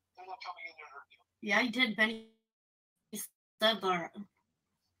 They're not coming in there and hurt you. Yeah, he did, Benny. He said that. No.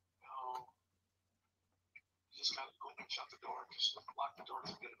 You just gotta go in there and shut the door. Just lock the door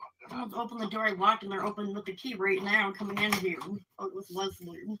and forget about it. I open the door, I locked, and they're open with the key right now, coming in here with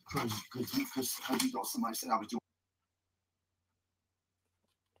Leslie. Because you know somebody said I was doing.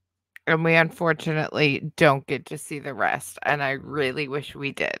 And we unfortunately don't get to see the rest. And I really wish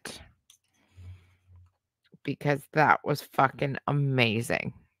we did. Because that was fucking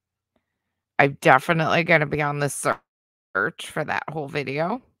amazing. I'm definitely going to be on the search for that whole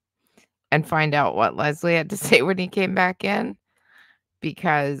video. And find out what Leslie had to say when he came back in.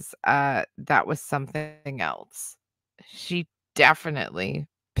 Because that was something else. She definitely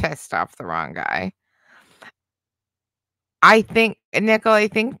pissed off the wrong guy. I think, Nicole, I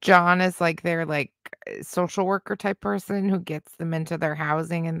think John is like their like social worker type person who gets them into their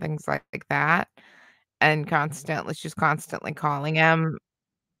housing and things like that. And she's constantly calling him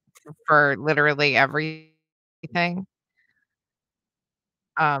for literally everything.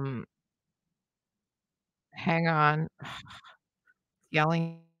 Um, hang on.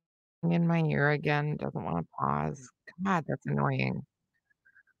 Yelling in my ear again. Doesn't want to pause. God, that's annoying.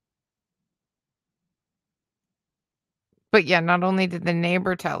 But yeah, not only did the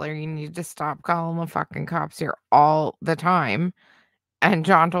neighbor tell her, you need to stop calling the fucking cops here all the time. And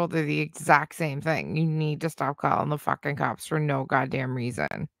John told her the exact same thing. You need to stop calling the fucking cops for no goddamn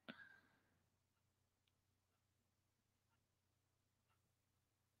reason.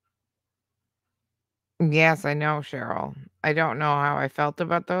 Yes, I know, Cheryl. I don't know how I felt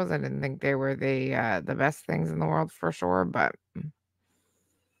about those. I didn't think they were the best things in the world for sure, but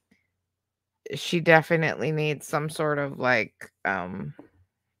she definitely needs some sort of like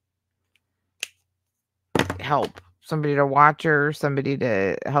help. Somebody to watch her, somebody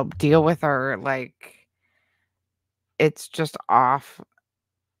to help deal with her. Like it's just off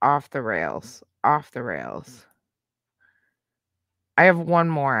the rails. Off the rails. I have one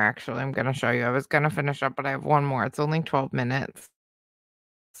more actually. I'm gonna show you. I was gonna finish up, but I have one more. It's only 12 minutes.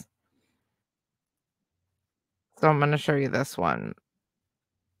 So I'm gonna show you this one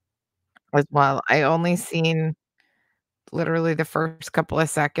as well. I only seen literally the first couple of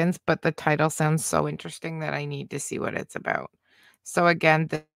seconds, but the title sounds so interesting that I need to see what it's about. So again,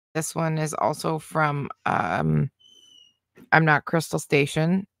 this one is also from I'm Not Crystal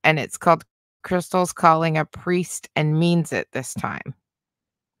Station, and it's called Crystal's Calling a Priest and Means It This Time.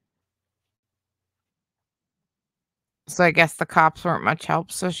 So I guess the cops weren't much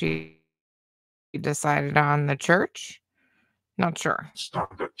help, so she decided on the church. Not sure.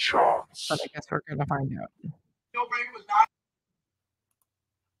 Stop the chance. But I guess we're gonna find out.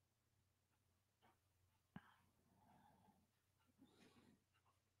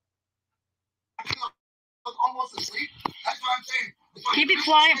 Almost asleep. That's what I'm saying. Keep it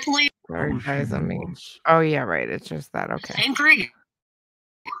quiet, please. Sorry, guys. I mean, oh yeah, right. It's just that. Okay. Same for you.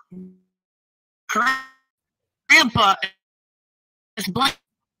 Grandpa is blame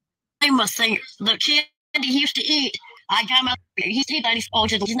us saying the candy he used to eat. I got him out. He's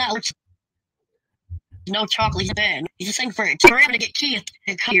not no chocolate in bed. He's just saying for it. We're having to get Keith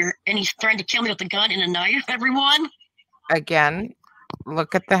here, and he's trying to kill me with a gun and a knife. Everyone. Again,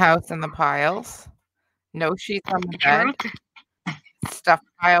 look at the house and the piles. No sheets on the bed. Stuff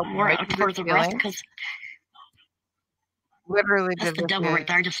piled right to the ceiling. Literally, that's the devil right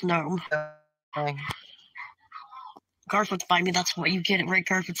there. I just know. Garth would find me. That's what you get it, right,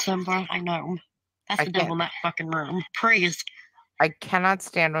 Garth? Simba. I know. That's the devil in that fucking room. Praise. I cannot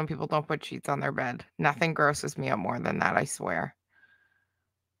stand when people don't put sheets on their bed. Nothing grosses me out more than that, I swear.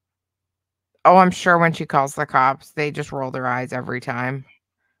 Oh, I'm sure when she calls the cops, they just roll their eyes every time.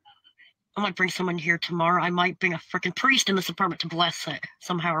 I might bring someone here tomorrow. I might bring a freaking priest in this apartment to bless it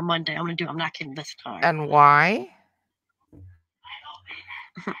somehow, or Monday. I'm not kidding this time. And why?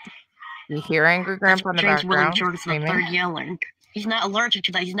 You hear angry grandpa in the background screaming? Yelling. He's not allergic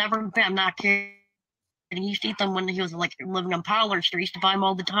to that. He's never been. I'm not kidding. He used to eat them when he was like living on Pollard Street. He used to buy them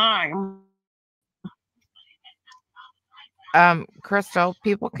all the time. Crystal,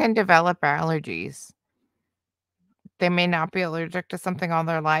 people can develop allergies. They may not be allergic to something all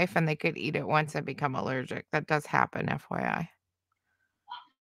their life, and they could eat it once and become allergic. That does happen, FYI.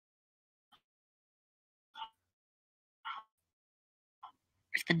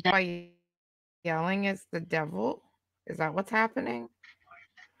 Why yelling is the devil? Is that what's happening?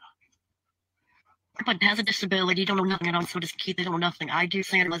 But has a disability, don't know nothing, and so does Keith. They don't know nothing. I do,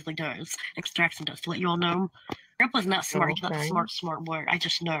 Sandra Leslie does. Extraction does, to let you all know. Grandpa's not smart. He's not the smart word. I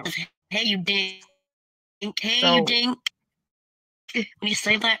just know. Hey, you dink. Hey, you dink. When you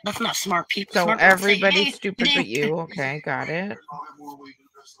say that, that's not smart people. So smart everybody's say, hey, stupid but you. Okay, got it.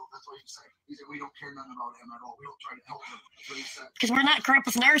 Because we're not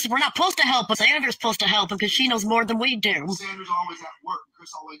Grandpa's nurse. We're not supposed to help him. Sandra's supposed to help him because she knows more than we do. Sandra's always at work.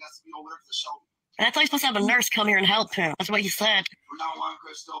 Chris always has to be over at the show. And that's why he's supposed to have a nurse come here and help him. That's what he said.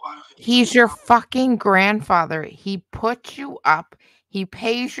 He's your fucking grandfather. He puts you up. He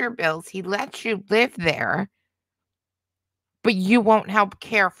pays your bills. He lets you live there. But you won't help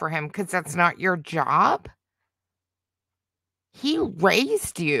care for him because that's not your job? He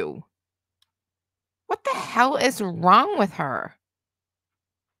raised you. What the hell is wrong with her?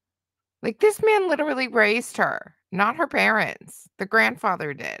 Like, this man literally raised her, not her parents. The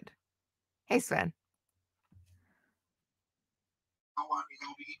grandfather did. Hey, Sven.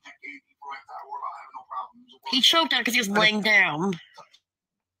 He choked on because he was laying down.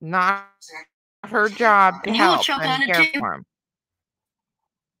 Not her job to help and care for him.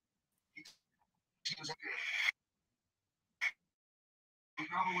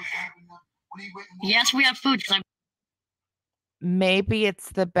 Yes, we have food. Maybe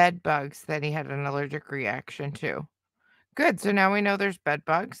it's the bed bugs that he had an allergic reaction to. Good. So now we know there's bed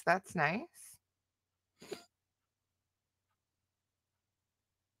bugs. That's nice.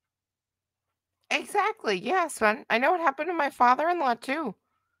 Exactly. Yes, son. I know what happened to my father-in-law too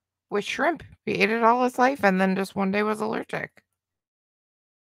with shrimp. He ate it all his life and then just one day was allergic.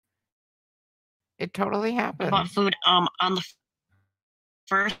 It totally I bought happens. food on the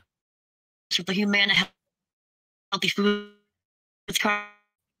first with the Humana Healthy Foods card.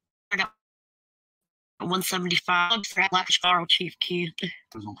 I got 175 Blackish Farrow Chief Keith. It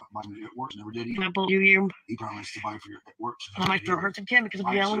works, never did Can I believe you? He promised to buy for your it works. My throat hurts again because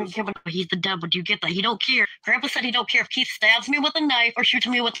of yelling at him. He's the devil. Do you get that? He don't care. Grandpa said he don't care if Keith stabs me with a knife or shoots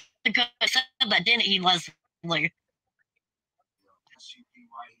me with the gun. I said that, didn't he, Leslie?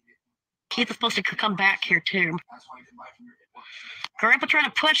 Keith is supposed to come back here too. Grandpa trying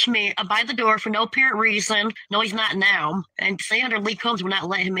to push me by the door for no apparent reason. No, he's not now. And Sandra Lee Combs will not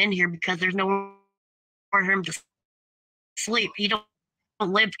let him in here because there's nowhere for him to sleep. He don't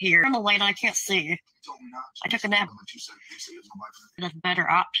live here. I'm the light, I can't see. I took a nap. That's a better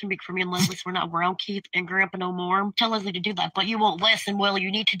option for me and Leslie, so we're not around Keith and Grandpa no more. Tell Leslie to do that, but you won't listen. Well,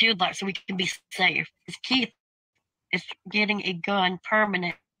 you need to do that so we can be safe. Because Keith is getting a gun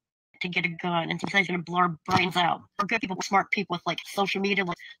permanent to get a gun, and he says he's gonna blow our brains out. We're good people, smart people with like social media,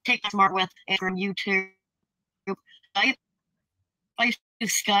 like take smart with and from YouTube. I use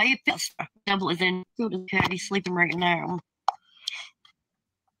Skype. Devil is in food and he's sleeping right now.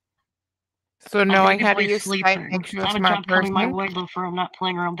 So knowing how to use sleeping. Skype makes you I a have a smart job coming my person. way though for I'm not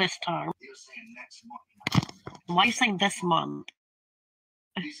playing around this time. Why are you saying this month?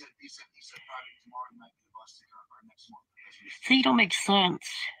 See, you don't make sense.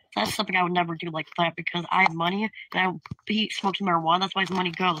 That's something I would never do like that because I have money and he smokes marijuana. That's why his money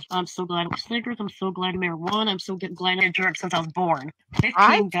goes. I'm so glad I'm Snickers. I'm so glad I'm marijuana. I'm so glad I'm drunk since I was born.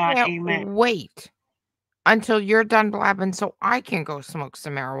 15 God, amen. Wait until you're done blabbing so I can go smoke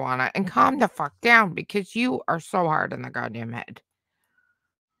some marijuana and calm the fuck down because you are so hard in the goddamn head.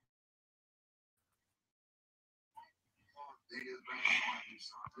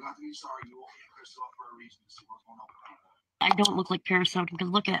 I don't look like Parasite because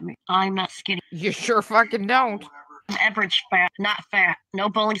look at me. I'm not skinny. You sure fucking don't. I'm average fat, not fat. No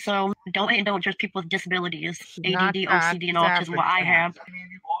bowling zone. Don't judge people with disabilities. ADD, OCD, and autism. What I have.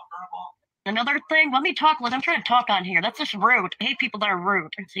 Another thing, let me talk. I'm trying to talk on here. That's just rude. I hate people that are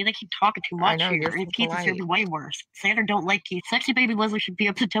rude. See, they keep talking too much here. And Keith is here be way worse. Sandra don't like Keith. Sexy baby Leslie should be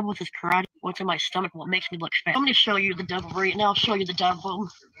up to the devil with his karate. What's in my stomach? What makes me look fat? I'm gonna show you the devil right now. I'll show you the devil.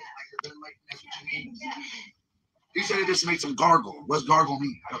 He said it just makes him gargle. What's gargle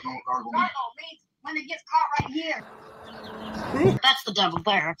mean? I don't know what gargle means. Gargle means when it gets caught right here. That's the devil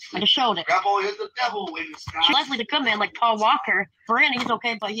there. I just showed it. That boy is the devil in the sky. Leslie the good man like Paul Walker. Brandon, he's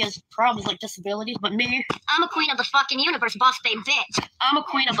okay, but he has problems like disabilities. But me, I'm a queen of the fucking universe, boss babe bitch. I'm a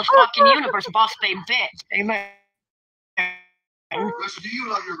queen of the fucking universe, boss babe bitch. Amen. Listen, do you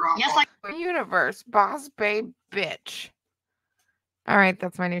love your grandpa? Yes, Universe, boss babe bitch. All right,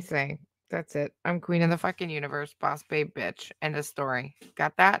 that's my new saying. That's it. I'm queen of the fucking universe, boss babe bitch. End of story.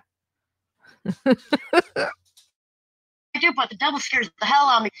 Got that? I do, but the devil scares the hell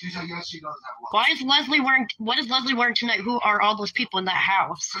out of me. Why is Leslie wearing? What is Leslie wearing tonight? Who are all those people in that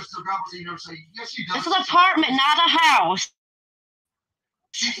house? This is an apartment, not a house.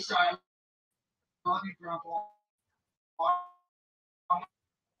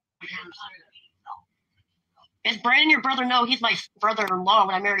 Is Brandon your brother? No, he's my brother-in-law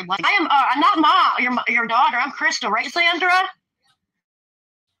when I married him. I am I'm not Mom, your daughter. I'm Crystal, right, Sandra?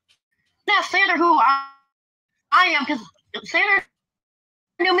 Not Sandra who I am, because Sandra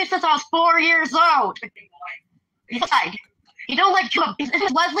knew me since I was 4 years old. He died. He don't like you. This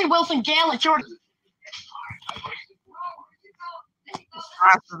is Leslie Wilson Gallant, Jordan.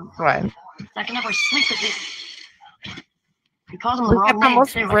 Awesome. Fun. I can never sleep with you. He calls him the We wrong got the name.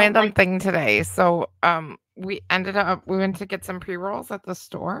 most too. random thing today. So we went to get some pre-rolls at the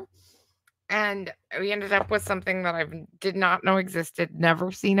store. And we ended up with something that I did not know existed,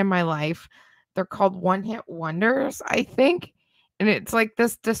 never seen in my life. They're called one-hit wonders, I think. And it's like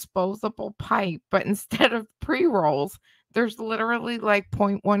this disposable pipe, but instead of pre-rolls, there's literally like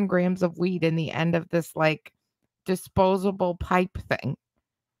 0.1 grams of weed in the end of this like disposable pipe thing.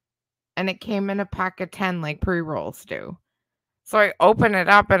 And it came in a pack of 10 like pre-rolls do. So I open it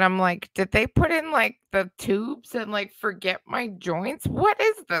up and I'm like, did they put in like the tubes and like forget my joints? What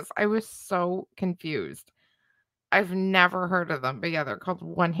is this? I was so confused. I've never heard of them, but yeah, they're called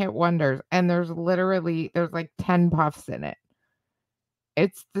one-hit wonders. And there's like 10 puffs in it.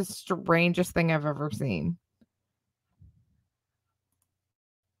 It's the strangest thing I've ever seen.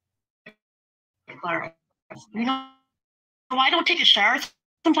 You know I don't take a shower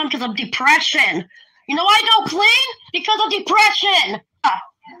sometimes because of depression. You know why I don't clean? Because of depression.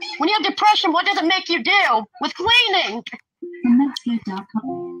 When you have depression, what does it make you do with cleaning?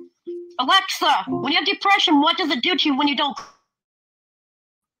 Alexa, when you have depression, what does it do to you when you don't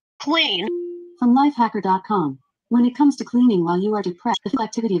clean? From lifehacker.com. When it comes to cleaning while you are depressed, the full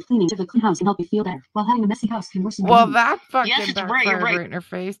activity of cleaning to the clean house can help you feel better, while having a messy house can worsen your Well, mood. that fucking Yes, it's right, backfired you're right. right in her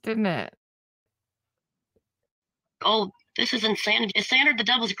face, didn't it? Oh, this is insanity. Is Sandra the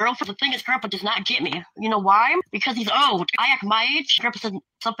devil's girlfriend? The thing is, Grandpa does not get me. You know why? Because he's old. I act my age. Grandpa said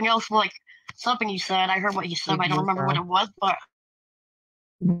something else, like something you said. I heard what you said, but I don't remember what it was, but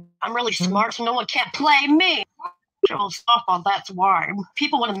I'm really smart, so no one can't play me. Softball, that's why.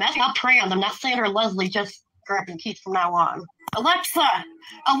 People want to mess me up, prey on them. Not Sandra or Leslie, just Grandpa and Keith from now on. Alexa!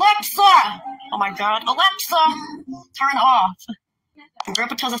 Alexa! Oh my god. Alexa! Turn off. And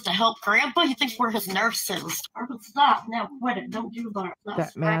Grandpa tells us to help Grandpa. He thinks we're his nurses. Grandpa, stop. Now quit it. Don't do that.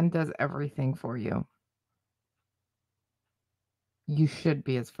 That man does everything for you. You should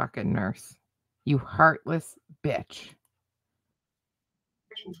be his fucking nurse. You heartless bitch.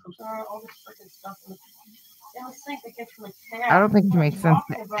 All this freaking stuff. I don't think it makes sense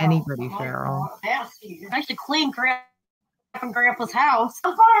to anybody, Cheryl. I used to clean Grandpa's house.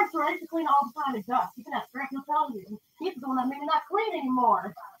 I'm sorry, sir. I used to clean all the time. It dust. You can ask Grandpa to tell you. He's the one that made me not clean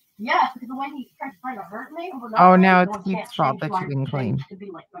anymore. Yes, because the way he tried to hurt me. Oh, now it's Keith's fault that you didn't clean. To be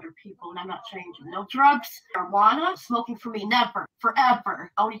like better people, and I'm not changing. No drugs, marijuana, smoking for me, never,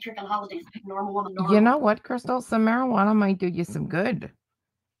 forever. Only drink on holidays. Normal woman. Normal. You know what, Crystal? Some marijuana might do you some good.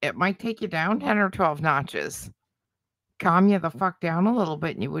 It might take you down 10 or 12 notches. Calm you the fuck down a little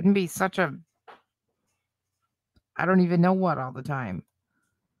bit, and you wouldn't be such a... I don't even know what all the time.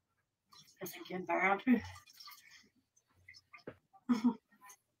 Does it get bad?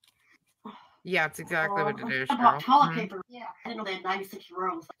 Yeah, it's exactly what it is, I bought Cheryl. toilet paper. Yeah. I didn't know they had 96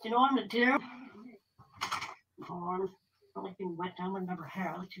 rows. You know what I'm going to do? Only thing wet down I never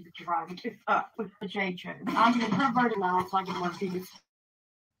had. I like to be dry with the JJ. I'm getting perverted now, so I get more views.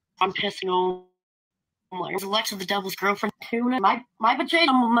 I'm pissing on. Is Alexa the devil's girlfriend? Tuna? My vajayjay,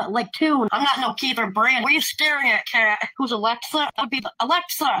 I'm like Tune. I'm not no Keith or Brand. What are you staring at, cat? Who's Alexa? That would be the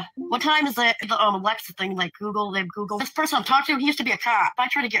Alexa. What time is it? The Alexa thing, like Google. They've Googled. This person I'm talking to, he used to be a cop. If I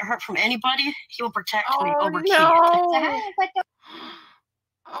try to get hurt from anybody, he will protect me over Keith.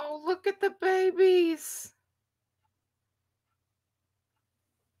 Oh, look at the babies.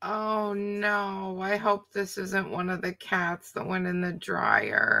 Oh, no. I hope this isn't one of the cats that went in the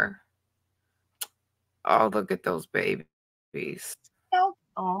dryer. Oh, look at those babies.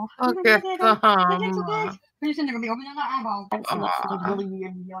 Oh, look at them. Who's in there? Be over there? Like really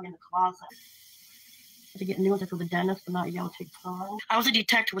young in the closet. To get news for the dentist, but not yell take time. I was a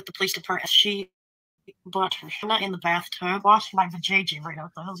detective with the police department. But I'm not in the bathtub. Washing my vajayjay right now.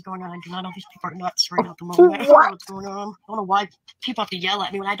 What the hell's going on? I do not know these people are nuts right at the moment. What's going on? I don't know why people have to yell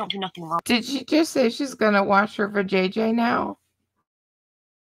at me when I don't do nothing wrong. Did she just say she's gonna wash her vajayjay now?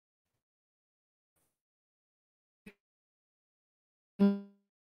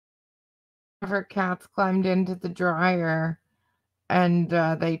 Her cats climbed into the dryer and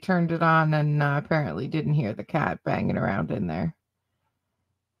they turned it on and apparently didn't hear the cat banging around in there.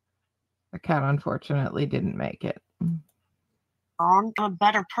 The cat unfortunately didn't make it. I'm a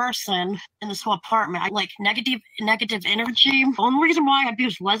better person in this whole apartment. I like negative energy. The only reason why I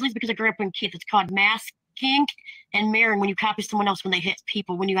abuse Leslie is because of Grandpa and Keith. It's called masking and mirroring when you copy someone else when they hit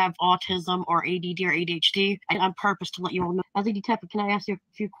people, when you have autism or ADD or ADHD. And on purpose to let you all know. As a detective, can I ask you a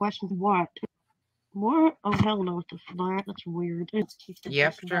few questions? What? What? Oh, hell no, with that. That's weird. It's Keith.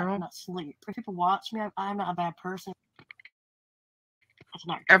 Yep, Cheryl. Not sleep. If people watch me, I'm not a bad person.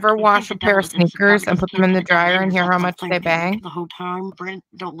 Ever wash a pair of sneakers and put them in the dryer and hear how much they bang? The whole time. Brandon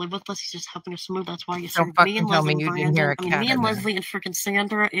don't live with us. He's just helping us move. That's why you see Don't fucking tell me you didn't hear a cat. Me and Leslie and freaking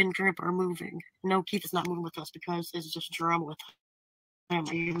Sandra and Grandpa are moving. No, Keith is not moving with us because it's just drama with him.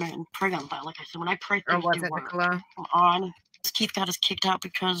 Amen. Pray on that. Like I said, when I pray, things do work. Come on. Keith got us kicked out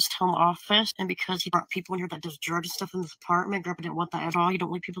because home office and because he brought people in here that does drugs and stuff in this apartment. Grandpa didn't want that at all. You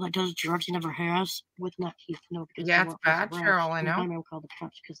don't like people that does drugs. He never has. With not Keith, no. Because yeah, it's bad, Cheryl. I know. I'm called the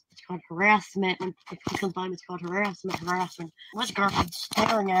cops because it's called harassment. And if he comes by, it's called harassment. What's Grandpa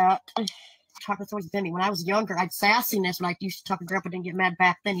staring at? That's always been me. When I was younger, I'd sassiness. When I used to talk to Grandpa, didn't get mad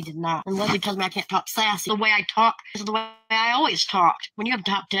back then. He did not. And Leslie tells me I can't talk sassy. The way I talk is the way I always talked. When you have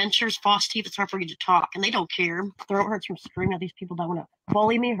top dentures, false teeth, it's hard for you to talk, and they don't care. Throat hurts from screaming at these people that want to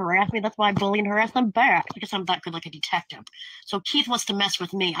bully me, harass me. That's why I bully and harass them back because I'm that good, like a detective. So Keith wants to mess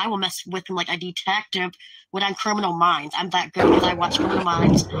with me. I will mess with him like a detective when I'm Criminal Minds. I'm that good because I watch Criminal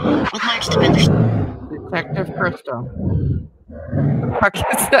Minds with my extended. Detective Crystal. The fuck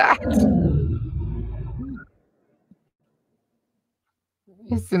is that?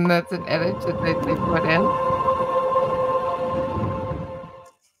 I assume that's an edit that they put in.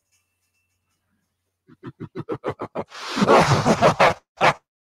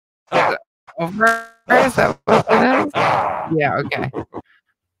 Over? Is that what it is? Yeah, okay.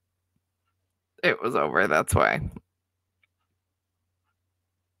 It was over, that's why.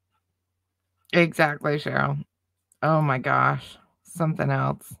 Exactly, Cheryl. Oh my gosh. Something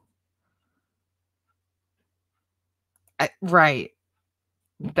else. Right.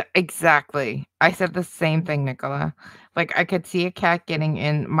 Exactly. I said the same thing, Nicola. Like, I could see a cat getting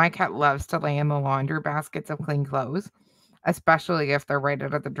in. My cat loves to lay in the laundry baskets of clean clothes, especially if they're right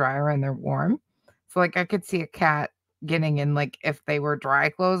out of the dryer and they're warm. So, like, I could see a cat getting in, like, if they were dry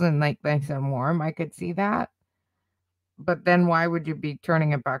clothes and, like, nice and warm, I could see that. But then why would you be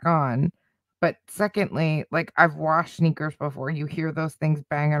turning it back on? But secondly, like, I've washed sneakers before. You hear those things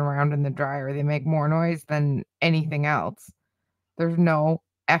banging around in the dryer. They make more noise than anything else. There's no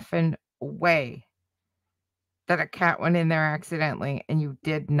effing way that a cat went in there accidentally and you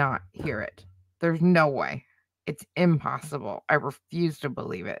did not hear it. There's no way. It's impossible. I refuse to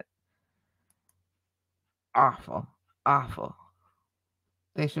believe it. Awful. Awful.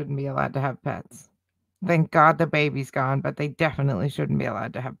 They shouldn't be allowed to have pets. Thank God the baby's gone, but they definitely shouldn't be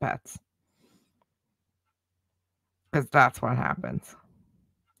allowed to have pets. Because that's what happens.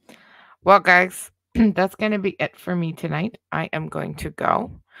 Well, guys, that's going to be it for me tonight. I am going to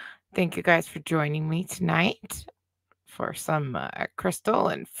go. Thank you guys for joining me tonight for some Crystal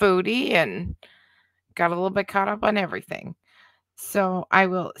and Foodie, and got a little bit caught up on everything. So I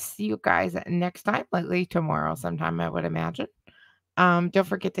will see you guys next time, likely tomorrow sometime, I would imagine. Don't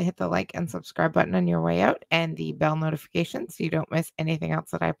forget to hit the like and subscribe button on your way out and the bell notification so you don't miss anything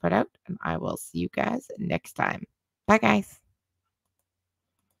else that I put out. And I will see you guys next time. Bye, guys.